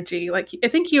new energy. Like, I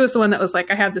think he was the one that was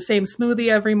like, I have the same smoothie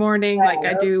every morning. Like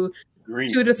I do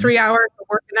 2 to 3 hours of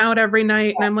working out every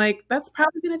night. And I'm like, that's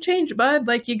probably going to change, bud.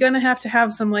 Like you're going to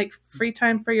have some like free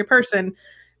time for your person.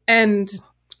 And,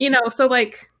 you know, so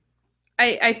like,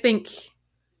 I think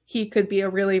he could be a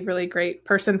really, really great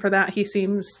person for that. He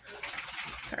seems,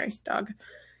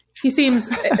 he seems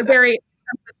very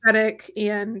empathetic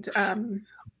and,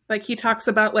 like he talks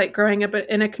about like growing up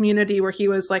in a community where he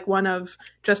was like one of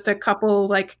just a couple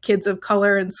like kids of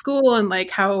color in school, and like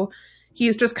how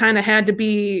he's just kind of had to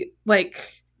be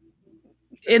like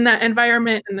in that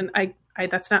environment. And then I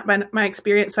that's not my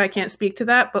experience, so I can't speak to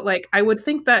that. But like I would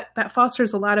think that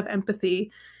fosters a lot of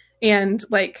empathy and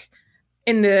like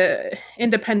in the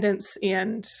independence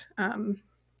and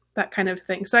that kind of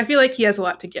thing. So I feel like he has a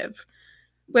lot to give.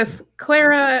 With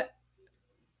Clara,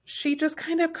 she just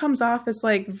kind of comes off as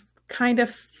like kind of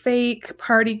fake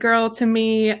party girl to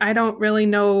me. I don't really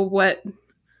know what,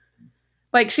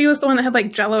 like she was the one that had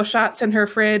like Jell-O shots in her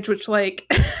fridge, which like,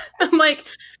 I'm like,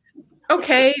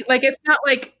 okay, like it's not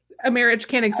like a marriage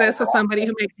can't exist with somebody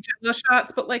who makes Jell-O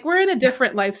shots, but like we're in a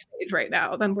different life stage right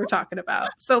now than we're talking about.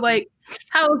 So like,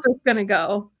 how is this going to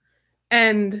go?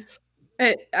 And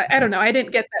I don't know. I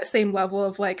didn't get that same level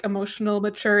of like emotional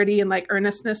maturity and like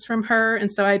earnestness from her.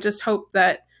 And so I just hope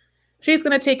that she's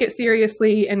going to take it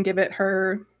seriously and give it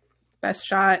her best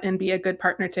shot and be a good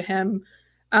partner to him.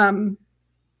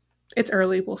 It's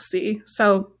early. We'll see.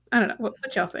 So I don't know.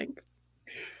 What y'all think?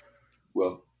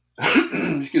 Well,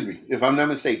 excuse me. If I'm not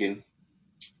mistaken,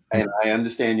 and I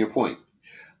understand your point,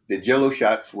 the Jello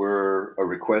shots were a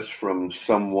request from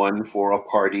someone for a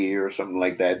party or something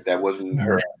like that. That wasn't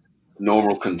her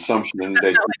normal consumption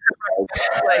that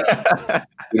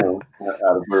out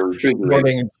of her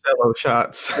refrigerator. Jello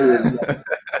shots.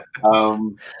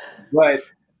 But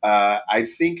I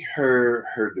think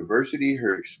her diversity,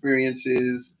 her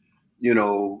experiences,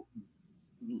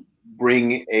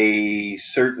 bring a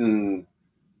certain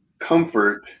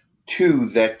comfort to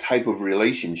that type of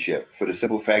relationship, for the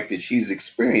simple fact that she's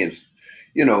experienced,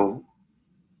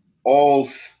 all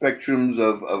spectrums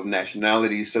of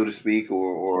nationalities, so to speak,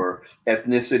 or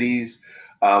ethnicities.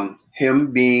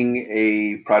 Him being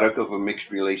a product of a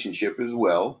mixed relationship as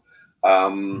well.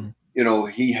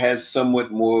 He has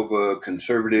somewhat more of a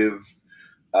conservative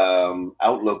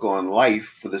outlook on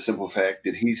life, for the simple fact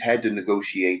that he's had to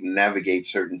negotiate and navigate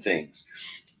certain things.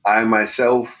 I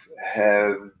myself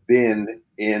have been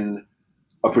in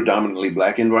a predominantly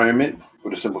Black environment, for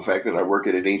the simple fact that I work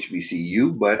at an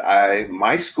HBCU, but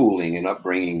my schooling and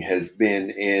upbringing has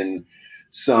been in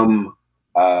some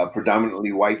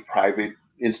predominantly white private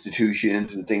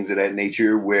institutions and things of that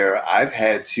nature, where I've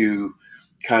had to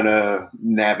kind of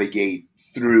navigate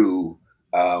through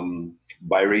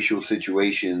biracial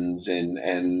situations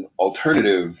and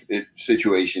alternative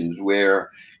situations where,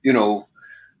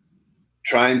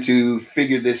 trying to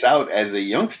figure this out as a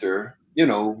youngster,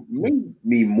 made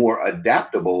me more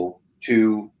adaptable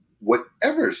to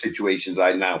whatever situations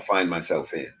I now find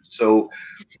myself in. So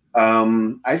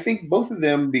I think both of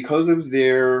them, because of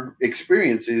their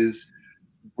experiences,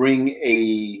 bring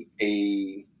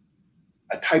a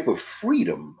type of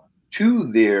freedom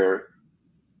to their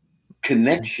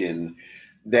connection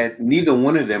that neither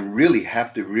one of them really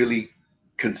have to really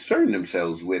concern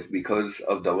themselves with, because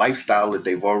of the lifestyle that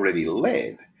they've already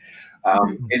led.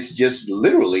 It's just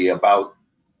literally about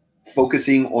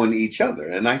focusing on each other.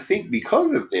 And I think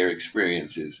because of their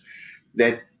experiences,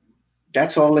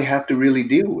 that's all they have to really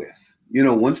deal with.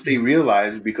 Once they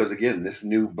realize, because again, this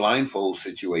new blindfold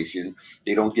situation,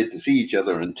 they don't get to see each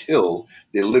other until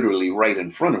they're literally right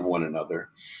in front of one another.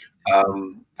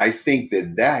 I think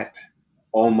that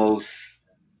almost,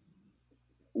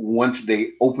 once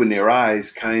they open their eyes,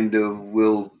 kind of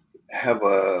will have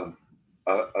a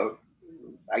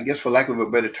I guess, for lack of a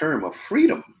better term, a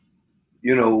freedom,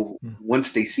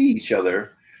 once they see each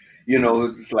other,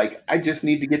 it's like, I just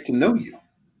need to get to know you,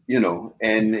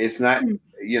 and it's not,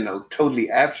 totally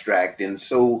abstract and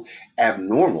so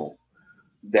abnormal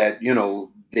that,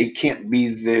 they can't be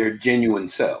their genuine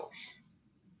selves.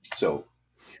 So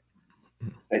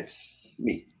that's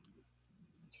me.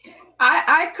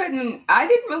 I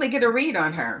didn't really get a read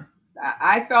on her.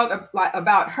 I felt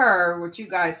about her what you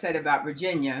guys said about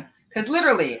Virginia, because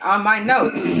literally on my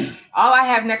notes, all I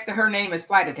have next to her name is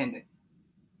flight attendant.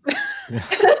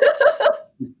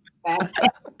 Yeah.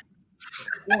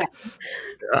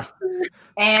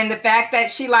 And the fact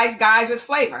that she likes guys with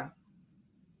flavor.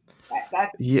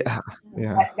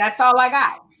 That's all I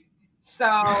got. So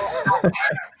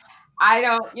I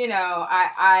don't,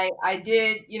 I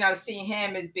did, see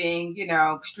him as being,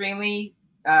 extremely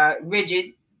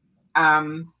rigid,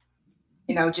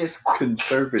 just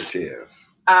conservative.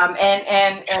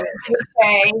 And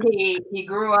say he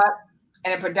grew up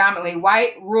in a predominantly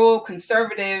white, rural,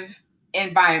 conservative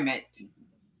environment.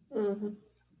 Mm-hmm.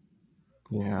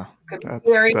 Yeah,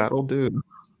 that'll do.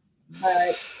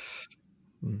 But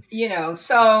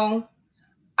so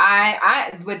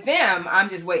I with them, I'm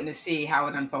just waiting to see how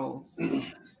it unfolds.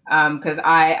 Because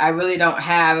I really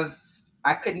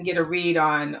I couldn't get a read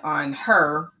on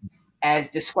her as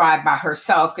described by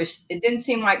herself, because it didn't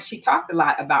seem like she talked a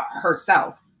lot about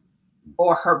herself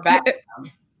or her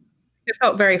background. It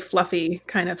felt very fluffy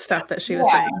kind of stuff that she was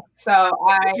saying. So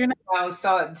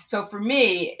so for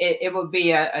me, it would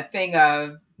be a thing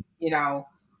of,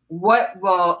 what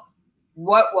will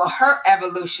her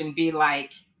evolution be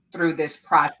like through this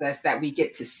process that we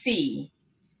get to see,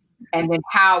 and then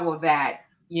how will that,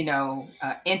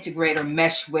 integrate or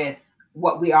mesh with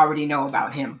what we already know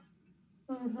about him.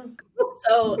 Mm-hmm.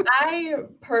 So I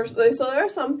personally, there are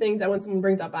some things that when someone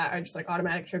brings up, I just like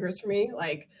automatic triggers for me,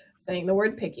 like saying the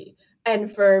word picky.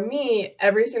 And for me,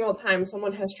 every single time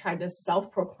someone has tried to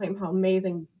self-proclaim how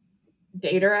amazing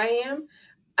dater I am,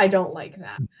 I don't like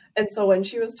that. And so when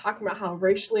she was talking about how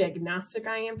racially agnostic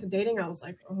I am to dating, I was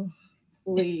like, oh,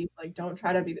 please, like, don't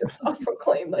try to be this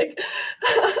self-proclaimed, like,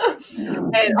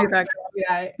 and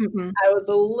I was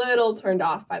a little turned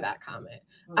off by that comment.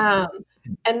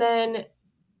 And then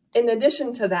in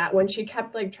addition to that, when she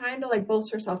kept like trying to like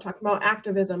boast herself, talking about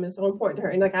activism is so important to her,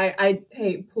 and like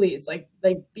hey, please, like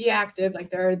be active. Like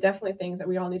there are definitely things that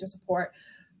we all need to support,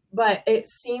 but it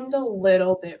seemed a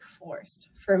little bit forced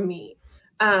for me.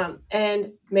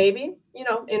 And maybe, you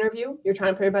know, interview, you're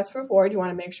trying to put your best foot forward. You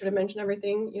want to make sure to mention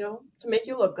everything, you know, to make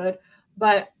you look good.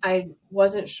 But I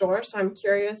wasn't sure. So I'm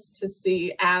curious to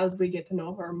see as we get to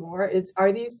know her more,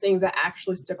 are these things that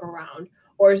actually stick around?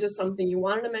 Or is this something you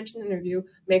wanted to mention in the interview,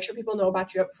 make sure people know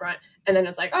about you up front, and then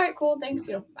it's like, all right, cool, thanks,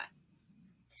 you know, bye.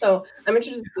 So I'm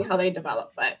interested to see how they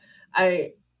develop. But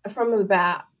from the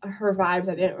bat, her vibes,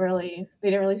 they didn't really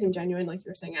seem genuine, like you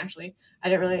were saying, Ashley. I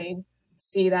didn't really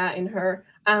see that in her.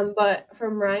 But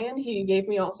from Ryan, he gave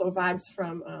me also vibes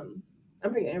from, I'm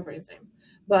forgetting everybody's name,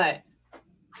 but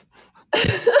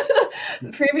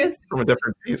previous from a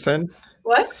different season.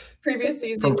 What? Previous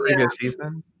season. From previous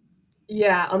season.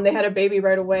 Yeah, they had a baby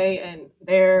right away, and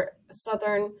they're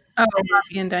Southern. Oh,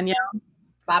 Bobby and Danielle.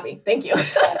 Bobby, thank you.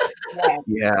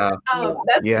 Yeah.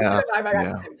 That's the vibe I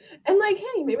got from him. And like,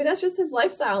 hey, maybe that's just his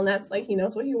lifestyle, and that's like he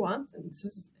knows what he wants, and this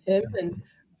is him, and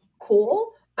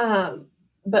cool.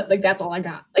 But like that's all I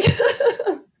got.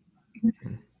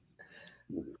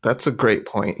 That's a great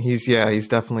point. He's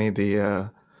definitely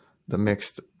the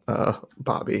mixed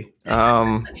Bobby.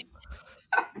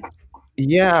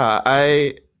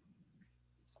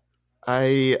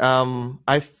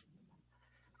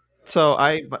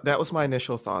 That was my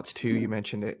initial thoughts too. You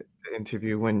mentioned it in the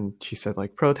interview when she said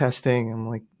like protesting. I'm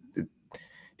like, do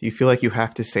you feel like you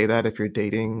have to say that if you're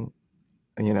dating,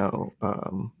 you know,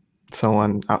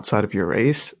 someone outside of your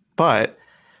race? But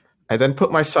I then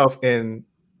put myself in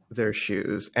their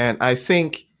shoes, and I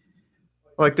think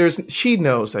like she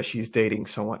knows that she's dating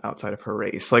someone outside of her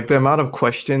race. Like the amount of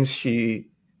questions she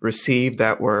received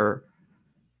that were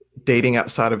dating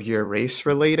outside of your race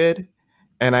related.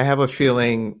 And I have a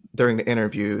feeling during the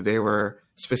interview, they were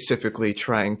specifically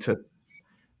trying to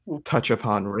touch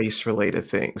upon race related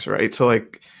things, right? So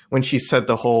like when she said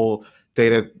the whole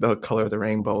the color of the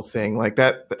rainbow thing, like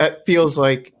that feels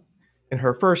like in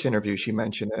her first interview, she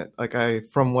mentioned it. Like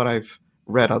from what I've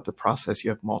read out the process, you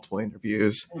have multiple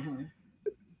interviews. Mm-hmm.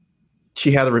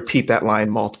 She had to repeat that line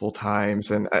multiple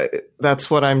times. And that's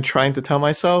what I'm trying to tell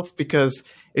myself, because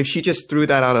if she just threw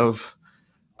that out of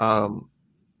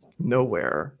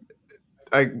nowhere,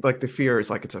 I like the fear is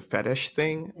like it's a fetish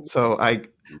thing. So I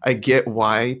get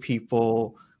why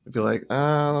people would be like,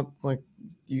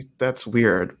 that's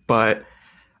weird. But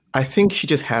I think she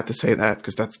just had to say that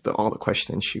because that's all the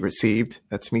questions she received.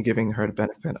 That's me giving her the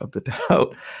benefit of the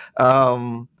doubt.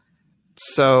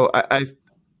 So I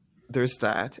there's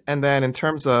that. And then in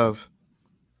terms of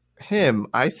him,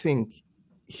 I think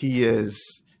he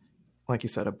is, like you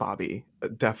said, a Bobby,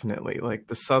 definitely. Like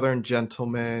the Southern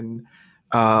gentleman,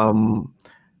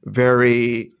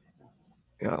 very,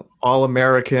 you know,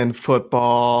 all-American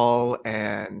football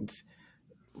and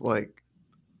like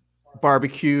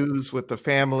barbecues with the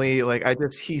family. Like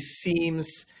he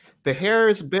seems, the hair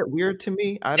is a bit weird to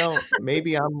me.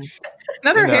 Maybe I'm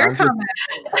another hair comment.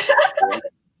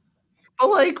 But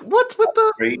like, what's with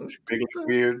the big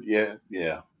weird? Yeah.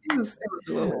 It was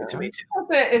a little weird to me too.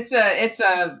 It's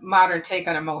a modern take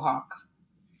on a mohawk.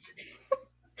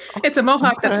 It's a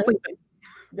mohawk that's sleeping.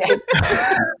 Yeah.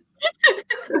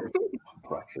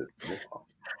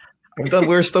 I've done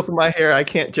weird stuff with my hair. I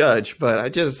can't judge,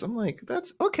 but I'm like,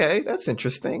 that's okay. That's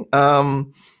interesting.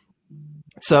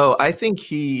 So I think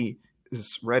he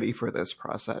is ready for this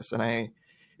process. And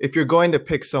if you're going to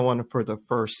pick someone for the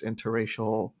first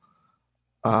interracial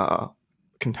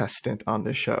contestant on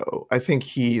the show, I think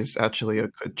he's actually a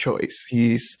good choice.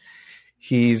 He's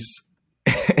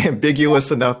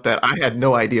ambiguous enough that I had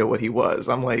no idea what he was.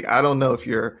 I'm like, I don't know if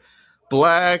you're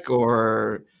Black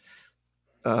or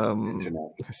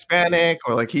Hispanic,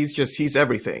 or like he's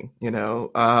everything, you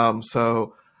know.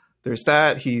 So there's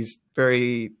that. He's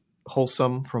very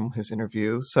wholesome from his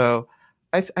interview. So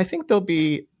I think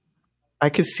I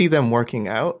could see them working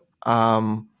out.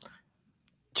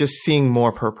 Just seeing more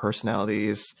of her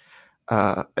personalities.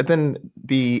 And then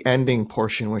the ending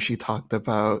portion where she talked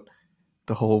about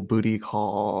the whole booty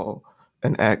call,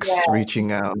 an ex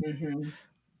reaching out.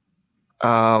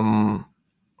 Mm-hmm.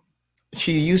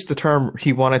 She used the term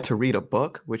he wanted to read a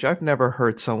book, which I've never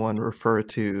heard someone refer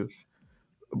to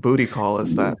booty call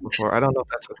as that before. I don't know if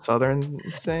that's a Southern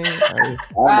thing.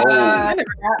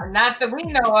 Not that we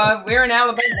know of. We're in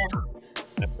Alabama.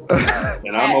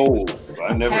 And I'm old. So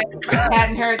I never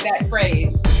hadn't heard that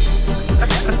phrase.